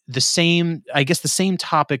the same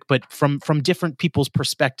topic, but from different people's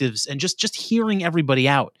perspectives, and just hearing everybody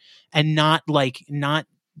out and not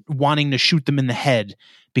wanting to shoot them in the head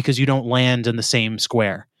because you don't land in the same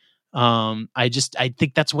square. I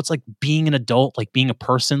think that's what's like being an adult, like being a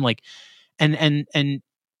person, like, and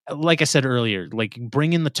like I said earlier, like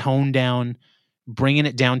bringing the tone down, bringing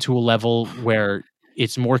it down to a level where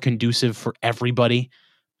it's more conducive for everybody.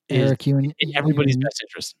 Eric, in everybody's best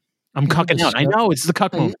interest. I'm cucking out. I know it's the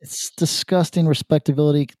cuck moment. It's disgusting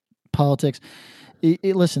respectability politics.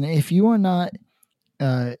 Listen, if you are not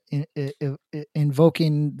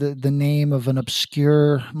invoking the name of an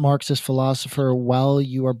obscure Marxist philosopher while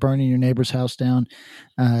you are burning your neighbor's house down,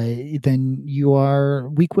 then you are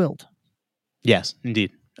weak-willed. Yes,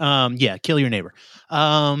 indeed. Kill your neighbor.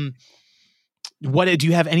 What do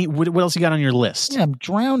you have? What else you got on your list? Yeah, I'm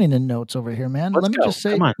drowning in notes over here, man. Let me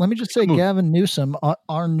just say, Gavin Newsom,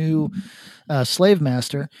 our new slave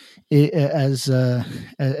master,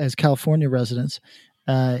 as California residents,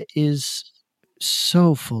 is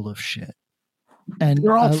so full of shit. And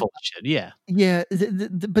they're all full of shit. Yeah, yeah.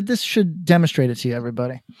 But this should demonstrate it to you,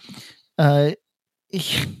 everybody.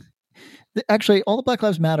 Actually, all the Black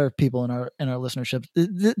Lives Matter people in our listenership,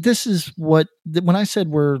 this is what, when I said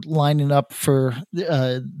we're lining up for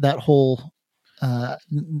that whole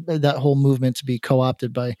movement to be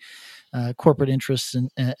co-opted by corporate interests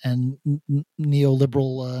and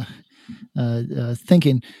neoliberal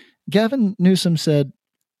thinking, Gavin Newsom said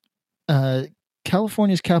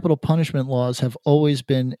California's capital punishment laws have always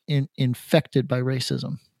been infected by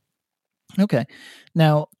racism. Okay,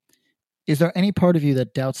 now, is there any part of you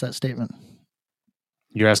that doubts that statement?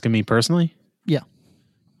 You're asking me personally? Yeah.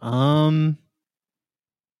 I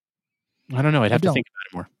don't know. I'd have to think about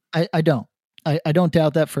it more. I don't. I don't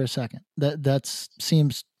doubt that for a second. That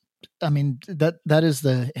seems. I mean, that is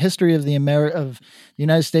the history of the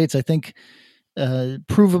United States. I think,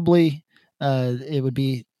 provably, it would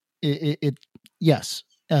be it. Yes,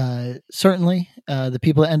 certainly, the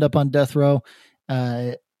people that end up on death row.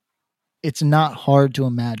 It's not hard to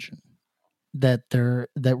imagine that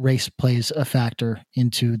race plays a factor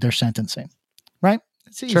into their sentencing, right?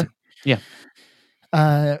 It's easy. Sure. Yeah.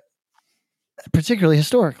 Particularly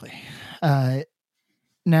historically.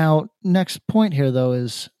 Now, next point here, though,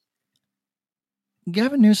 is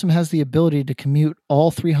Gavin Newsom has the ability to commute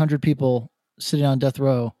all 300 people sitting on death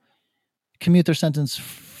row, commute their sentence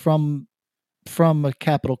from a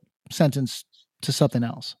capital sentence to something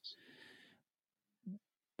else.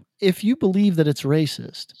 If you believe that it's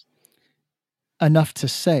racist enough to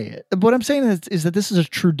say it, what I'm saying is that this is a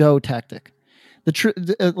Trudeau tactic.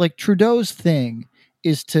 Like Trudeau's thing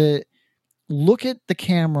is to look at the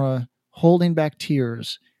camera holding back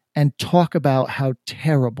tears and talk about how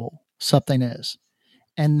terrible something is,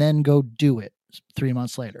 and then go do it 3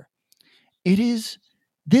 months later. This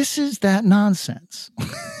is that nonsense.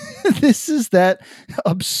 This is that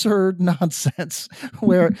absurd nonsense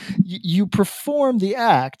where you perform the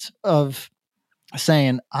act of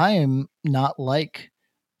saying, I am not like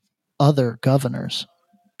other governors,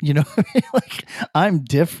 like I'm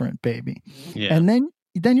different, baby. Yeah. And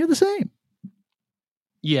then you're the same.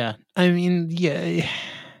 Yeah. I mean, yeah.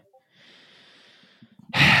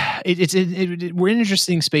 We're in an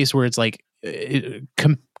interesting space where it's like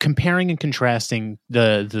comparing and contrasting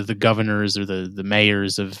the governors or the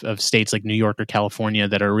mayors of states like New York or California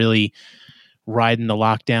that are really riding the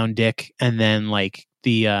lockdown dick, and then like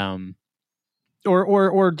the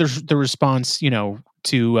or the response,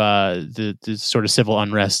 to the sort of civil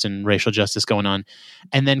unrest and racial justice going on,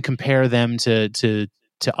 and then compare them to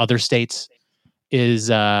other states is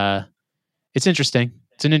it's interesting.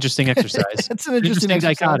 It's an interesting exercise. It's an interesting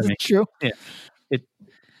dichotomy. It's true. Yeah. It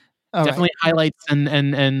definitely highlights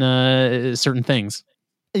and certain things.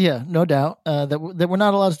 Yeah, no doubt that we're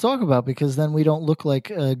not allowed to talk about, because then we don't look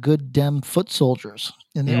like good Dem foot soldiers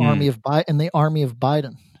in the army of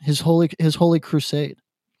Biden. His holy crusade.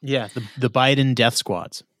 Yeah, the Biden death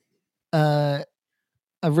squads. I've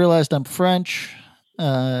realized I'm French.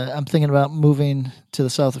 I'm thinking about moving to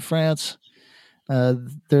the south of France.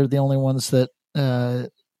 They're the only ones that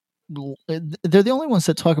they're the only ones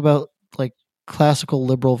that talk about like classical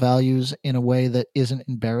liberal values in a way that isn't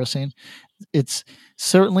embarrassing. It's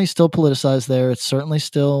certainly still politicized there. It's certainly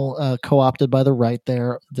still co-opted by the right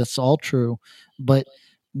there. That's all true. But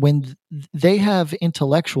when they have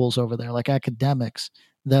intellectuals over there, like academics,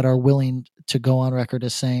 that are willing to go on record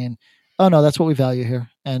as saying, oh no, that's what we value here,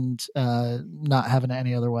 and not having it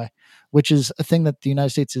any other way, which is a thing that the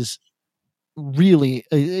United States is really,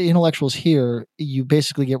 intellectuals here, you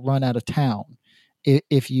basically get run out of town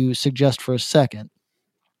if you suggest for a second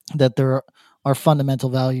that there are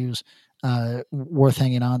fundamental values worth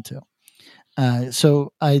hanging on to.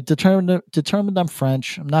 So I determined I'm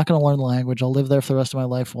French. I'm not going to learn the language. I'll live there for the rest of my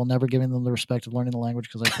life while never giving them the respect of learning the language,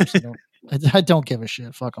 because I personally don't. I don't give a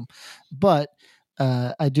shit. Fuck them. But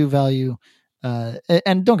I do value.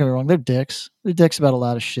 And don't get me wrong, they're dicks. They're dicks about a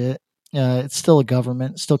lot of shit. It's still a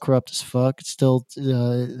government. It's still corrupt as fuck. It's still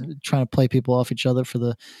trying to play people off each other for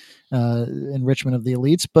the enrichment of the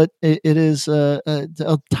elites. But it is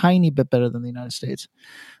a tiny bit better than the United States.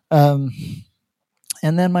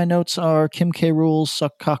 And then my notes are Kim K rules,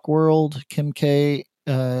 suck cock world. Kim K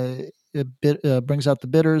brings out the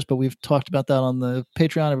bitters, but we've talked about that on the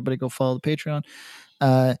Patreon. Everybody go follow the Patreon.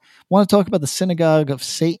 Want to talk about the Synagogue of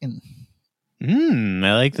Satan.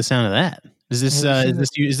 I like the sound of that. Is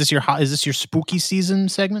this your spooky season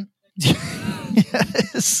segment?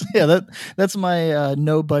 Yes. Yeah, that's my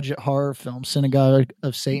no budget horror film, Synagogue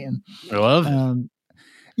of Satan. I love.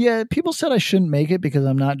 Yeah, people said I shouldn't make it because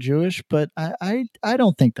I'm not Jewish, but I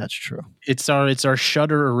don't think that's true. It's our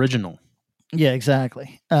Shudder original. Yeah,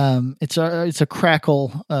 exactly. It's a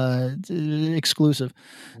Crackle exclusive.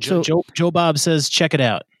 Joe Bob says check it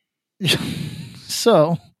out.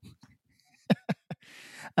 So,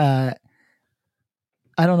 I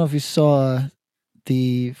don't know if you saw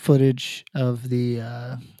the footage of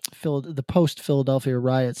the post Philadelphia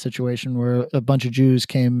riot situation where a bunch of Jews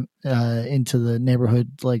came into the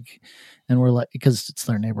neighborhood, and were like, because it's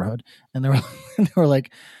their neighborhood, and they were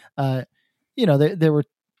like, they were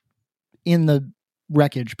in the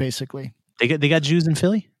wreckage basically. They got Jews in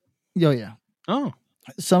Philly? Oh yeah. Oh.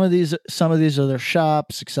 Some of these are their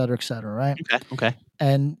shops, et cetera, right? Okay.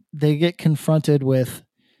 And they get confronted with,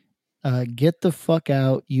 get the fuck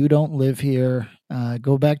out. You don't live here.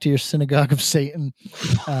 Go back to your Synagogue of Satan.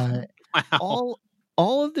 Wow.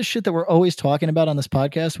 All of the shit that we're always talking about on this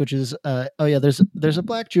podcast, which is, there's a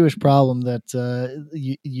Black Jewish problem that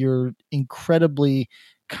you're incredibly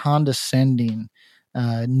condescending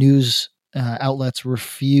news outlets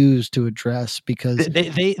refuse to address because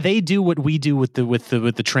they do what we do with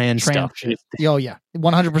the trans stuff. Shit. Oh yeah,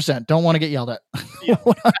 100%. Don't want to get yelled at.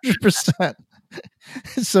 100%.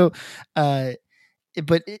 So,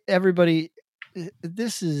 but everybody,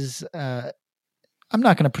 this is. I'm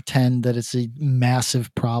not going to pretend that it's a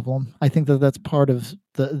massive problem. I think that that's part of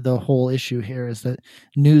the whole issue here is that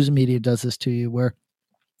news media does this to you. Where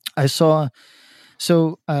I saw.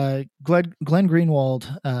 So Glenn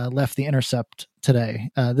Greenwald left The Intercept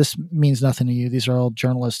today. This means nothing to you. These are all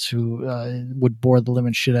journalists who would bore the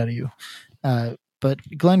living shit out of you. But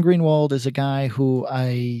Glenn Greenwald is a guy who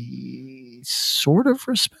I sort of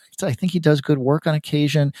respect. I think he does good work on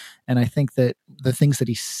occasion, and I think that the things that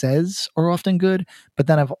he says are often good. But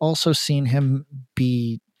then I've also seen him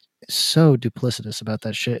be so duplicitous about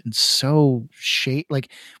that shit and so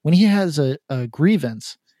like when he has a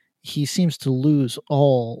grievance, he seems to lose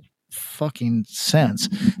all fucking sense.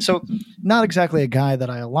 So not exactly a guy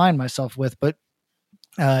that I align myself with, but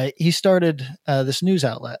he started this news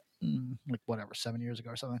outlet, 7 years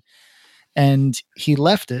ago or something. And he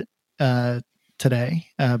left it today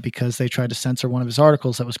because they tried to censor one of his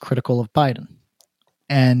articles that was critical of Biden.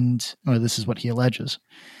 Or this is what he alleges.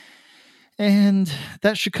 And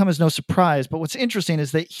that should come as no surprise. But what's interesting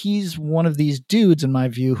is that he's one of these dudes, in my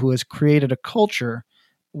view, who has created a culture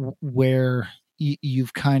where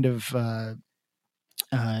you've kind of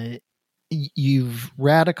you've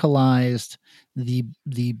radicalized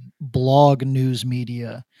the blog news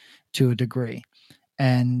media to a degree,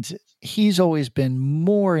 and he's always been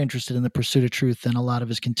more interested in the pursuit of truth than a lot of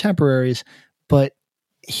his contemporaries, but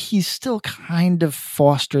he's still kind of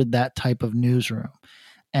fostered that type of newsroom.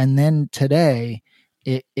 And then today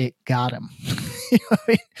it got him. You know what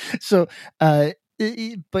I mean? So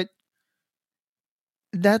but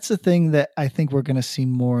that's the thing that I think we're going to see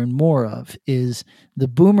more and more of is the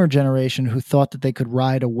boomer generation who thought that they could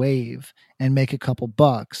ride a wave and make a couple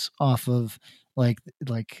bucks off of like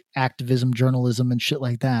activism journalism and shit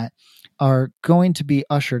like that are going to be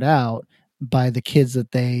ushered out by the kids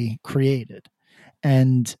that they created.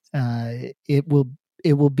 And it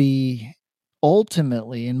will be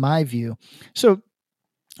ultimately, in my view. So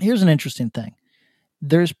here's an interesting thing.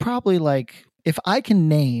 There's probably like, if I can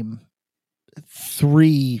name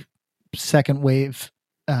 3 second wave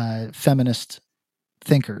feminist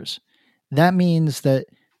thinkers, that means that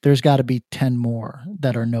there's got to be 10 more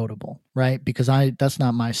that are notable, right? Because that's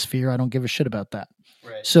not my sphere. I don't give a shit about that.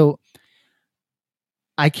 Right. So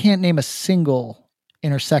I can't name a single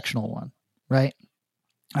intersectional one, right?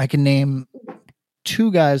 I can name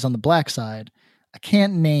 2 guys on the black side. I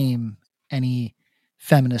can't name any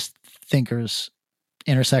feminist thinkers,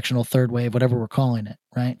 intersectional, third wave, whatever we're calling it,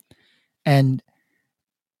 right? And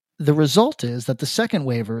the result is that the second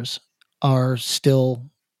wavers are still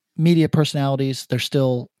media personalities. They're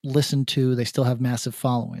still listened to. They still have massive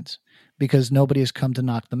followings because nobody has come to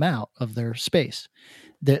knock them out of their space.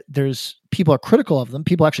 There's people are critical of them.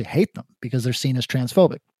 People actually hate them because they're seen as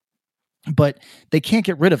transphobic, but they can't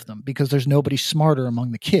get rid of them because there's nobody smarter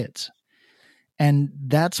among the kids. And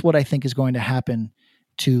that's what I think is going to happen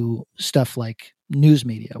to stuff like news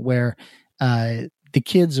media, where the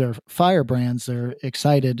kids are firebrands. They're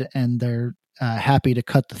excited and they're happy to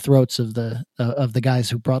cut the throats of the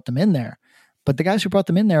guys who brought them in there. But the guys who brought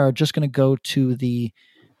them in there are just going to go to the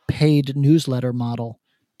paid newsletter model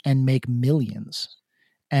and make millions.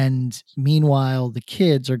 And meanwhile, the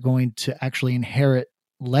kids are going to actually inherit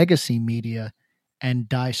legacy media and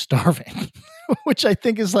die starving, which I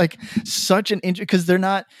think is like such an because they're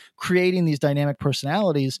not creating these dynamic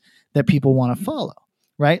personalities that people want to follow,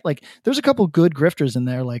 right? Like there's a couple good grifters in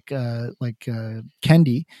there, like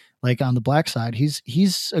Kendi, like on the black side.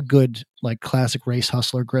 He's a good like classic race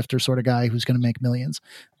hustler grifter sort of guy who's going to make millions.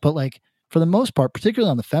 But like for the most part,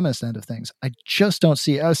 particularly on the feminist end of things, I just don't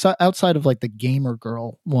see outside of like the gamer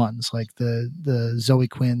girl ones, like the Zoe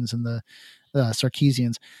Quinns and the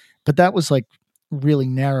Sarkeesians. But that was like really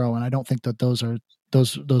narrow, and I don't think that those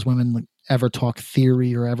women like ever talk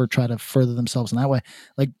theory or ever try to further themselves in that way.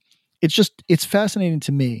 Like it's fascinating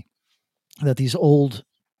to me that these old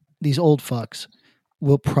fucks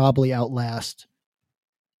will probably outlast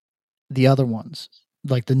the other ones,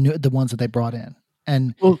 like the ones that they brought in.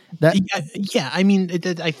 And I mean,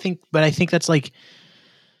 I think that's like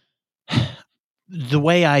the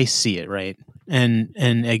way I see it, right? And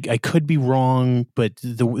I could be wrong, but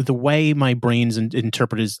the way my brains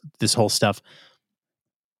interpret this whole stuff,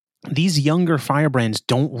 these younger firebrands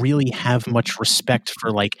don't really have much respect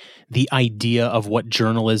for like the idea of what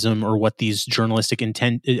journalism or what these journalistic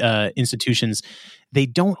institutions, they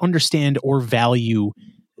don't understand or value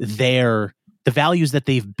the values that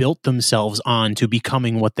they've built themselves on to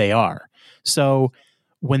becoming what they are. So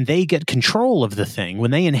when they get control of the thing,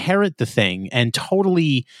 when they inherit the thing and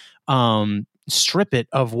totally strip it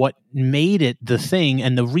of what made it the thing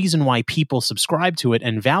and the reason why people subscribe to it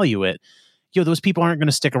and value it, those people aren't going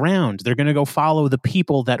to stick around. They're going to go follow the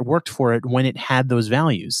people that worked for it when it had those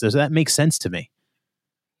values. Does that make sense to me?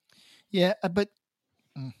 Yeah, but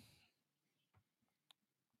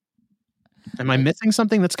am I missing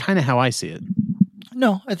something? That's kind of how I see it.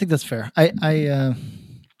 No, I think that's fair. I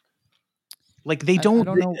like they don't. I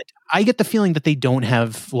don't know. I get the feeling that they don't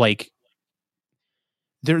have like.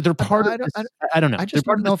 They're part of. I don't know. I just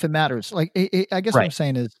don't know if it matters. Like, I guess what I'm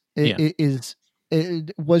saying is,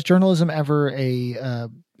 was journalism ever a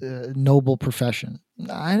noble profession?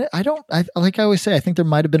 I don't. Like I always say, I think there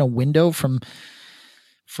might have been a window from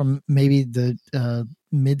maybe the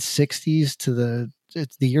mid '60s to the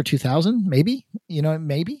year 2000, maybe.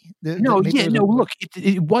 Maybe. Look,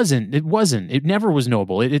 it wasn't. It never was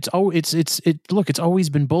noble. It's always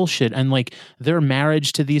been bullshit. And like their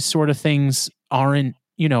marriage to these sort of things aren't.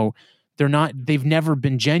 They're not. They've never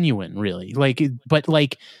been genuine, really. But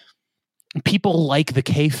people like the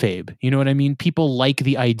kayfabe. You know what I mean? People like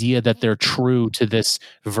the idea that they're true to this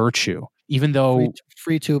virtue, even though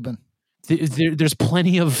free tubing. There's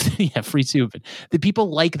plenty of free tubing. The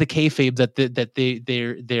people like the kayfabe that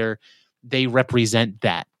they represent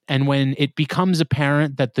that. And when it becomes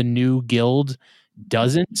apparent that the new guild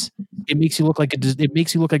doesn't, it makes you look like a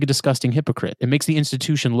disgusting hypocrite. It makes the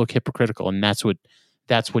institution look hypocritical, and that's what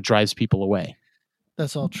drives people away.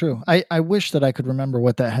 That's all true. I wish that I could remember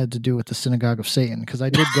what that had to do with the Synagogue of Satan, because I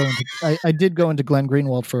did go into Glenn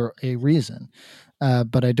Greenwald for a reason,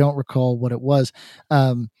 but I don't recall what it was.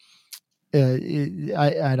 I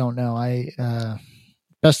don't know.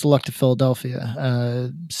 Best of luck to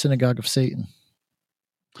Philadelphia. Synagogue of Satan.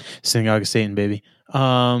 Synagogue of Satan, baby.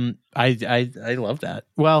 I love that.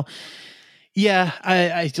 Well, yeah.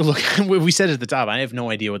 I look. We said it at the top. I have no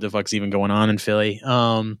idea what the fuck's even going on in Philly.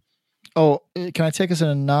 Can I take us in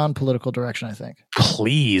a non-political direction? I think.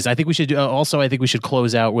 Please. I think we should. Also, I think we should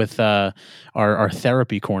close out with our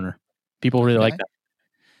therapy corner. People really like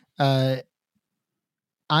that.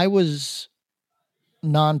 I was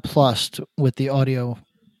nonplussed with the audio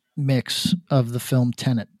mix of the film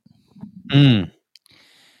Tenet.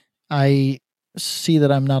 I see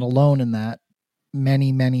that I'm not alone in that.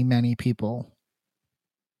 Many, many, many people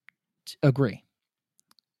agree.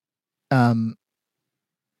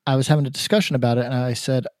 I was having a discussion about it, and I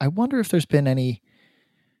said, I wonder if there's been any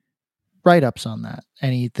write-ups on that,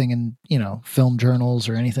 anything in, film journals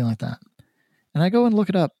or anything like that. And I go and look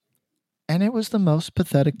it up, and it was the most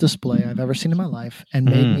pathetic display I've ever seen in my life, and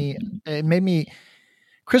made me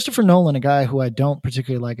Christopher Nolan, a guy who I don't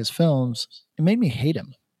particularly like his films, it made me hate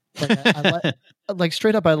him. Like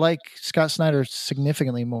straight up, I like Scott Snyder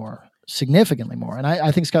significantly more. And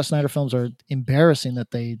I think Scott Snyder films are embarrassing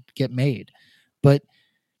that they get made, but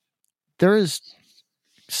there is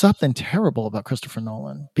something terrible about Christopher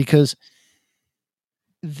Nolan because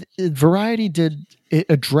Variety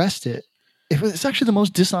addressed it. It's actually the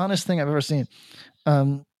most dishonest thing I've ever seen.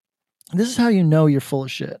 This is how you know you're full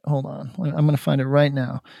of shit. Hold on. I'm going to find it right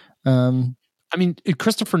now. I mean,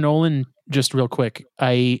 Christopher Nolan, just real quick,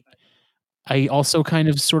 I also kind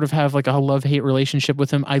of sort of have like a love-hate relationship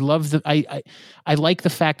with him. I love I like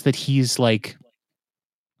the fact that he's like,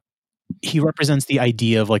 he represents the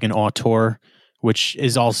idea of like an auteur, which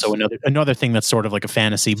is also another thing that's sort of like a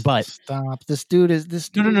fantasy. But stop, this dude is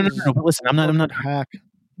no. But listen, I'm not hack.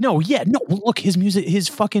 No. Look, his music, his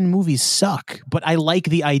fucking movies suck. But I like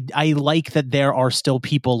I like that there are still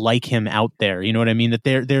people like him out there. You know what I mean? That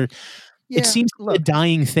they're. Yeah, it seems like a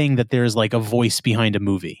dying thing that there's like a voice behind a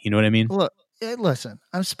movie. You know what I mean? Look, listen,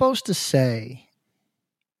 I'm supposed to say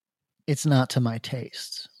it's not to my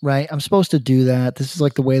taste, right? I'm supposed to do that. This is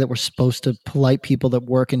like the way that we're supposed to, polite people that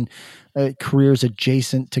work in careers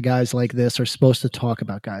adjacent to guys like this are supposed to talk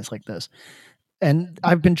about guys like this. And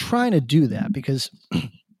I've been trying to do that because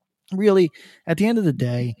really, at the end of the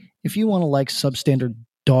day, if you want to like substandard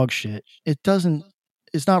dog shit,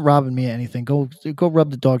 it's not robbing me of anything. Go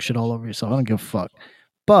rub the dog shit all over yourself. I don't give a fuck.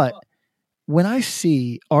 But when I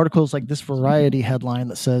see articles like this Variety headline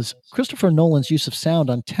that says Christopher Nolan's use of sound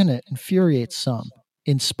on Tenet infuriates some,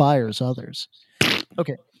 inspires others.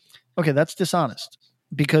 Okay, that's dishonest.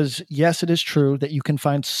 Because yes, it is true that you can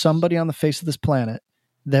find somebody on the face of this planet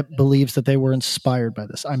that believes that they were inspired by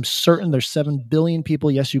this. I'm certain there's 7 billion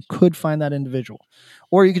people. Yes, you could find that individual.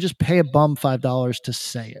 Or you could just pay a bum $5 to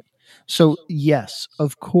say it. So yes,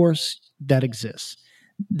 of course that exists.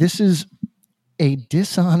 This is a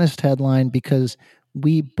dishonest headline because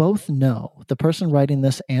we both know, the person writing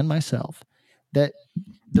this and myself, that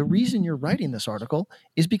the reason you're writing this article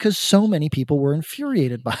is because so many people were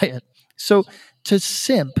infuriated by it. So to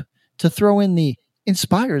simp, to throw in the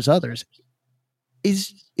inspires others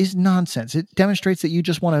is nonsense. It demonstrates that you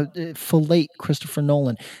just want to fillet Christopher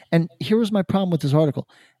Nolan. And here was my problem with this article.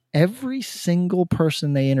 Every single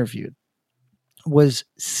person they interviewed was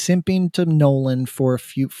simping to Nolan for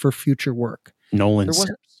future work.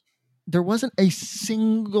 There wasn't a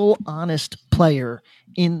single honest player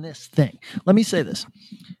in this thing. Let me say this.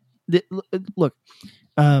 Look,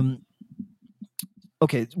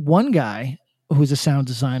 okay, one guy who's a sound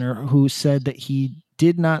designer who said that he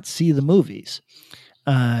did not see the movies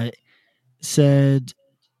said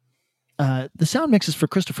the sound mixes for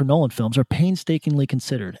Christopher Nolan films are painstakingly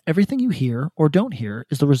considered. Everything you hear or don't hear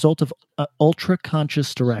is the result of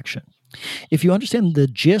ultra-conscious direction. If you understand the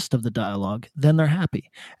gist of the dialogue, then they're happy.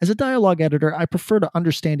 As a dialogue editor, I prefer to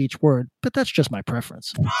understand each word, but that's just my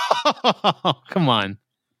preference. Come on.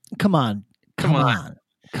 Look,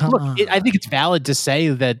 I think it's valid to say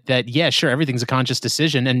that yeah, sure, everything's a conscious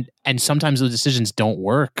decision, and sometimes those decisions don't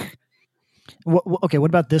work. Okay,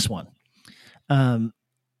 what about this one?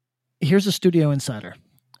 Here's a Studio Insider.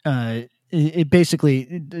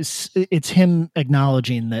 It's him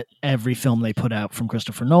acknowledging that every film they put out from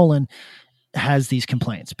Christopher Nolan has these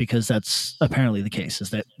complaints, because that's apparently the case,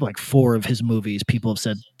 is that like 4 of his movies, people have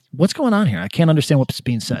said, what's going on here? I can't understand what's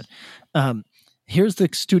being said. Here's the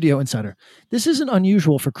Studio Insider. This isn't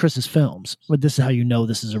unusual for Chris's films, but this is how you know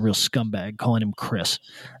this is a real scumbag, calling him Chris.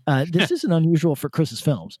 This isn't unusual for Chris's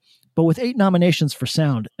films, but with 8 nominations for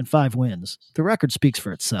sound and 5 wins, the record speaks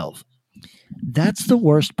for itself. That's the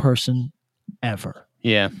worst person ever.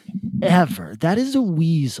 Yeah. Ever. That is a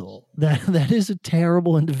weasel. That is a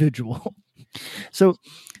terrible individual. So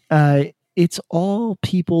it's all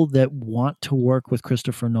people that want to work with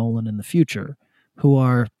Christopher Nolan in the future who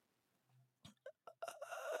are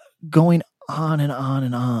going on and on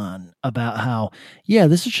and on about how, yeah,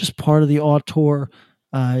 this is just part of the auteur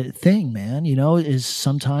thing, man. You know, is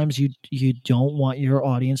sometimes you don't want your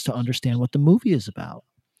audience to understand what the movie is about,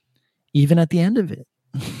 even at the end of it.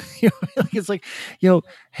 It's like,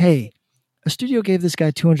 hey, A studio gave this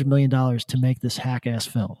guy $200 million to make this hack-ass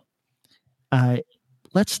film.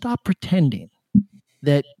 Let's stop pretending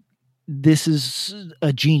that this is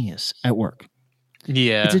a genius at work.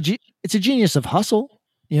 Yeah, it's a genius of hustle.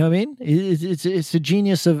 You know what I mean? It's a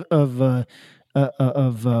genius of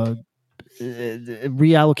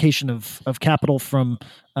reallocation of capital from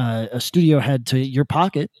a studio head to your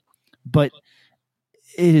pocket, but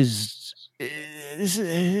this is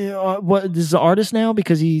the artist now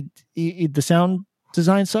because he the sound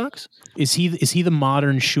design sucks. Is he the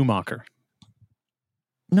modern Schumacher?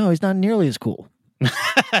 No, he's not nearly as cool.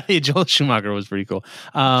 Joel Schumacher was pretty cool.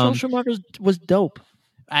 Joel Schumacher was dope.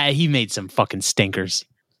 He made some fucking stinkers.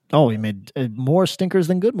 Oh, he made more stinkers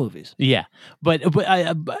than good movies. Yeah, but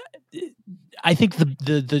I think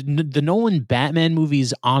the Nolan Batman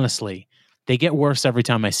movies, honestly, they get worse every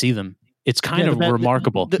time I see them. It's kind of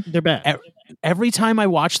remarkable. They're bad. Every time I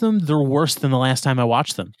watch them, they're worse than the last time I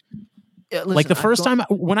watched them. Listen, like the first time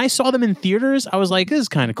when I saw them in theaters, I was like, "This is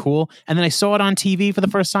kind of cool." And then I saw it on TV for the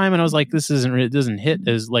first time, and I was like, it doesn't hit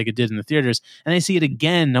as like it did in the theaters." And I see it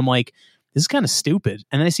again, and I'm like, "This is kind of stupid."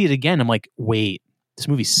 And then I see it again, I'm like, "Wait, this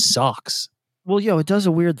movie sucks." Well, it does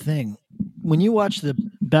a weird thing when you watch the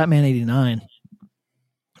Batman '89.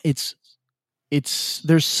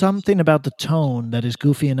 There's something about the tone that is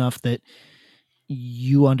goofy enough that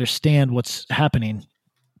you understand what's happening,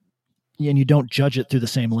 and you don't judge it through the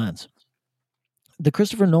same lens. The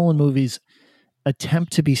Christopher Nolan movies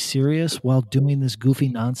attempt to be serious while doing this goofy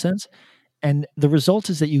nonsense, and the result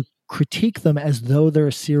is that you critique them as though they're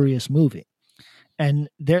a serious movie, and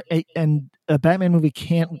a Batman movie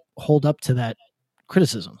can't hold up to that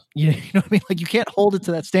criticism. You know what I mean? Like, you can't hold it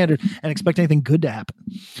to that standard and expect anything good to happen.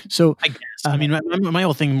 So I guess I mean my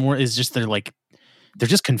whole thing more is just they're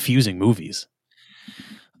just confusing movies.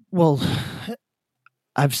 Well,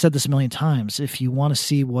 I've said this a million times. If you want to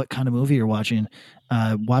see what kind of movie you're watching,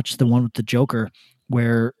 watch the one with the Joker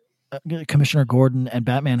where Commissioner Gordon and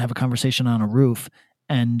Batman have a conversation on a roof.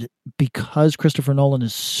 And because Christopher Nolan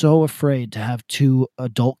is so afraid to have two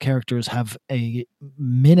adult characters have a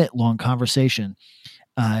minute-long conversation,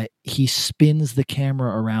 he spins the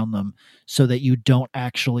camera around them so that you don't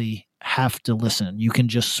actually have to listen. You can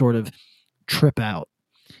just sort of trip out.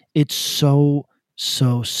 It's so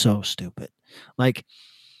stupid. Like,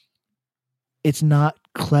 it's not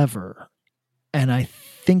clever. And I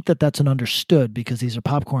think that that's an understood because these are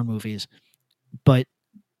popcorn movies. But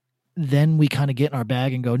then we kind of get in our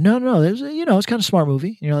bag and go, no, there's it's kind of a smart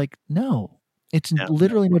movie. And you're like, no, it's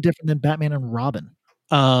literally no different than Batman and Robin.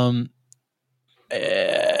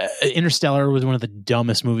 Interstellar was one of the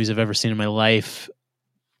dumbest movies I've ever seen in my life.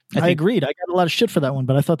 I agreed. I got a lot of shit for that one,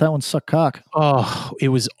 but I thought that one sucked cock. Oh, it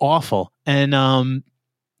was awful. And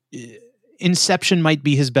Inception might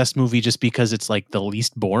be his best movie just because it's like the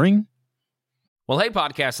least boring. Well, hey,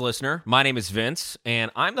 podcast listener. My name is Vince,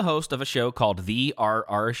 and I'm the host of a show called The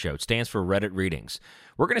RR Show. It stands for Reddit Readings.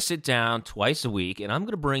 We're going to sit down twice a week, and I'm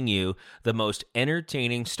going to bring you the most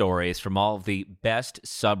entertaining stories from all of the best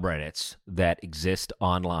subreddits that exist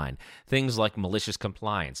online. Things like malicious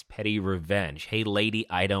compliance, petty revenge, hey, lady,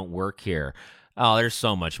 I don't work here. Oh, there's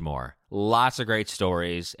so much more. Lots of great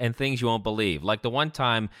stories and things you won't believe. Like the one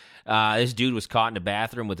time this dude was caught in a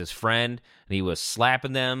bathroom with his friend, and he was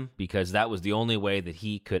slapping them because that was the only way that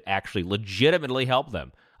he could actually legitimately help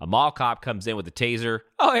them. A mall cop comes in with a taser.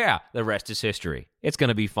 Oh, yeah, the rest is history. It's going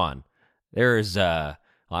to be fun. There's, I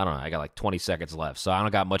don't know, I got like 20 seconds left, so I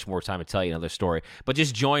don't got much more time to tell you another story. But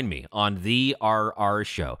just join me on The RR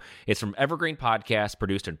Show. It's from Evergreen Podcast,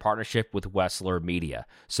 produced in partnership with Wessler Media.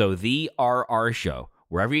 So The RR Show,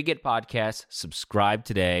 wherever you get podcasts, subscribe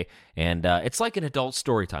today. And it's like an adult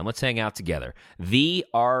story time. Let's hang out together. The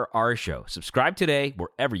RR Show. Subscribe today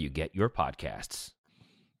wherever you get your podcasts.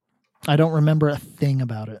 I don't remember a thing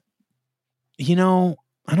about it.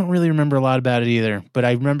 I don't really remember a lot about it either, but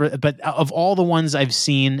I remember, but of all the ones I've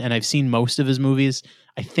seen, and I've seen most of his movies,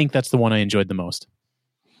 I think that's the one I enjoyed the most.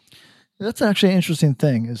 That's actually an interesting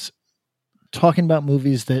thing, is talking about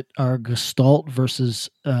movies that are gestalt versus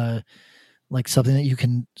like something that you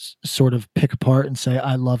can sort of pick apart and say,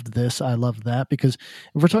 I loved this, I loved that. Because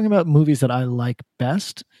if we're talking about movies that I like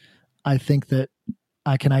best, I think that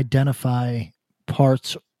I can identify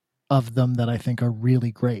parts of them that I think are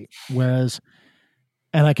really great. Whereas,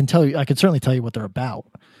 and I can certainly tell you what they're about.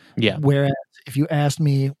 Yeah. Whereas if you asked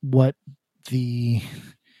me what any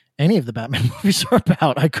of the Batman movies are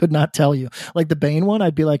about, I could not tell you. Like the Bane one,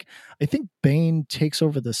 I'd be like, I think Bane takes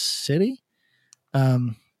over the city.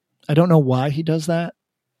 I don't know why he does that.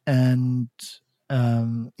 And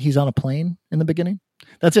he's on a plane in the beginning.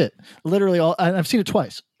 That's it. Literally I've seen it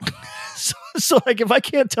twice. So like, if I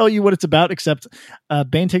can't tell you what it's about, except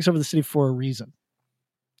Bane takes over the city for a reason,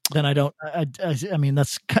 then I don't. I mean,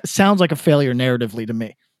 sounds like a failure narratively to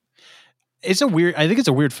me. I think it's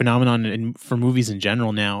a weird phenomenon for movies in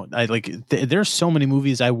general now. There's so many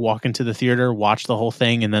movies I walk into the theater, watch the whole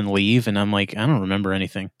thing, and then leave, and I'm like, I don't remember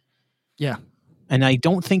anything. Yeah. And I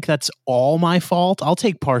don't think that's all my fault. I'll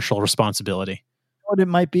take partial responsibility. What it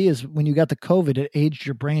might be is when you got the COVID, it aged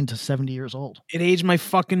your brain to 70 years old. It aged my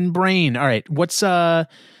fucking brain. All right. Do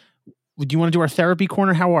you want to do our therapy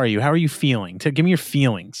corner? How are you? How are you feeling? Give me your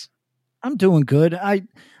feelings. I'm doing good. I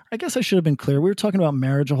guess I should have been clear. We were talking about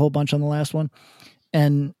marriage a whole bunch on the last one.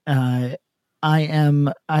 And I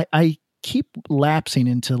keep lapsing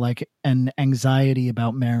into like an anxiety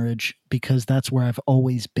about marriage because that's where I've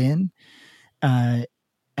always been. And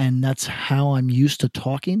that's how I'm used to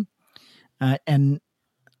talking. And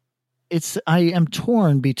I am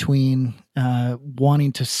torn between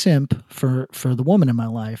wanting to simp for the woman in my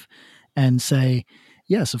life and say,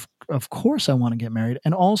 yes, of course I want to get married.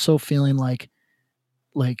 And also feeling like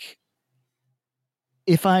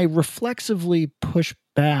if I reflexively push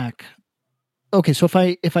back, okay, so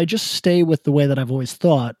if I just stay with the way that I've always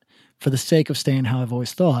thought for the sake of staying how I've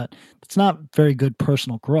always thought, it's not very good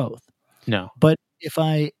personal growth. No. But if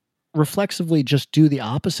I reflexively just do the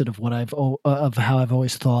opposite of what of how I've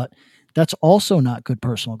always thought, that's also not good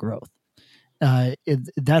personal growth.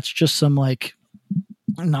 That's just some like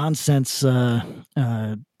nonsense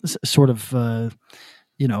sort of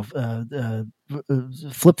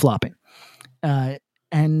flip-flopping.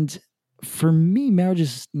 And for me, marriage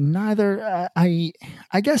is neither. I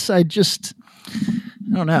guess I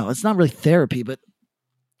don't know. It's not really therapy, but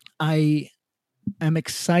I am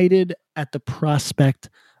excited at the prospect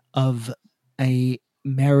of a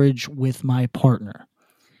marriage with my partner.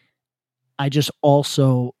 I just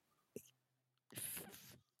also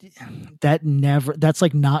that's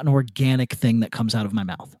like not an organic thing that comes out of my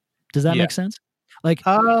mouth. Does that make sense? Like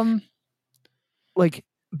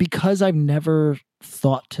because I've never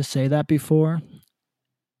thought to say that before,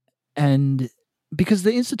 and because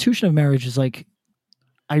the institution of marriage is like,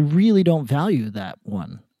 I really don't value that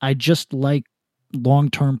one. I just like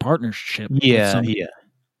long-term partnership. Yeah.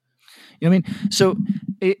 You know what I mean? So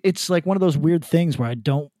it's like one of those weird things where I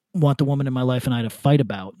don't want the woman in my life and I to fight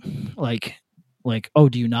about, like, oh,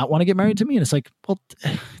 do you not want to get married to me? And it's like, well,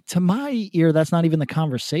 to my ear, that's not even the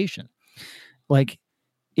conversation. Like,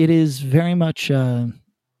 it is very much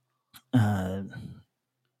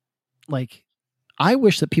like, I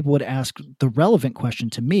wish that people would ask the relevant question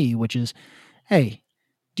to me, which is, hey,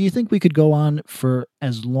 do you think we could go on for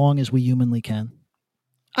as long as we humanly can?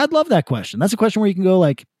 I'd love that question. That's a question where you can go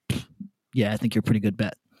like, yeah, I think you're a pretty good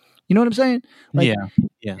bet. You know what I'm saying? Like,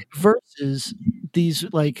 yeah. Versus these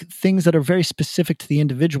like things that are very specific to the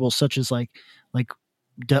individual, such as like,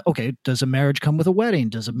 okay, does a marriage come with a wedding?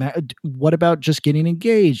 What about just getting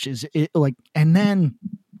engaged? Is it like, and then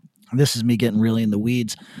this is me getting really in the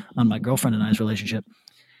weeds on my girlfriend and I's relationship.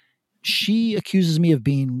 She accuses me of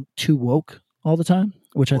being too woke all the time,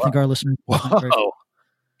 which I think our listeners. Whoa.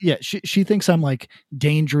 Yeah, she thinks I'm like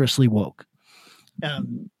dangerously woke.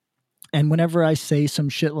 And whenever I say some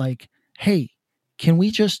shit like, hey, can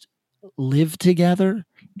we just live together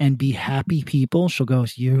and be happy people? She'll go,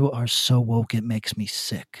 you are so woke, it makes me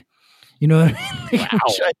sick. You know what I mean? Wow.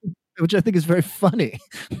 Which I think is very funny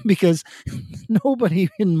because nobody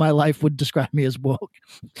in my life would describe me as woke.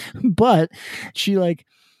 But she like,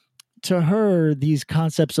 to her, these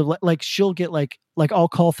concepts of like she'll get like I'll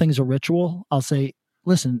call things a ritual. I'll say,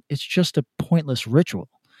 listen, it's just a pointless ritual.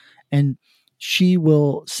 And she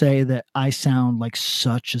will say that I sound like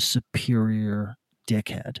such a superior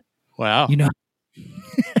dickhead. Wow. You know?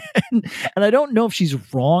 and I don't know if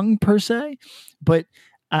she's wrong per se, but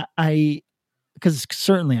I because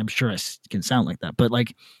certainly I'm sure I can sound like that, but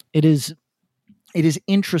like it is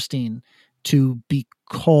interesting to be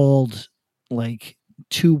called like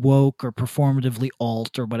too woke or performatively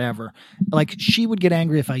alt or whatever. Like she would get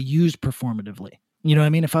angry if I used performatively. You know what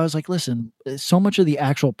I mean? If I was like, listen, so much of the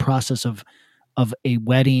actual process of a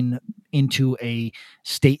wedding into a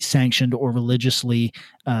state sanctioned or religiously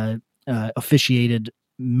officiated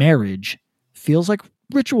marriage feels like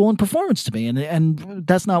ritual and performance to me. And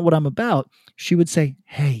that's not what I'm about. She would say,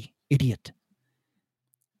 hey, idiot.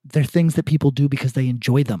 They're things that people do because they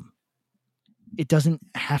enjoy them. It doesn't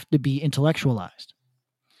have to be intellectualized.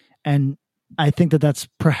 And I think that that's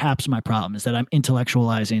perhaps my problem, is that I'm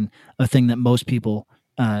intellectualizing a thing that most people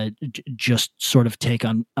just sort of take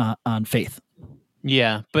on faith.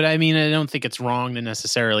 Yeah, but I mean, I don't think it's wrong to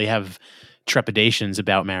necessarily have trepidations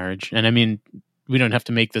about marriage. And I mean, don't have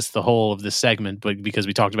to make this the whole of this segment, but because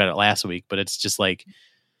we talked about it last week, but it's just like,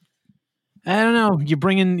 I don't know.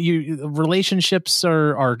 Relationships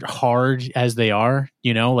are hard as they are,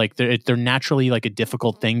 like they're naturally like a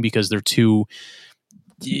difficult thing because they're too,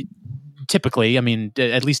 typically, I mean,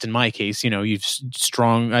 at least in my case, you've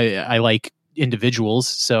strong, I like individuals.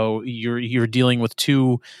 So you're dealing with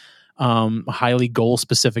two highly goal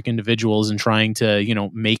specific individuals and trying to,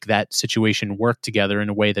 make that situation work together in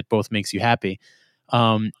a way that both makes you happy.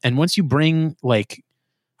 And once you bring like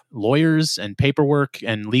lawyers and paperwork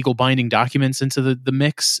and legal binding documents into the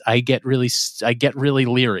mix, I get really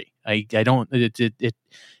leery. I don't, it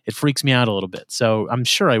freaks me out a little bit. So I'm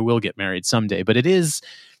sure I will get married someday, but it is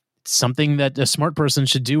something that a smart person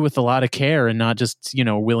should do with a lot of care and not just,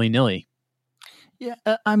 willy nilly. Yeah.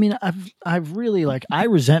 I mean, I've really I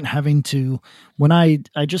resent having to, when I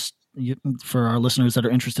just, for our listeners that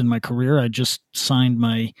are interested in my career, I just signed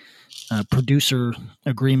my producer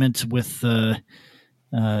agreement with the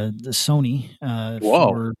Sony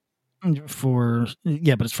for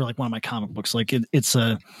but it's for like one of my comic books. Like it's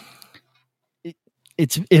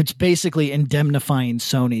basically indemnifying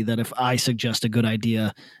Sony that if I suggest a good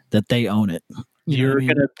idea that they own it.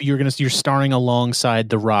 You're starring alongside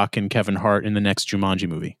The Rock and Kevin Hart in the next Jumanji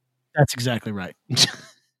movie. That's exactly right.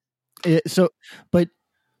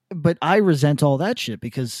 But I resent all that shit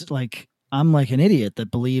because like I'm like an idiot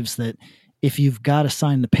that believes that if you've got to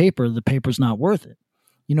sign the paper's not worth it.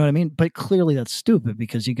 You know what I mean? But clearly that's stupid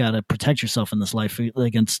because you got to protect yourself in this life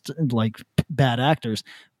against like bad actors.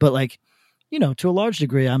 But like, to a large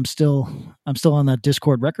degree, I'm still on that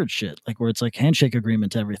Discord record shit, like where it's like handshake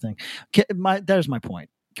agreement to everything. There's my point.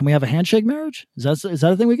 Can we have a handshake marriage? Is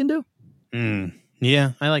that a thing we can do?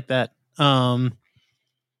 Yeah, I like that. So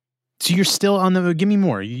you're still on the, give me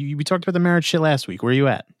more. We talked about the marriage shit last week. Where are you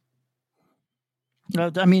at?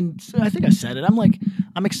 I mean, I think I said it.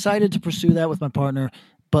 I'm excited to pursue that with my partner,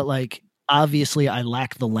 but like, obviously I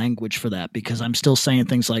lack the language for that because I'm still saying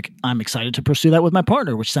things like I'm excited to pursue that with my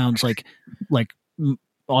partner, which sounds like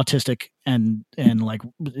autistic and like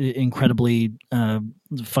incredibly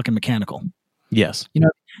fucking mechanical. Yes.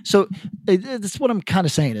 So that's what I'm kind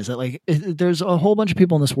of saying is that like, there's a whole bunch of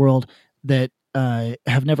people in this world that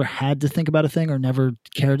have never had to think about a thing or never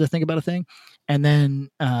cared to think about a thing. And then,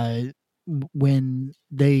 when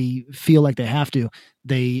they feel like they have to,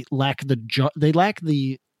 they lack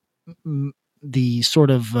the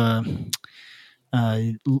sort of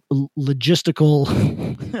logistical,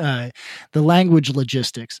 the language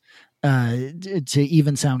logistics to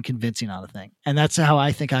even sound convincing on a thing. And that's how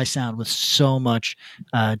I think I sound with so much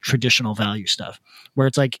traditional value stuff, where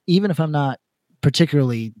it's like, even if I'm not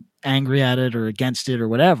particularly angry at it or against it or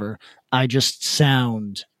whatever, I just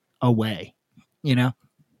sound away,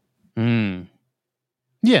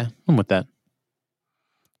 Yeah, I'm with that.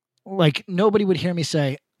 Like nobody would hear me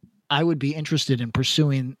say, I would be interested in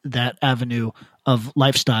pursuing that avenue of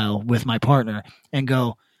lifestyle with my partner and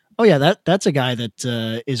go, oh yeah, that's a guy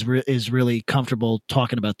that is really comfortable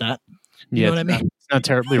talking about that. You know what I mean? It's not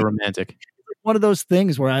terribly romantic. One of those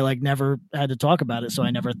things where I like never had to talk about it, so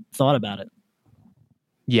I never thought about it.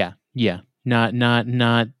 Yeah. Not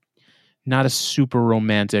a super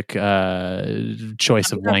romantic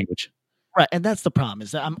choice of language. Right. And that's the problem,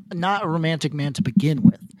 is that I'm not a romantic man to begin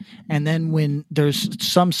with. And then when there's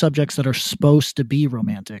some subjects that are supposed to be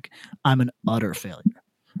romantic, I'm an utter failure.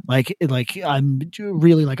 Like I'm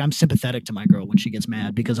really like, I'm sympathetic to my girl when she gets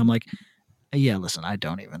mad because I'm like, yeah, listen, I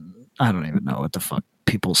don't even know what the fuck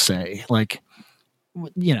people say. Like,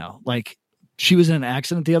 like she was in an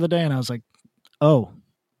accident the other day and I was like, oh,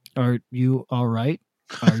 are you all right?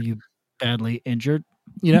 Are you badly injured?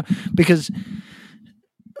 Because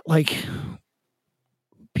like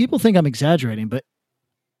people think I'm exaggerating, but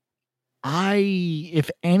if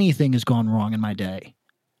anything has gone wrong in my day,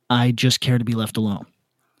 I just care to be left alone.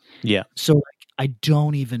 Yeah. So like, I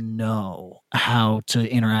don't even know how to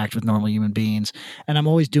interact with normal human beings. And I'm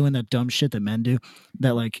always doing that dumb shit that men do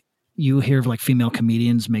that like you hear like female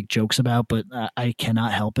comedians make jokes about, but I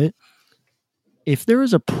cannot help it. If there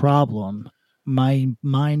is a problem, my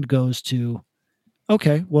mind goes to,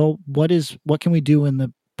 okay, well, what can we do in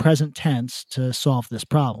the present tense to solve this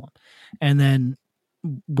problem? And then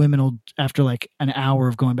women will, after like an hour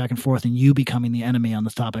of going back and forth and you becoming the enemy on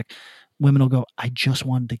this topic, women will go, I just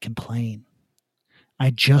wanted to complain. I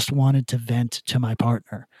just wanted to vent to my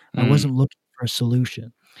partner. I wasn't looking for a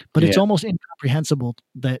solution. But it's almost incomprehensible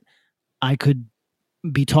that I could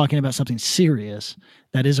be talking about something serious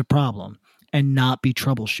that is a problem and not be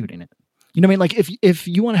troubleshooting it. You know what I mean? Like if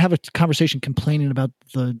you want to have a conversation complaining about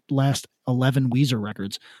the last 11 Weezer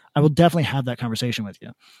records, I will definitely have that conversation with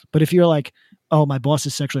you. But if you're like, oh, my boss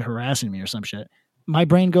is sexually harassing me or some shit, my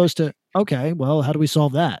brain goes to, okay, well, how do we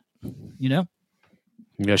solve that? You know?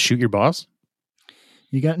 You gotta shoot your boss?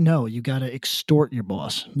 You got to extort your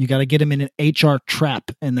boss. You got to get him in an HR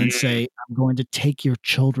trap and then say, I'm going to take your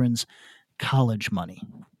children's college money.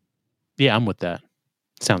 Yeah, I'm with that.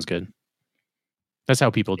 Sounds good. That's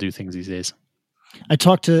how people do things these days. I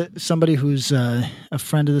talked to somebody who's a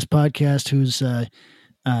friend of this podcast whose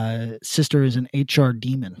sister is an HR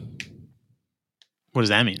demon. What does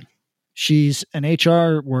that mean? She's an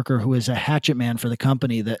HR worker who is a hatchet man for the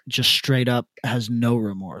company that just straight up has no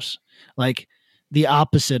remorse. Like the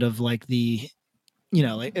opposite of like the, you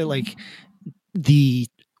know, like the,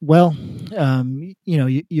 well, you know,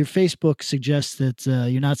 your Facebook suggests that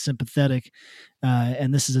you're not sympathetic,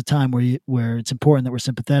 and this is a time where it's important that we're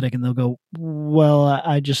sympathetic. And they'll go, well,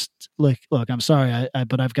 I just look, I'm sorry,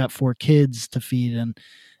 but I've got 4 kids to feed, and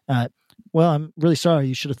well, I'm really sorry.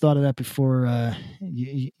 You should have thought of that before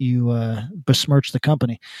you besmirched the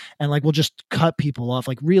company. And like, we'll just cut people off,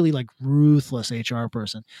 like really like ruthless HR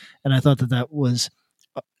person. And I thought that was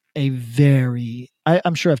a very,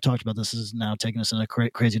 I'm sure I've talked about this. This is now taking us in a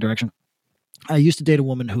crazy direction. I used to date a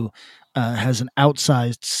woman who has an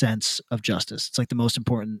outsized sense of justice. It's like the most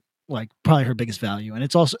important, like probably her biggest value. And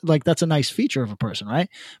it's also like, that's a nice feature of a person, right?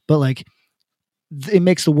 But like, it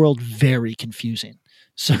makes the world very confusing.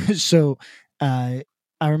 So I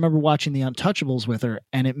remember watching The Untouchables with her,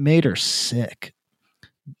 and it made her sick.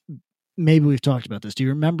 Maybe we've talked about this. Do you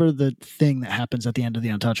remember the thing that happens at the end of The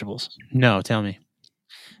Untouchables? No, tell me.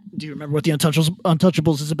 Do you remember what The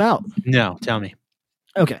Untouchables is about? No, tell me.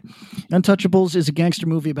 Okay. Untouchables is a gangster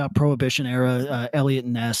movie about Prohibition era, Elliot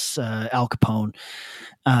Ness, Al Capone,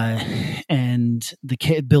 and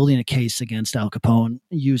building a case against Al Capone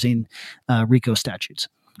using RICO statutes,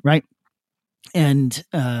 right? And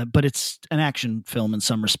but it's an action film in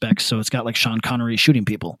some respects, so it's got like Sean Connery shooting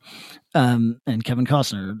people, and Kevin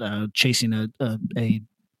Costner chasing a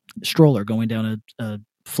stroller going down a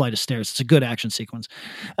flight of stairs. It's a good action sequence.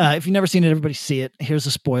 If you've never seen it, everybody see it. Here's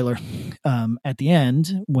a spoiler. At the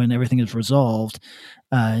end, when everything is resolved,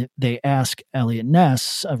 they ask Elliot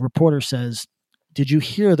Ness, a reporter says, did you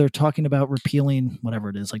hear they're talking about repealing whatever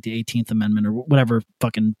it is, like the 18th Amendment or whatever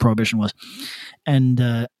fucking prohibition was? And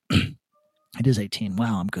it is 18.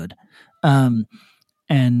 Wow, I'm good. The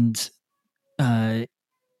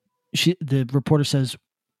reporter says,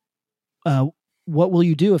 what will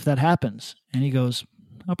you do if that happens? And he goes,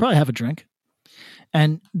 I'll probably have a drink.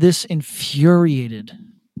 And this infuriated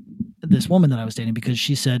this woman that I was dating because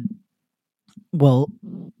she said, well,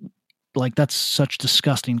 like that's such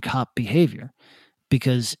disgusting cop behavior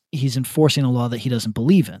because he's enforcing a law that he doesn't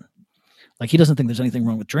believe in. Like he doesn't think there's anything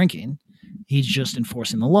wrong with drinking. He's just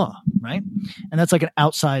enforcing the law, right? And that's like an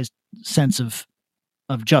outsized sense of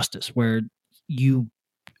justice where the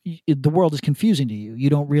world is confusing to you.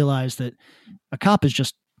 You don't realize that a cop is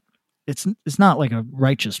just, it's not like a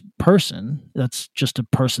righteous person. That's just a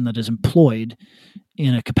person that is employed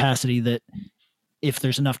in a capacity that if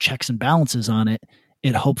there's enough checks and balances on it,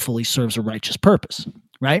 it hopefully serves a righteous purpose,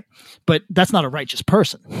 right? But that's not a righteous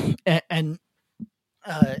person. And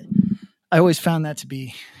I always found that to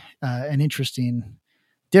be an interesting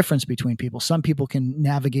difference between people. Some people can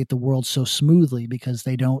navigate the world so smoothly because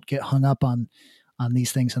they don't get hung up on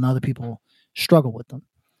these things, and other people struggle with them.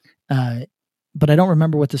 But I don't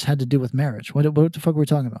remember what this had to do with marriage. What the fuck were we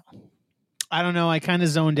talking about? I don't know. I kind of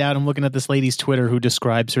zoned out. I'm looking at this lady's Twitter who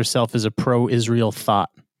describes herself as a pro-Israel thought.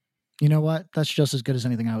 You know what? That's just as good as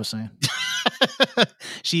anything I was saying.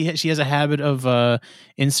 She has a habit of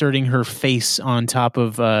inserting her face on top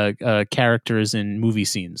of characters in movie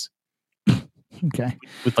scenes. Okay.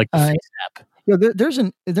 With like the face app. You know,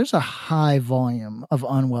 there's a high volume of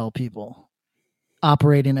unwell people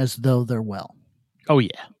operating as though they're well. Oh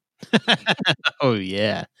yeah. Oh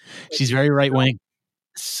yeah. She's very right wing.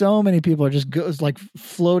 So many people are just like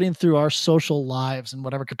floating through our social lives in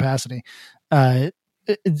whatever capacity.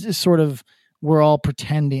 It's sort of, we're all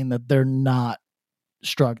pretending that they're not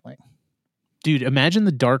struggling. Dude, imagine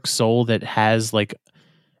the dark soul that has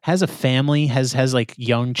a family, has like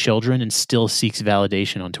young children and still seeks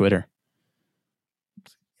validation on Twitter.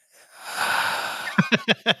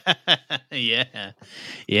 Yeah.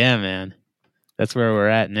 Yeah, man. That's where we're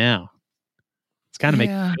at now. It's kind of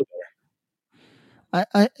making me feel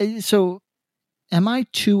better. So am I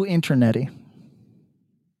too internety?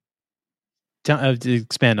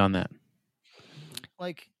 Expand on that.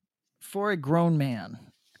 Like, for a grown man,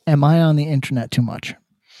 am I on the internet too much?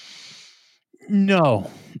 No.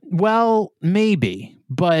 Well, maybe,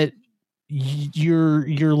 but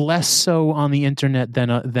you're less so on the internet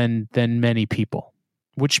than many people,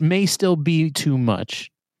 which may still be too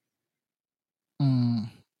much.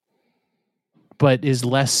 But is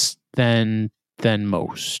less than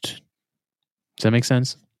most. Does that make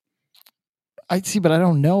sense? I see, but I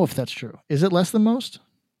don't know if that's true. Is it less than most?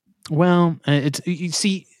 Well, you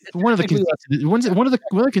see, one of the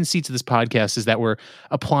conceits of this podcast is that we're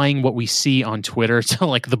applying what we see on Twitter to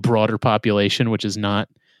like the broader population, which is not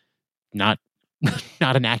an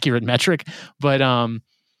accurate metric. But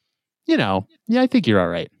yeah, I think you're all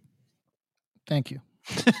right. Thank you.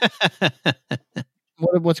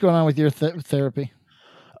 What's going on with your therapy?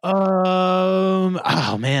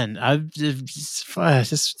 Oh man, I've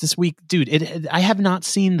this week, dude. I have not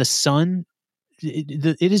seen the sun.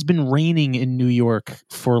 It has been raining in New York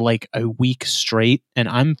for like a week straight, and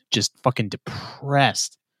I'm just fucking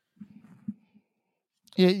depressed.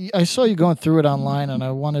 Yeah, I saw you going through it online, and I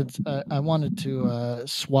wanted to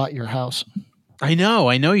SWAT your house. I know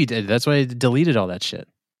you did. That's why I deleted all that shit.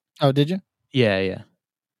 Oh, did you? Yeah.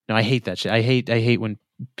 No, I hate that shit. I hate when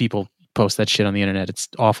people post that shit on the internet. It's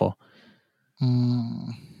awful.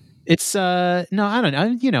 It's no, I don't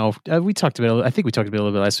know. You know, we talked about it. I think we talked about it a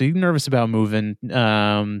little bit last week. Nervous about moving. You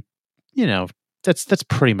know, that's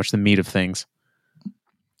pretty much the meat of things.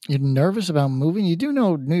 You're nervous about moving? You do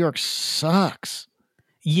know New York sucks.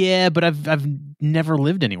 Yeah, but I've never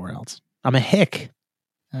lived anywhere else. I'm a hick.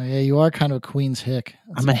 Oh yeah, you are kind of a Queens hick.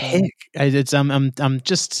 I'm a hick. I'm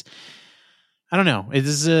just. I don't know.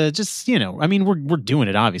 It's just, you know, I mean, we're doing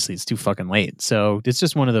it. Obviously, it's too fucking late. So it's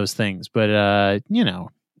just one of those things. But you know,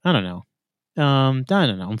 I don't know. I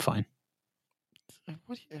don't know. I'm fine.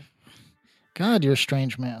 God, you're a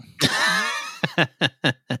strange man.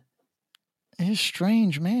 You're a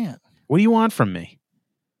strange man. What do you want from me?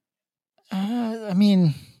 I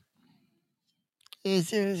mean,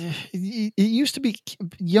 it used to be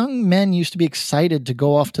young men used to be excited to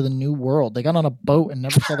go off to the new world. They got on a boat and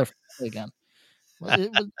never saw their family again.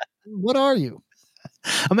 What are you?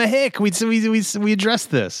 I'm a hick. We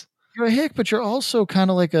addressed this. You're a hick, but you're also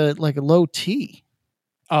kind of like a low T.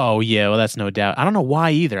 Oh yeah, well that's no doubt. I don't know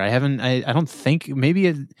why either. I don't think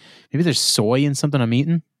maybe there's soy in something I'm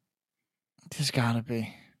eating. There's gotta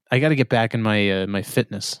be. I got to get back in my my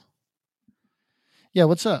fitness. Yeah,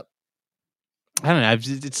 what's up? I don't know.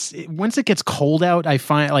 Once it gets cold out, I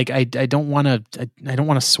find like I don't want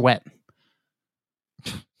to sweat.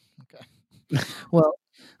 Well,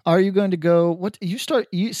 are you going to go? What you start?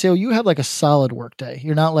 So you have like a solid work day.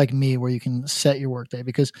 You're not like me where you can set your work day,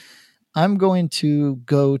 because I'm going to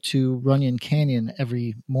go to Runyon Canyon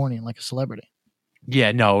every morning like a celebrity.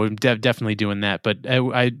 Yeah, no, I'm definitely doing that. But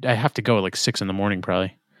I have to go at like 6 a.m.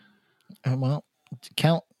 probably. Well,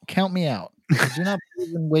 count me out. I do not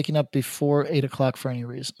believe in waking up before 8 o'clock for any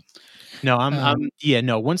reason. No,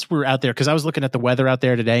 no. Once we're out there, because I was looking at the weather out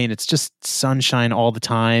there today, and it's just sunshine all the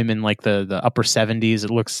time, and like the upper 70s. It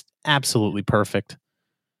looks absolutely perfect.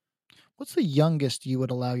 What's the youngest you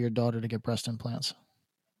would allow your daughter to get breast implants?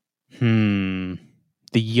 The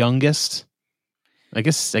youngest, I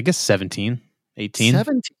guess 17, 18.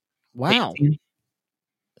 17. Wow. 18.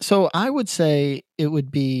 So I would say it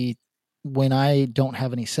would be when I don't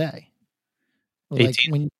have any say. Like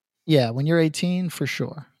 18? when you're 18, for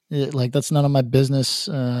sure. Like that's none of my business.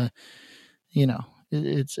 You know,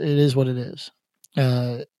 it is what it is.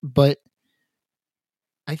 But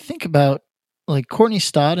I think about like Courtney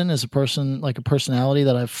Stodden as a person, like a personality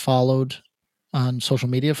that I've followed on social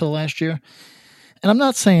media for the last year. And I'm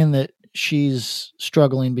not saying that she's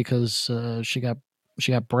struggling because she got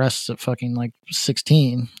breasts at fucking like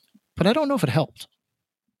 16, but I don't know if it helped.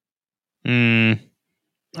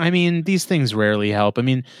 I mean, these things rarely help. I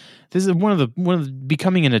mean, this is one of the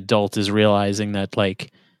becoming an adult is realizing that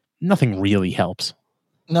like nothing really helps.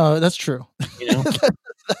 No, that's true. You know?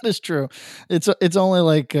 That is true. It's only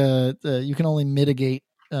like you can only mitigate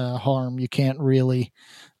harm. You can't really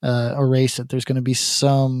erase it. There's going to be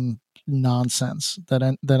some nonsense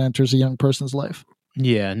that enters a young person's life.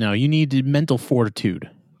 Yeah, no, you need mental fortitude.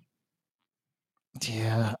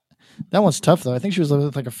 Yeah. That one's tough, though. I think she was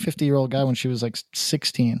like a 50-year-old guy when she was like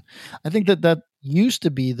 16. I think that used to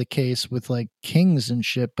be the case with like kings and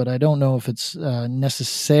shit, but I don't know if it's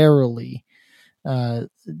necessarily. I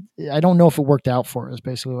don't know if it worked out for her, is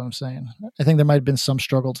basically what I'm saying. I think there might have been some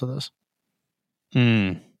struggle to this.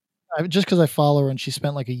 Just because I follow her and she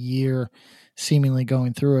spent like a year seemingly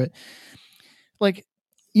going through it. Like,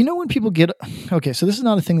 you know, when people get. Okay, so this is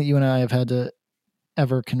not a thing that you and I have had to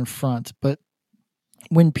ever confront, but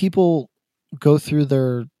when people go through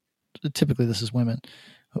typically this is women,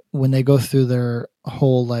 when they go through their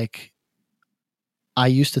whole like, I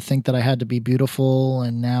used to think that I had to be beautiful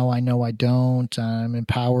and now I know I don't. I'm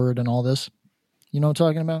empowered and all this. You know what I'm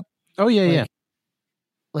talking about? Oh yeah, like, yeah.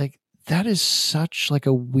 Like that is such like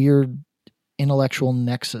a weird intellectual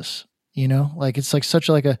nexus, you know? Like it's like such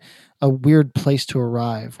like a weird place to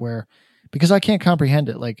arrive where, because I can't comprehend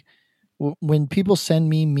it. Like when people send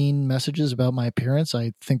me mean messages about my appearance,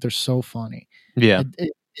 I think they're so funny. Yeah.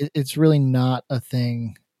 It's really not a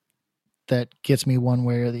thing that gets me one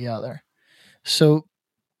way or the other. So,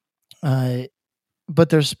 but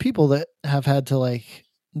there's people that have had to like,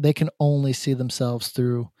 they can only see themselves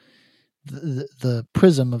through the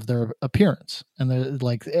prism of their appearance, and they're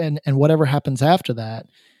like, and whatever happens after that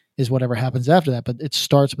is whatever happens after that. But it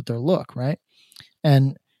starts with their look, right?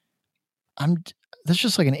 And that's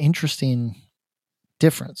just like an interesting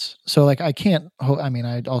difference. So like, I can't. I mean,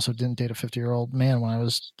 I also didn't date a 50-year-old man when I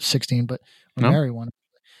was 16, but marry one.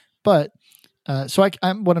 But so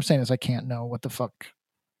I'm what I'm saying is I can't know what the fuck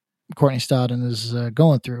Courtney Stodden is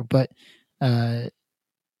going through, but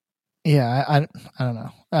yeah, I don't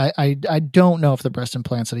know. I don't know if the breast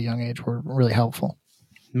implants at a young age were really helpful.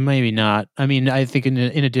 Maybe not. I mean, I think in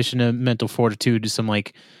addition to mental fortitude, some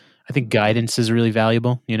like, I think guidance is really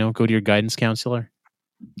valuable. You know, go to your guidance counselor.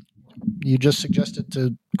 You just suggested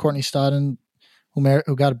to Courtney Stodden,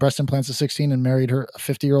 who got breast implants at 16 and married a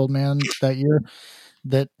 50-year-old man that year,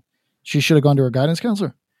 that she should have gone to her guidance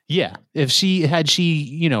counselor. Yeah, if she had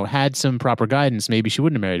some proper guidance, maybe she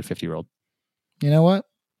wouldn't have married a 50-year-old. You know what?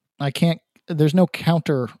 I can't. There's no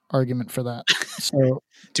counter argument for that. So,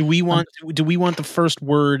 do we want the first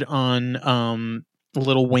word on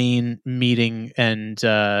Lil Wayne meeting and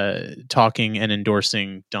talking and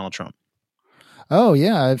endorsing Donald Trump? Oh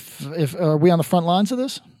yeah, if are we on the front lines of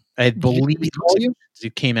this? I believe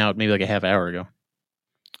it came out maybe like a half hour ago.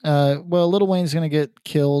 Well, Lil Wayne's going to get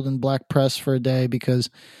killed in black press for a day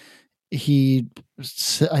because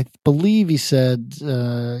I believe he said,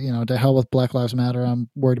 to hell with Black Lives Matter. I'm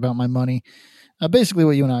worried about my money. Basically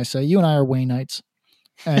what you and I say. You and I are Wayne-ites.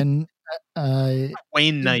 And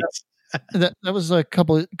Wayne-ites. that was a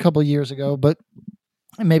couple years ago, but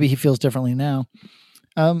maybe he feels differently now.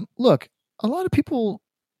 Look, a lot of people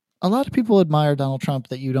admire Donald Trump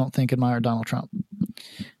that you don't think admire Donald Trump,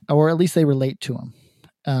 or at least they relate to him.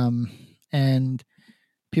 And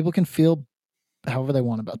people can feel however they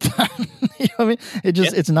want about that. You know what I mean?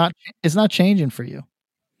 It's not changing for you.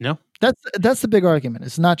 No, that's the big argument.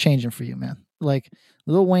 It's not changing for you, man. Like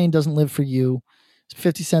Lil Wayne doesn't live for you.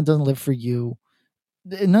 50 Cent doesn't live for you.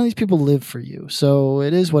 None of these people live for you. So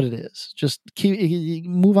it is what it is. Just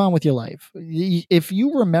move on with your life. If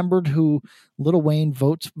you remembered who Lil Wayne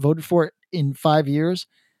voted for in 5 years,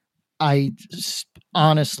 I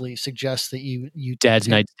honestly suggest that you Dad's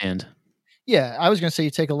nightstand. Yeah, I was going to say you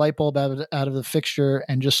take a light bulb out of the fixture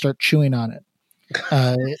and just start chewing on it,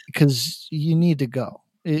 because you need to go.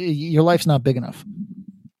 Your life's not big enough.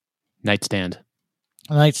 Nightstand.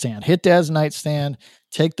 Hit Dad's nightstand.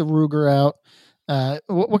 Take the Ruger out.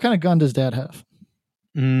 What kind of gun does Dad have?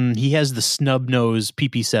 He has the snub nose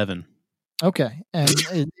PP7. Okay, and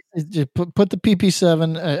put the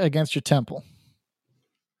PP7 against your temple.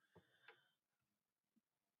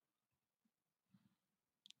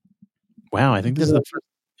 Wow, I think this is the first.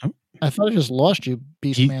 Oh. I thought I just lost you,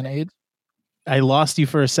 Beastman AIDS. I lost you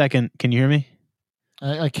for a second. Can you hear me?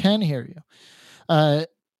 I can hear you. Okay,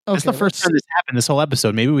 that's the first time this happened this whole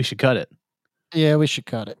episode. Maybe we should cut it. Yeah, we should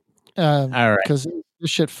cut it. All right. Because this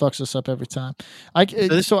shit fucks us up every time. I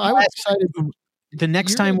was excited. The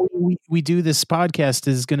next time we do this podcast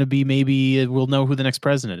is going to be maybe we'll know who the next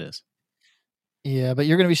president is. Yeah, but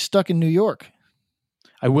you're going to be stuck in New York.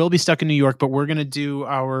 I will be stuck in New York, but we're going to do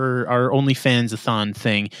our OnlyFans-a-thon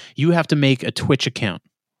thing. You have to make a Twitch account.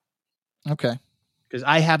 Okay. Because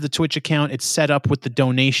I have the Twitch account. It's set up with the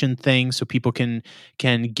donation thing so people can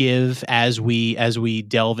give as we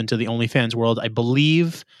delve into the OnlyFans world. I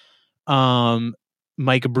believe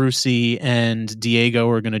Mike Abruzzi and Diego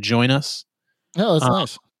are going to join us. Oh, that's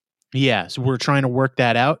nice. Yeah, so we're trying to work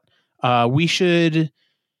that out. We should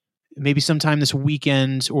maybe sometime this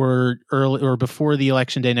weekend or early or before the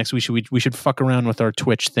election day next week. We should fuck around with our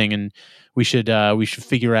Twitch thing, and we should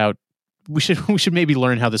figure out. We should maybe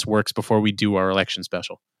learn how this works before we do our election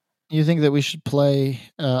special. You think that we should play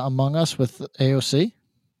Among Us with AOC?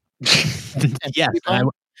 Yes,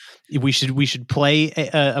 we should play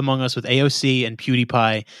Among Us with AOC and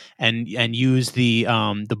PewDiePie and use the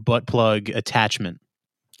butt plug attachment.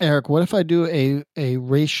 Eric, what if I do a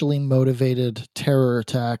racially motivated terror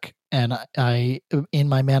attack and I in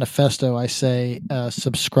my manifesto I say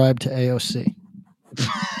subscribe to AOC?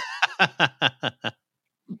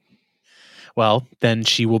 well, then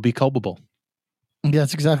she will be culpable.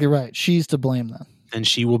 That's exactly right. She's to blame then. And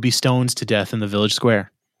she will be stoned to death in the village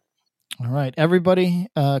square. All right. Everybody,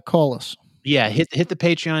 call us. Yeah, hit the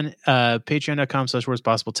Patreon,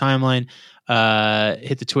 patreon.com/worstpossibletimeline.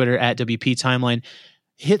 Hit the Twitter @WP Timeline.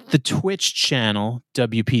 Hit the Twitch channel,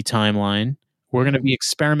 WP Timeline. We're going to be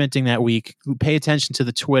experimenting that week. Pay attention to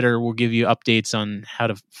the Twitter. We'll give you updates on how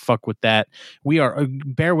to fuck with that.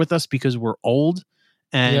 Bear with us because we're old.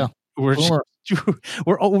 And we're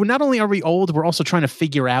not only are we old, we're also trying to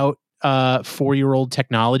figure out 4-year-old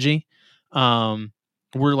technology.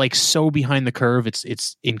 We're like so behind the curve.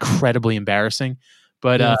 It's incredibly embarrassing,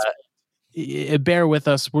 but bear with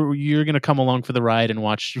us. You're going to come along for the ride and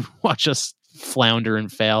watch us flounder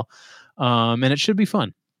and fail. And it should be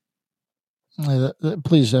fun.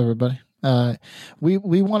 Please, everybody.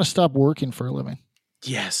 We want to stop working for a living.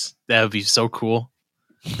 Yes, that would be so cool.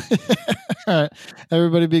 All right.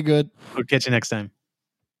 Everybody be good. We'll catch you next time.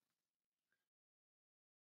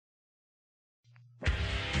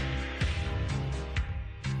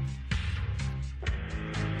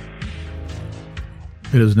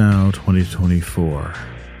 It is now 2024,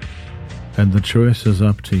 and the choice is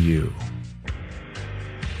up to you.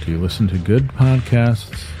 Do you listen to good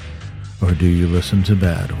podcasts, or do you listen to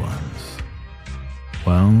bad ones?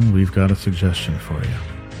 Well, we've got a suggestion for you.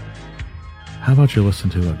 How about you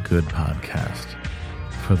listen to a good podcast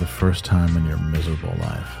for the first time in your miserable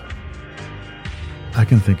life? I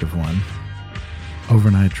can think of one.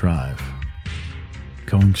 Overnight Drive.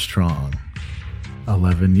 Going strong.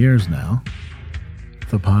 11 years now.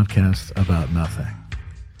 The podcast about nothing.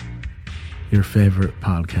 Your favorite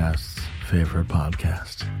podcast's favorite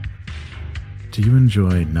podcast. Do you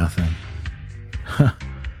enjoy nothing?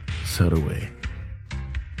 So do we. Why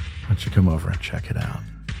don't you come over and check it out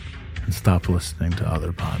and stop listening to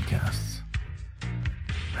other podcasts?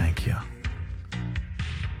 Thank you.